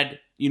add,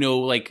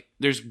 like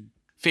there's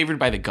favored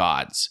by the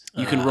gods.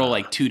 You can roll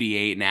like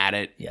 2d8 and add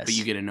it, Yes. but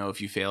you get to know if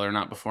you fail or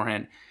not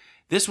beforehand.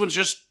 This one's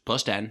just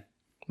plus 10.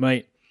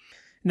 Right.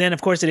 And then,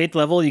 of course, at 8th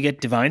level, you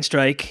get Divine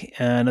Strike,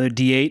 another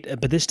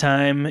D8, but this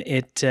time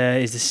it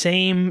is the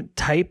same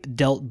type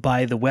dealt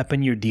by the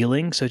weapon you're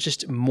dealing, so it's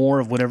just more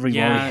of whatever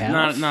you already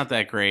have. not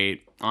that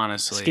great,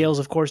 honestly. Scales,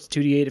 of course, to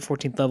 2d8 at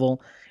 14th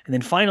level. And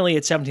then finally,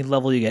 at 17th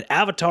level, you get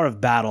Avatar of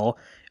Battle,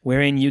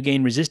 wherein you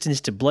gain resistance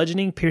to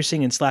bludgeoning,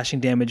 piercing, and slashing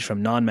damage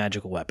from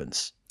non-magical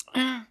weapons.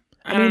 I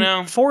don't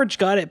know. Forge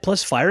got it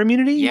plus fire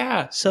immunity?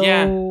 Yeah. So,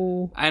 yeah.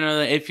 I don't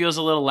know. It feels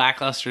a little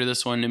lackluster,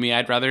 this one, to me.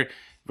 I'd rather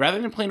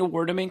than playing a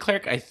War Domain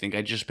Cleric, I think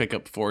I'd just pick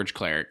up Forge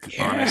Cleric,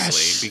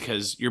 honestly,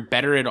 because you're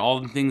better at all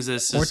the things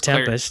this or is.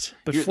 Cleric. Tempest.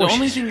 But The Forge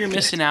only thing you're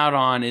missing out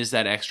on is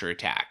that extra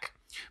attack.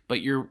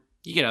 But you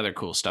get other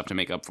cool stuff to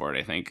make up for it,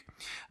 I think.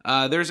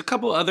 There's a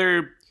couple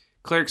other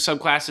cleric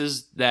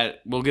subclasses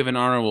that we'll give an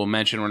honorable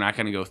mention. We're not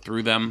going to go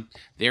through them.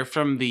 They're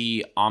from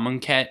the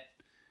Amonkhet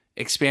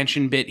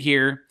expansion bit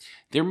here.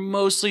 They're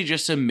mostly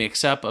just a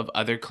mix-up of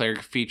other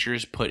cleric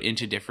features put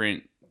into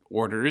different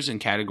orders and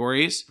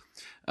categories.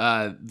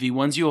 The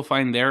ones you will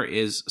find there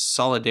is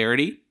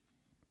Solidarity,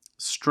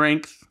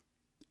 Strength,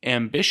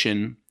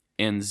 Ambition,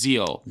 and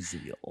Zeal.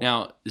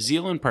 Now,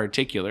 Zeal in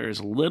particular is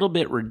a little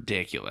bit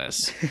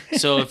ridiculous.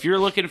 So if you're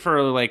looking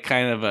for like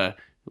kind of a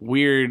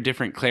weird,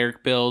 different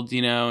cleric build,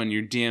 and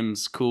your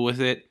DM's cool with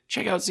it,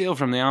 check out Zeal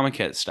from the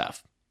Amonkhet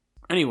stuff.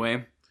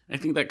 Anyway, I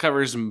think that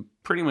covers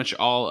pretty much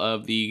all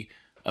of the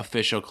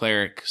official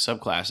cleric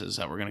subclasses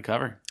that we're going to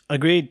cover.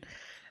 Agreed.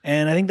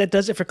 And I think that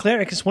does it for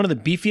cleric. It's one of the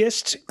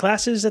beefiest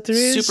classes that there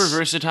is. Super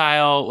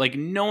versatile. Like,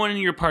 no one in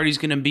your party's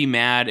going to be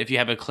mad if you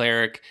have a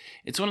cleric.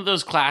 It's one of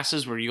those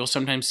classes where you'll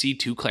sometimes see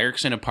 2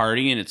 clerics in a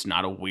party, and it's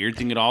not a weird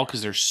thing at all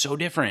because they're so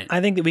different.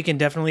 I think that we can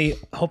definitely,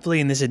 hopefully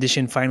in this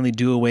edition, finally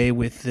do away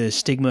with the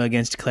stigma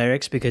against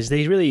clerics because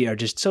they really are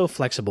just so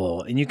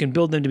flexible, and you can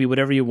build them to be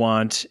whatever you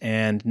want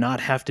and not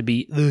have to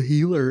be the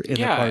healer in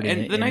the party.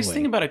 And the nice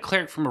thing about a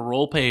cleric from a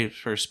roleplay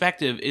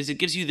perspective is it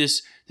gives you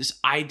this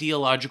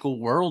ideological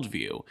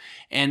worldview,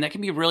 and that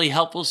can be really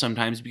helpful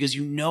sometimes because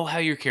you know how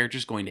your character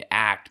is going to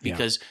act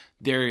because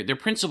their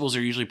principles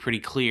are usually pretty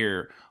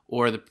clear,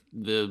 or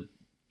the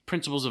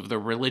principles of their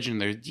religion,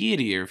 their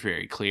deity are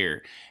very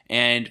clear.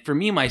 And for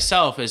me,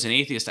 myself, as an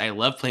atheist, I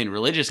love playing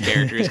religious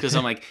characters because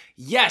I'm like,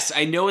 yes,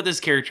 I know what this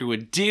character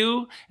would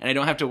do, and I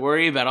don't have to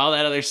worry about all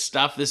that other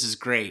stuff. This is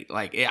great.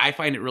 Like, I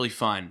find it really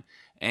fun.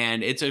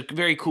 And it's a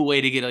very cool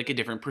way to get like a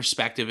different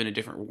perspective and a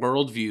different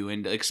worldview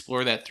and to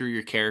explore that through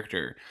your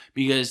character,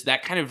 because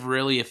that kind of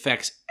really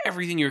affects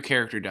everything your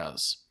character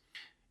does.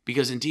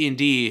 Because in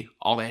D&D,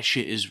 all that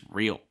shit is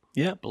real.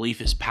 Yeah. Belief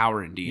is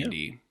power in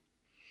D&D.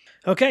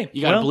 Okay.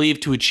 You got to believe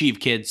to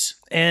achieve, kids.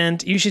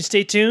 And you should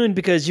stay tuned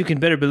because you can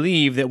better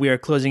believe that we are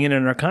closing in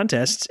on our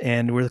contest,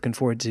 and we're looking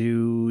forward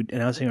to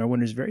announcing our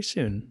winners very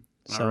soon.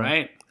 All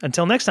right.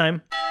 Until next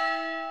time.